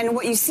 And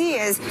what you see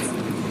is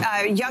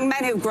young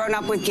men who've grown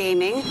up with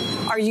gaming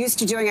are used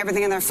to doing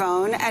everything on their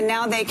phone, and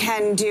now they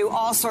can do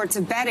all sorts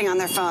of betting on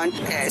their phone.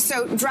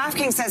 So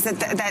DraftKings says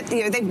that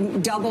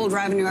they've doubled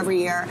revenue every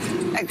year,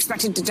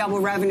 expected to double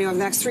revenue over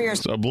the next 3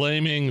 years. So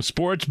blaming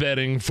sports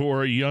betting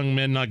for young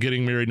men not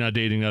getting married, not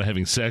dating, not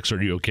having sex.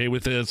 Are you okay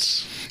with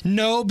this?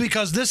 No,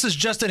 because this is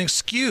just an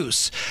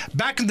excuse.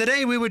 Back in the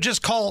day, we would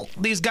just call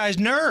these guys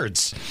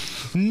nerds.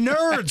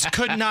 Nerds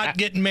could not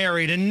get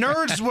married, and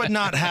nerds would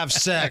not have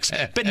sex.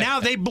 But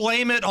now they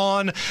blame it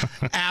on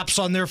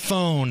apps on their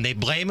phone. They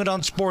blame it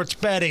on sports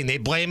betting. They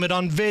blame it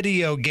on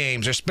video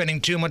games. They're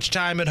spending too much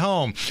time at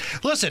home.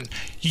 Listen,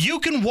 you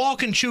can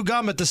walk and chew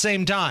gum at the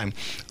same time.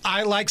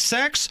 I like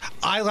sex.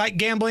 I like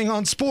gambling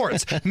on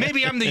sports.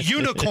 Maybe I'm the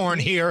unicorn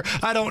here.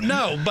 I don't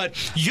know. But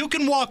you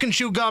can walk and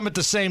chew gum at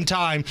the same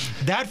time.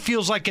 That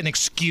feels like an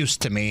excuse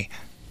to me.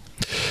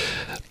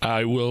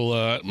 I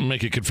will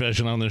make a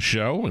confession on this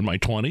show. In my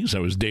 20s, I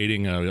was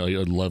dating a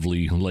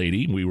lovely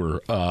lady. We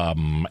were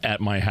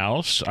at my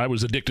house. I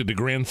was addicted to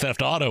Grand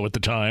Theft Auto at the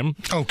time.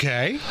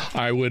 Okay.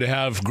 I would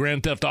have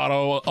Grand Theft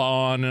Auto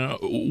on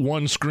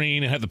one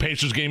screen and have the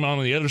Pacers game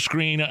on the other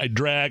screen. I'd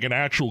drag an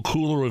actual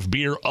cooler of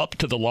beer up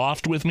to the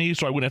loft with me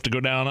so I wouldn't have to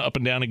go up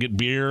and down and get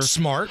beer.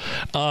 Smart.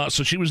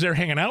 So she was there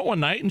hanging out one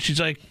night, and she's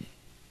like,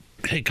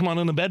 hey, come on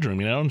in the bedroom,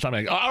 And so I'm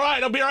like, all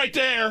right, I'll be right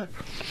there.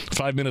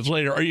 5 minutes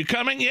later, are you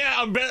coming?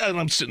 Yeah, and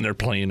I'm sitting there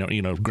playing,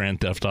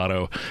 Grand Theft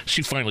Auto.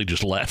 She finally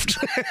just left.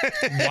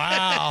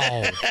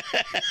 Wow.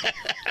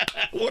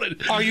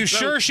 Are you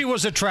sure she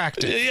was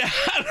attractive? Yeah,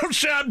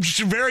 I'm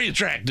very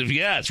attractive,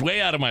 yes. Way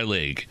out of my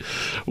league.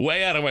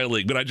 Way out of my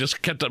league. But I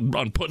just kept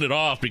on putting it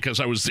off because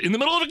I was in the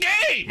middle of a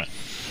game.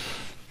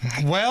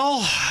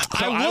 Well,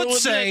 so I would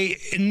say,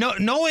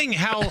 knowing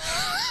how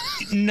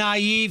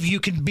naive you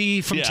can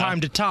be from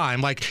time to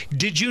time, like,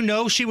 did you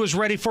know she was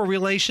ready for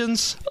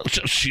relations?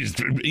 She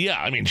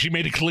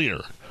made it clear.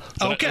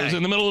 But I was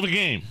in the middle of a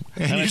game.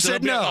 And you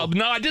said no.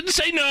 No, I didn't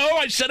say no.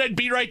 I said I'd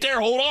be right there.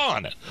 Hold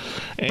on.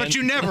 But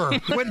you never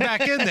went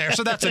back in there,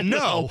 so that's a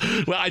no.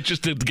 Well,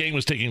 the game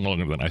was taking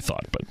longer than I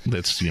thought. But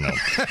that's,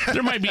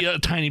 there might be a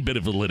tiny bit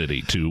of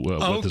validity to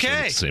what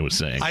this was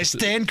saying. I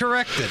stand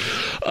corrected.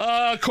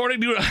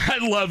 I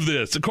love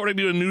this. According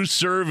to a new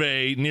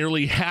survey,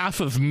 nearly half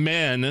of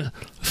men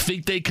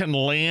think they can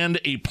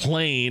land a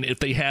plane if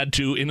they had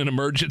to in an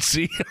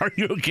emergency. Are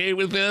you okay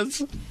with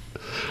this?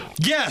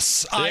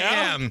 Yes, I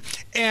am.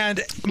 And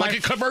like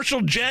a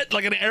commercial jet,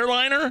 like an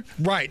airliner?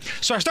 Right.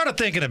 So I started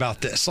thinking about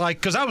this,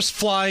 because I was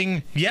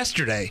flying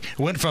yesterday.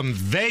 Went from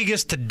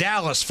Vegas to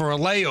Dallas for a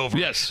layover.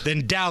 Yes.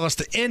 Then Dallas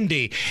to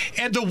Indy.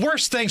 And the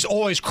worst things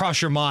always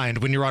cross your mind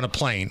when you're on a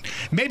plane.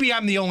 Maybe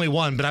I'm the only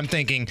one, but I'm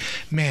thinking,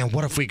 man,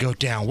 what if we go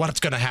down? What's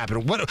going to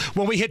happen?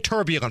 When we hit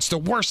turbulence? The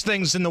worst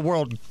things in the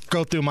world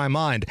go through my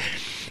mind.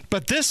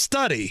 But this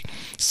study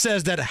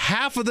says that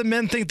half of the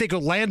men think they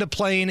could land a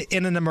plane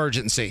in an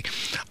emergency.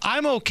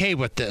 I'm okay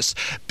with this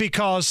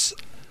because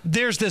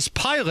there's this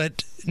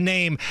pilot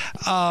named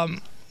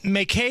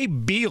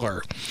McKay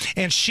Beeler,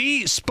 and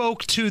she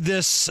spoke to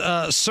this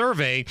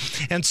survey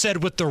and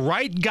said with the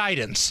right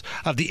guidance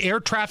of the air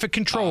traffic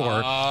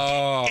controller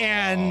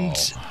and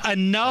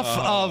enough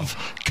of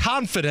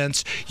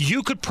confidence,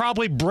 you could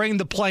probably bring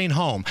the plane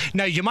home.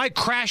 Now, you might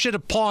crash it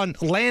upon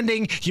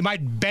landing. You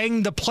might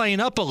bang the plane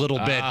up a little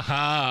bit,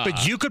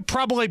 but you could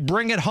probably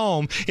bring it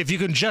home if you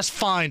can just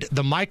find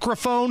the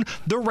microphone,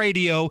 the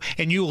radio,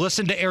 and you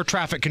listen to air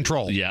traffic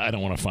control. Yeah, I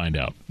don't want to find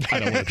out. I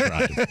don't want to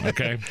try.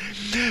 Okay.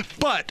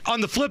 But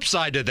on the flip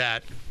side to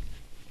that,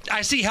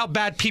 I see how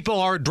bad people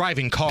are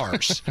driving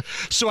cars.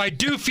 So I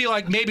do feel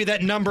like maybe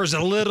that number is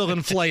a little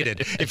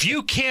inflated. If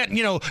you can't,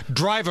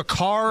 drive a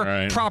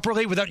car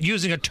properly without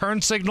using a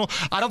turn signal,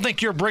 I don't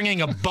think you're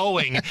bringing a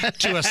Boeing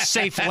to a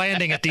safe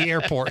landing at the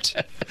airport.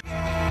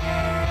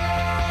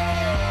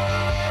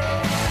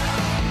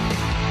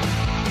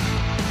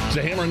 It's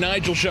the Hammer and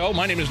Nigel show.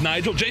 My name is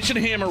Nigel. Jason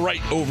Hammer right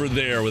over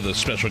there with a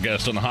special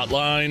guest on the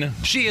hotline.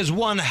 She is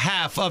one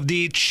half of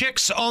the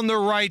Chicks on the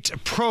Right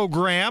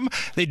program.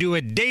 They do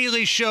a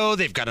daily show.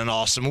 They've got an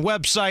awesome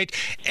website.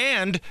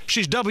 And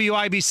she's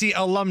WIBC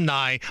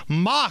alumni.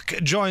 Mock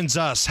joins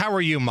us. How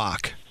are you,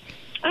 Mock?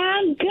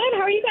 I'm good.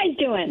 How are you guys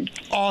doing?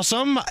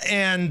 Awesome.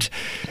 And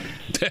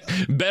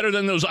better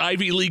than those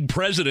Ivy League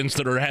presidents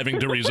that are having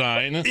to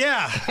resign.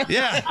 Yeah.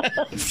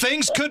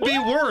 Things could be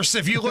worse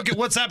if you look at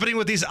what's happening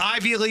with these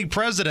Ivy League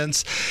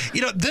presidents.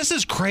 This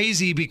is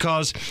crazy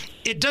because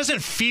it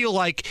doesn't feel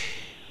like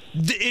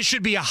it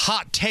should be a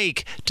hot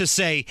take to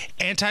say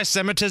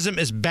anti-Semitism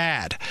is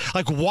bad.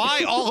 Like,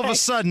 why all of a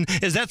sudden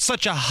is that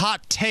such a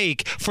hot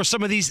take for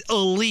some of these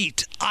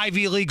elite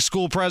Ivy League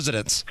school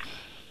presidents?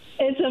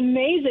 It's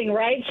amazing,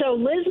 right? So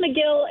Liz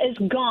McGill is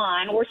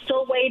gone. We're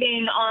still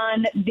waiting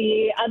on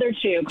the other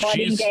two,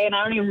 Claudine Gay, and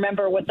I don't even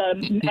remember what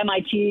the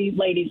MIT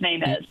lady's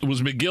name is.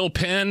 Was McGill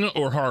Penn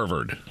or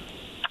Harvard?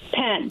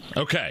 Penn.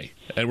 Okay,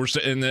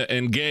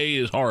 and Gay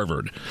is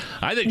Harvard.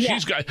 I think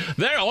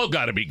they're all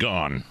got to be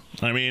gone.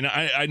 I mean,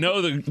 I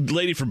know the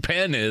lady from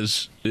Penn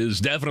is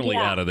definitely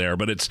out of there,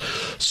 but it's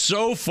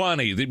so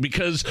funny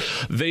because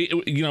they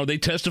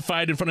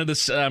testified in front of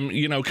this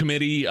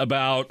committee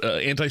about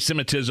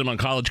anti-Semitism on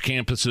college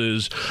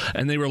campuses,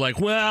 and they were like,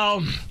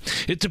 well,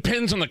 it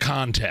depends on the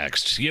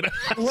context,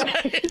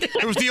 Right.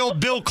 It was the old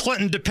Bill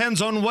Clinton,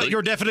 depends on what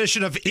your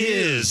definition of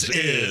is.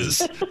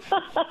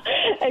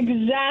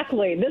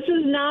 Exactly. This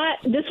was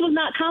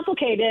not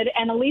complicated,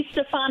 and Elise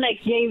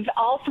Stefanik gave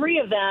all three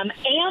of them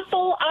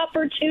ample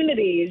opportunities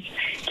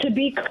to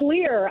be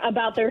clear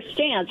about their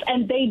stance,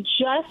 and they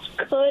just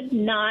could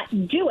not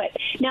do it.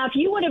 Now, if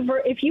you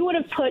would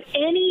have put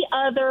any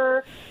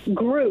other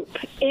group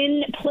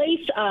in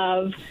place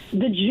of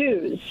the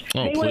Jews,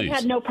 they would have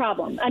had no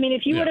problem. I mean,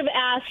 if you would have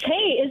asked,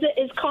 hey,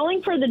 is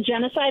calling for the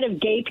genocide of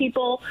gay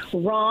people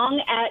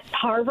wrong at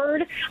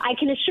Harvard? I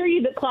can assure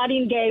you that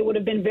Claudine Gay would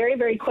have been very,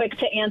 very quick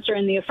to answer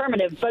in the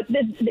affirmative. But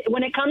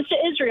when it comes to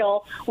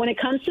Israel, when it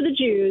comes to the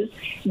Jews,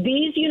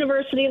 these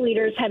university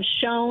leaders have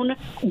shown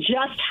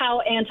just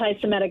how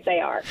anti-Semitic they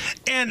are.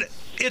 And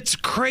it's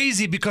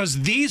crazy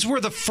because these were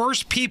the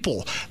first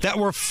people that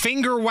were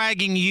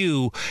finger-wagging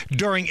you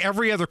during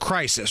every other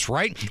crisis,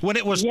 right? When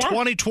it was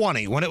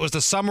 2020, when it was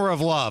the summer of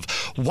love,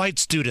 white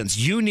students,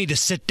 you need to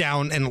sit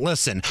down and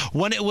listen.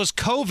 When it was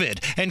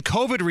COVID and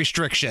COVID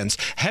restrictions,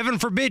 heaven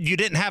forbid you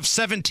didn't have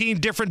 17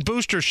 different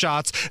booster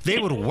shots, they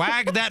would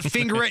wag that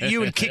finger at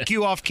you and kick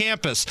you off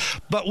campus.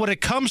 But when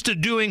it comes to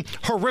doing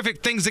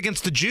horrific things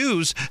against the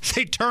Jews,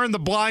 they turn the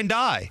blind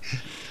eye.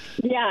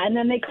 Yeah, and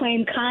then they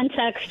claim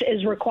context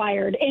is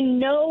required.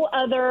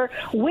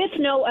 With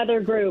no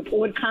other group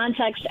would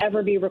context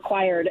ever be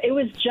required. It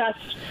was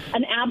just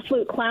an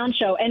absolute clown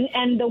show.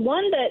 And the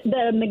one that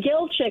the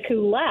McGill chick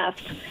who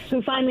left,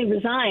 who finally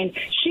resigned,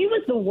 she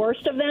was the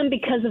worst of them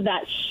because of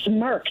that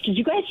smirk. Did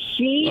you guys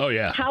see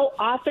how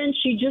often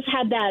she just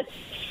had that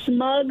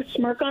smug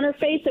smirk on her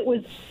face? It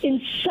was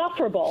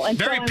insufferable. And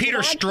very Peter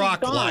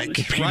Strzok-like.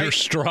 Peter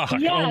Strzok.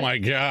 Yes, oh, my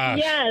gosh.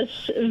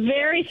 Yes,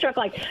 very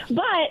Strzok-like.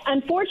 But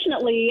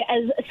unfortunately,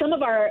 as some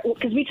of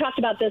because we talked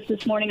about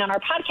this morning on our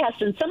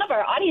podcast, and some of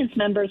our audience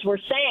members were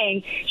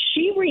saying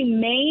she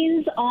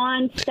remains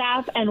on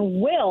staff and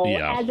will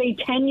as a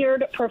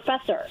tenured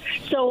professor.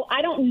 So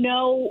I don't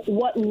know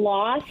what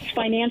loss,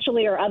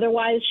 financially or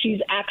otherwise,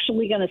 she's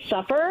actually going to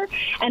suffer.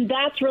 And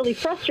that's really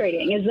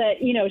frustrating, is that,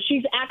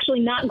 she's actually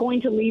not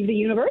going to leave the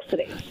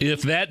university.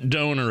 If that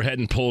donor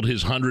hadn't pulled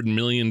his $100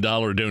 million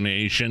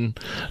donation,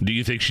 do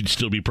you think she'd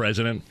still be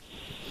president?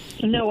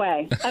 No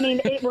way. I mean,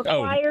 it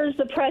requires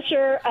the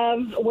pressure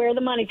of where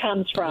the money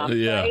comes from,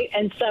 right?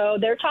 And so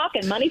they're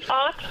talking. Money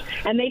talks,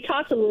 and they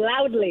talk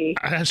loudly.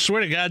 I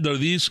swear to God, though,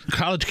 these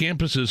college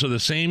campuses are the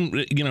same,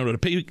 to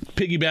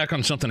piggyback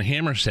on something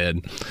Hammer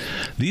said,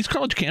 these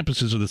college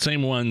campuses are the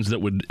same ones that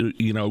would,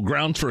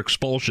 grounds for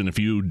expulsion if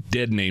you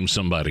dead name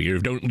somebody or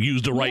don't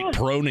use the right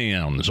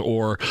pronouns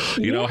or,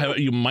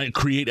 you might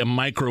create a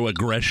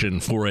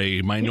microaggression for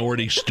a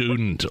minority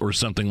student or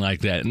something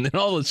like that. And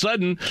then all of a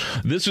sudden,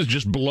 this is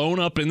just blown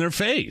up in their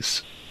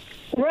face.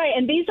 Right,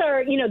 and these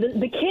are,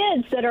 the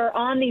kids that are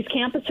on these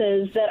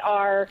campuses that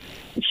are,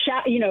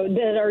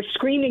 that are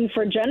screaming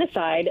for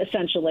genocide,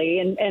 essentially,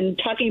 and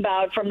talking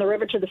about from the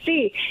river to the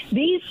sea.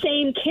 These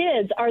same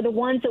kids are the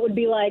ones that would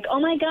be like, oh,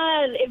 my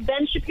God, if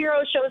Ben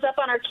Shapiro shows up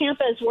on our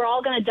campus, we're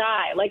all going to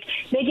die. Like,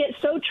 they get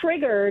so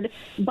triggered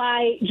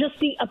by just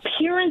the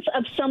appearance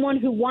of someone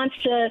who wants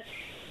to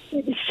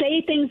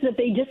say things that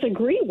they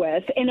disagree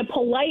with in a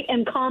polite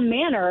and calm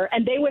manner,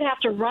 and they would have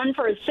to run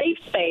for a safe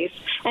space.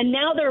 And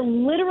now they're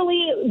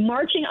literally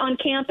marching on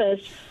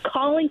campus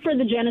calling for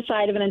the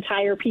genocide of an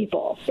entire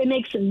people. It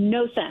makes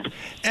no sense.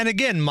 And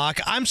again, Mock,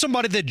 I'm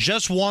somebody that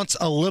just wants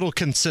a little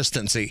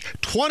consistency.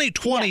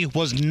 2020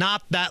 was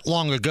not that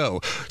long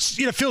ago.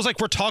 It feels like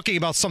we're talking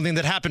about something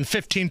that happened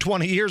 15,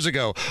 20 years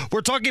ago.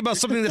 We're talking about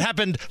something that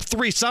happened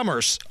 3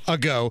 summers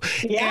ago.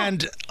 Yeah.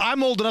 And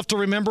I'm old enough to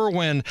remember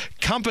when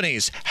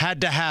companies had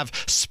to have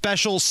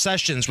special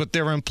sessions with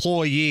their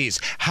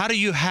employees. How do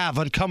you have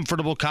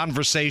uncomfortable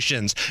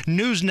conversations?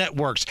 News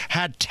networks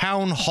had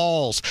town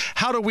halls.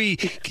 How do we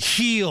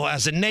heal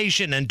as a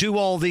nation and do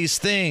all these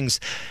things?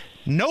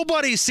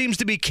 Nobody seems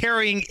to be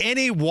carrying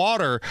any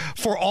water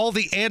for all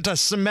the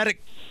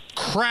anti-Semitic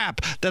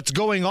crap that's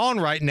going on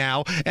right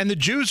now. And the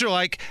Jews are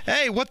like,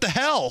 hey, what the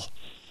hell?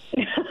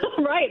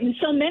 Right, and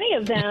so many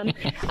of them,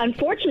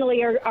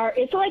 unfortunately, are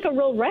it's like a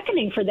real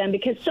reckoning for them,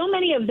 because so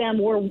many of them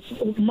were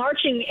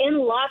marching in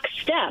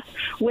lockstep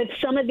with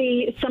some of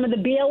the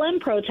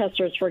BLM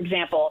protesters, for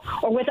example,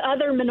 or with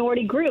other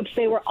minority groups.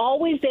 They were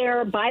always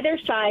there by their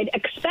side,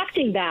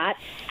 expecting that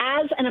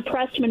as an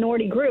oppressed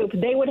minority group,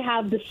 they would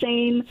have the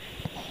same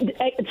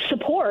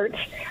support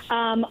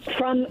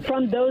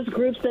from those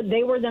groups that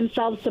they were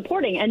themselves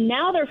supporting. And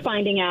now they're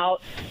finding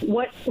out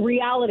what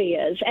reality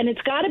is. And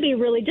it's got to be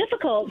really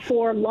difficult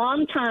for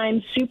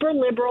longtime super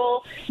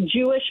liberal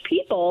Jewish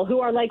people who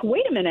are like,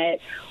 wait a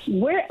minute,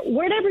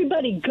 where'd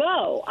everybody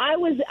go? I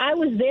was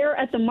there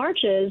at the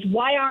marches.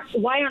 Why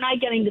aren't I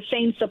getting the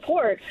same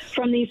support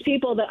from these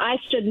people that I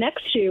stood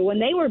next to when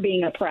they were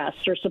being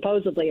oppressed or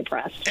supposedly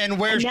oppressed? And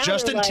where's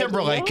Justin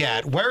Timberlake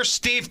at? Where's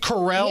Steve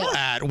Carell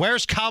at?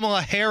 Where's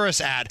Kamala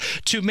Harris at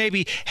to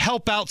maybe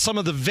help out some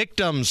of the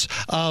victims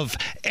of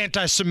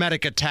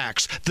anti-Semitic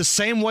attacks the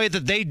same way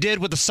that they did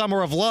with the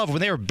Summer of Love when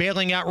they were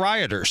bailing out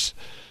rioters?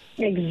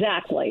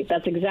 Exactly.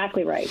 That's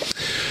exactly right.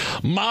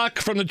 Mock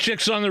from the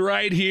Chicks on the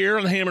Right here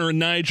on the Hammer and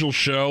Nigel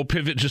show.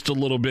 Pivot just a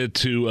little bit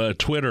to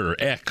Twitter,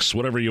 X,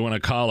 whatever you want to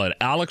call it.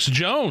 Alex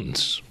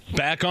Jones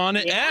back on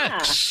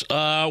X.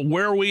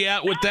 Where are we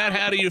at with that?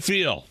 How do you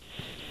feel?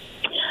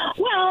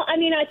 Well, I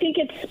mean, I think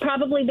it's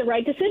probably the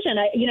right decision.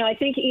 I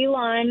think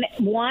Elon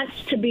wants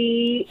to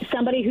be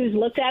somebody who's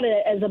looked at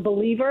it as a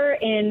believer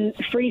in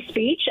free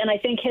speech, and I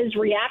think his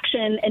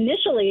reaction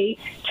initially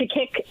to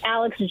kick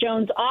Alex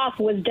Jones off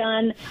was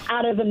done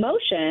out of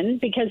emotion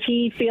because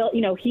he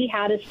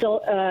had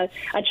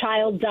a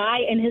child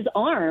die in his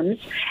arms,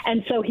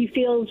 and so he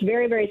feels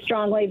very, very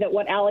strongly that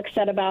what Alex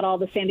said about all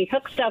the Sandy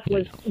Hook stuff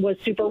was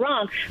super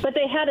wrong. But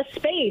they had a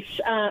space,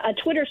 a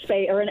Twitter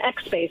space, or an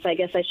X space, I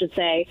guess I should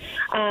say,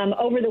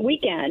 over the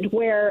weekend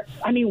where,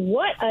 I mean,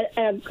 what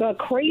a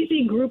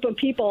crazy group of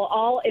people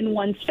all in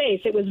one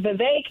space. It was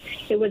Vivek,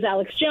 it was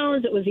Alex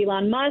Jones, it was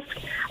Elon Musk,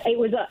 it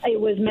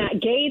was Matt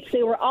Gaetz.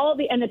 They were all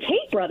and the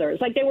Tate brothers,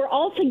 like they were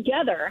all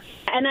together.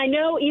 And I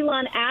know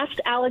Elon asked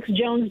Alex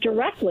Jones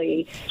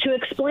directly to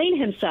explain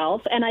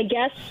himself, and I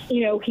guess,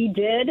 he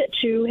did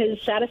to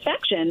his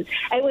satisfaction.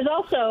 It was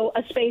also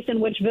a space in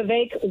which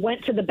Vivek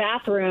went to the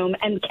bathroom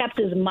and kept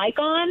his mic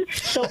on,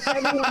 so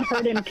everyone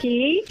heard him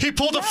pee. He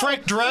pulled a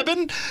Frank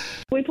Drebin?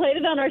 We played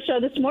it on our show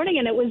this morning,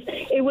 and it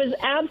was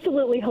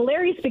absolutely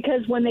hilarious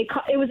because when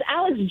it was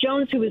Alex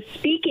Jones who was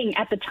speaking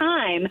at the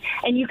time,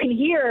 and you can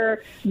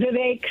hear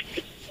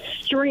Vivek's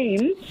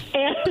stream,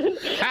 and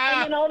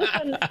then all of a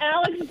sudden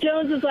Alex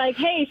Jones is like,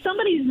 hey,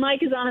 somebody's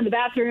mic is on in the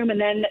bathroom, and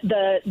then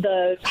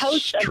the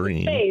host of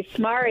the space,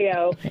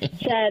 Mario,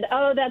 said,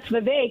 oh, that's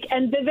Vivek,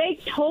 and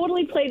Vivek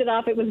totally played it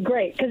off. It was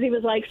great because he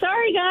was like,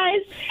 sorry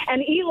guys,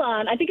 and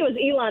Elon, I think it was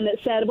Elon that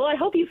said, well, I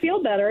hope you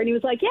feel better, and he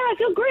was like, yeah, I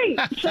feel great.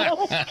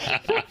 So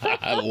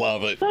I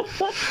love it.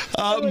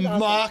 Awesome.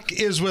 Mock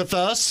is with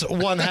us,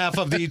 one half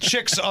of the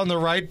Chicks on the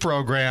Right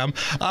program.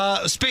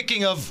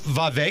 Speaking of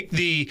Vivek,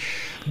 the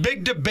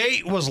big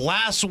debate was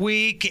last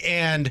week,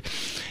 and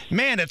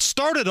man, it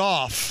started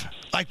off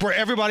like where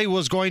everybody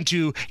was going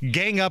to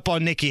gang up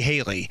on Nikki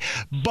Haley.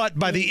 But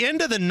by the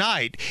end of the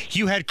night,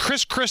 you had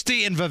Chris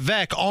Christie and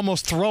Vivek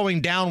almost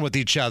throwing down with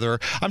each other.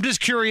 I'm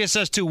just curious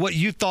as to what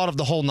you thought of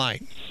the whole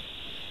night.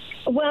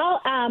 Well,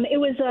 it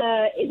was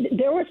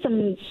there were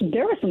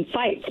some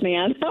fights,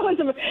 man. That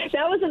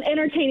was an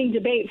entertaining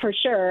debate for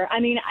sure. I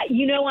mean,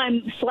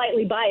 I'm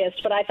slightly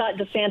biased, but I thought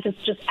DeSantis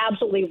just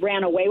absolutely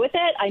ran away with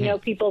it. I know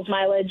people's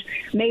mileage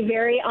may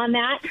vary on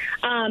that,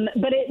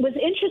 but it was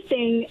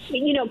interesting.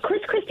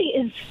 Chris Christie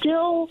is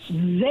still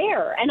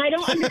there, and I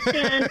don't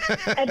understand.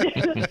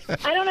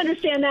 I don't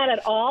understand that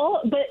at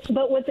all.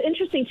 But what's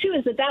interesting too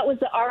is that was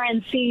the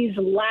RNC's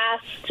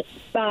last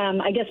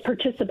I guess,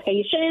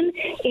 participation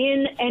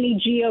in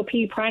any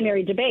GOP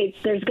primary debates.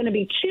 There's going to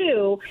be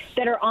 2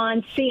 that are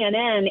on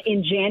CNN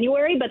in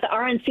January, but the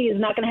RNC is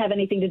not going to have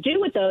anything to do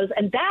with those.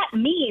 And that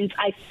means,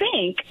 I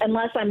think,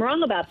 unless I'm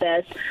wrong about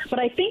this, but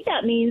I think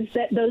that means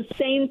that those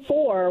same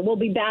 4 will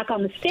be back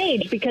on the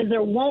stage because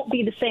there won't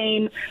be the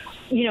same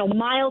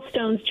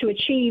milestones to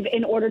achieve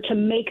in order to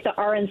make the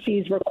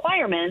RNC's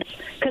requirements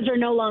because they're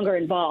no longer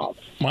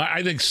involved. Well,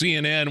 I think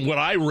CNN, what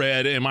I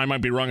read, and I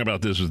might be wrong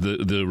about this, is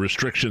the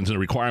restrictions and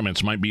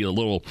requirements might be a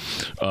little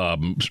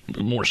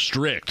more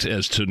strict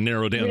as to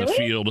narrow down the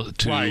field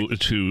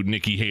to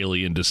Nikki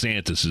Haley and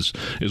DeSantis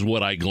is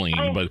what I gleaned.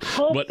 I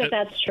hope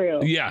that's true.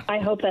 Yeah. I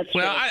hope that's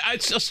true. Well, I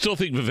still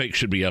think Vivek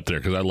should be up there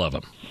because I love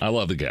him. I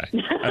love the guy.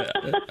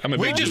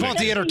 We just want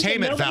the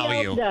entertainment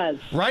value,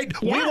 right?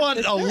 Yeah, we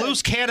want a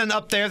loose cannon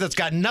up there that's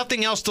got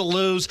nothing else to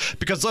lose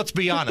because let's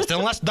be honest,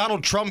 unless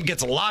Donald Trump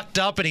gets locked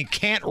up and he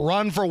can't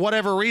run for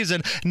whatever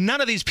reason,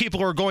 none of these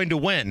people are going to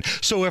win.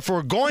 So if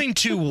we're going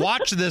to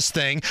watch this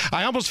thing,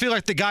 I almost feel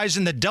like the guys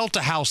in the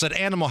Delta House at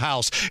Animal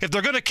House. If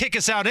they're going to kick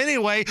us out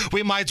anyway,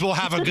 we might as well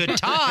have a good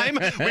time.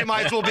 We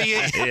might as well be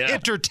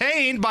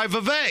entertained by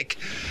Vivek.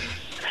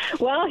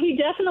 Well, he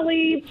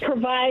definitely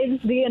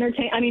provides the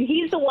entertainment. I mean,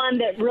 he's the one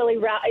that really,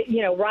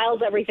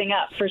 riles everything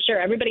up for sure.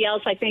 Everybody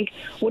else, I think,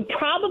 would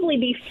probably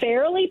be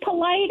fairly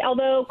polite,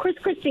 although Chris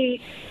Christie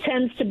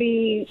tends to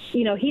be,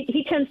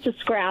 he tends to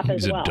scrap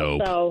as well.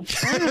 Dope.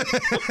 So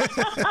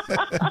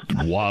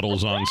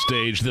waddles on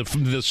stage.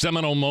 The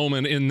seminal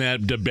moment in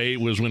that debate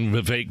was when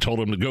Vivek told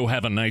him to go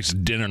have a nice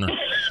dinner.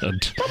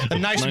 A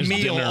nice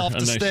meal dinner, off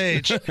the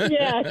stage.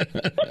 Yeah.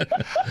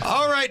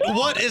 All right.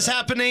 What is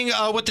happening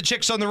with the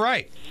chicks on the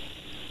right?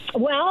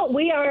 Well,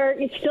 we are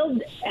still,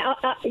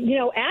 at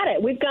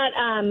it. We've got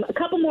a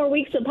couple more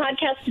weeks of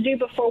podcasts to do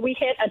before we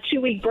hit a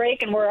 2-week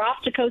break, and we're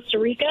off to Costa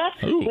Rica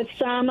with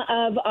some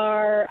of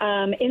our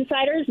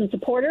insiders and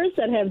supporters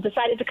that have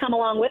decided to come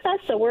along with us,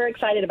 so we're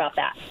excited about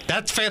that.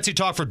 That's fancy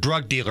talk for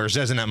drug dealers,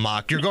 isn't it,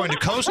 Mock? You're going to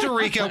Costa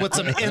Rica with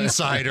some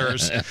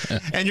insiders,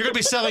 and you're going to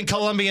be selling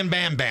Colombian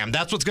Bam Bam.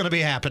 That's what's going to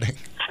be happening.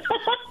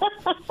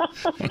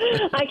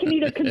 I can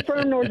neither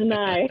confirm nor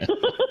deny.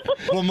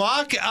 Well,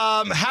 Mock,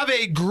 have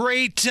a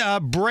great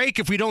break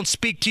if we don't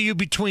speak to you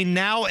between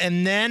now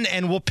and then,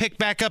 and we'll pick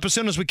back up as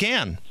soon as we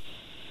can.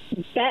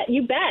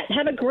 You bet.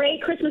 Have a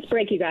great Christmas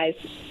break, you guys.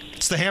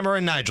 It's the Hammer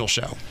and Nigel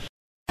Show.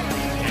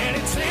 And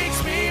it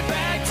takes me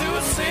back to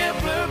a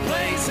simpler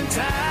place and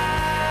time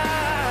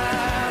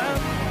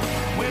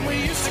when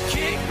we used to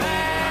kick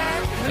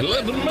back. I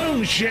love the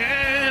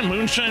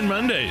Moonshine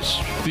Mondays.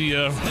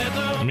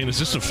 Is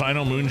this the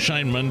final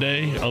Moonshine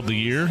Monday of the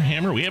year,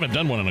 Hammer? We haven't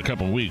done one in a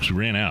couple of weeks. We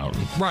ran out.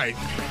 Right.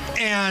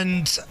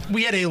 And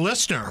we had a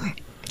listener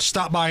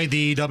stop by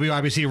the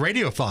WIBC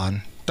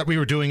Radiothon that we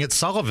were doing at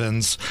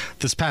Sullivan's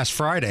this past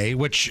Friday,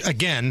 which,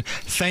 again,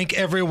 thank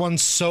everyone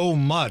so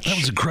much. That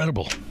was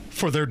incredible.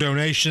 For their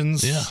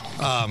donations. Yeah.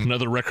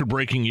 Another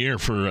record-breaking year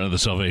for the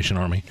Salvation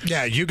Army.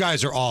 Yeah, you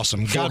guys are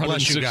awesome. God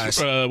bless you guys.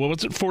 What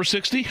was it,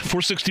 460?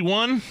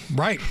 461?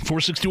 Right.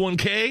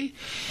 461K?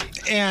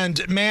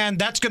 And, man,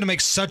 that's going to make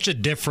such a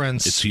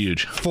difference. It's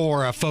huge.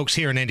 For folks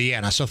here in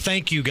Indiana. So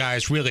thank you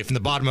guys, really, from the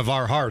bottom of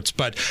our hearts.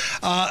 But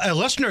a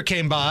listener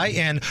came by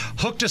and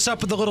hooked us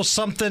up with a little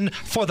something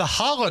for the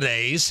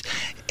holidays.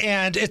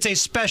 And it's a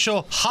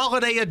special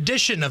holiday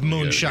edition of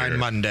Moonshine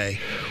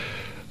Monday.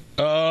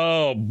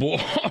 Oh, boy.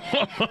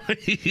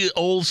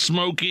 Old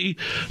Smoky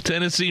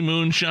Tennessee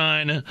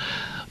Moonshine.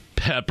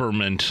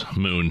 Peppermint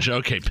moonshine.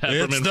 Okay,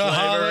 peppermint It's the flavor.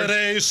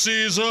 holiday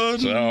season.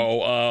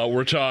 So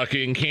we're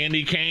talking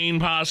candy cane,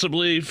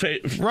 possibly.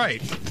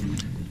 Right.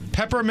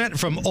 Peppermint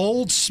from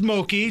Old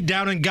Smoky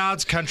down in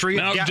God's country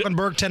in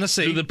Gatlinburg,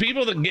 Tennessee. Do the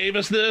people that gave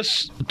us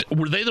this,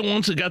 were they the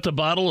ones that got the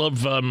bottle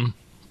of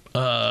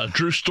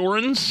Drew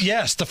Storen's?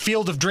 Yes, the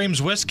Field of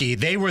Dreams whiskey.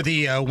 They were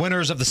the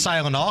winners of the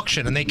silent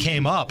auction, and they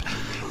came up.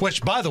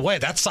 Which, by the way,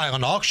 that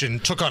silent auction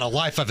took on a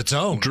life of its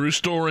own. Drew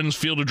Storen's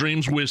Field of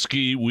Dreams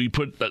whiskey. We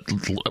put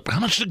how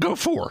much did it go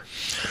for?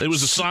 It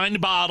was a signed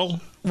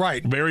bottle.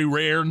 Right. Very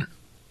rare.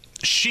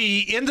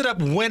 She ended up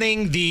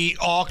winning the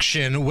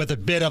auction with a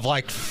bid of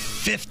like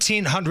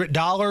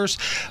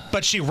 $1,500,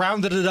 but she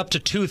rounded it up to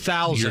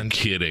 $2,000. You're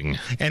kidding.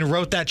 And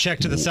wrote that check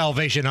to the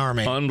Salvation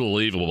Army.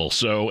 Unbelievable.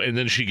 So, and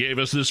then she gave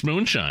us this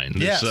moonshine,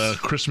 this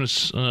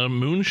Christmas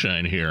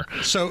moonshine here.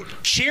 So,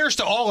 cheers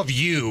to all of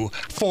you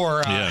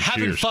for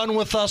having fun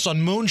with us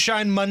on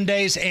Moonshine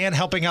Mondays and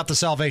helping out the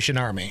Salvation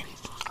Army.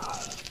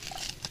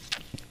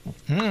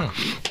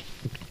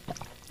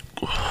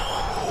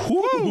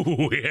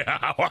 Ooh,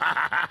 yeah.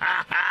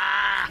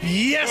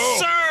 Yes,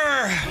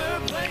 sir.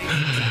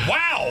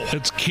 Wow.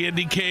 It's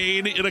candy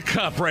cane in a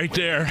cup right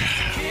there. Woo!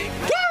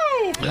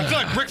 I feel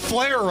like Ric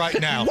Flair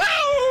right now.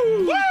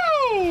 Woo!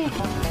 Woo!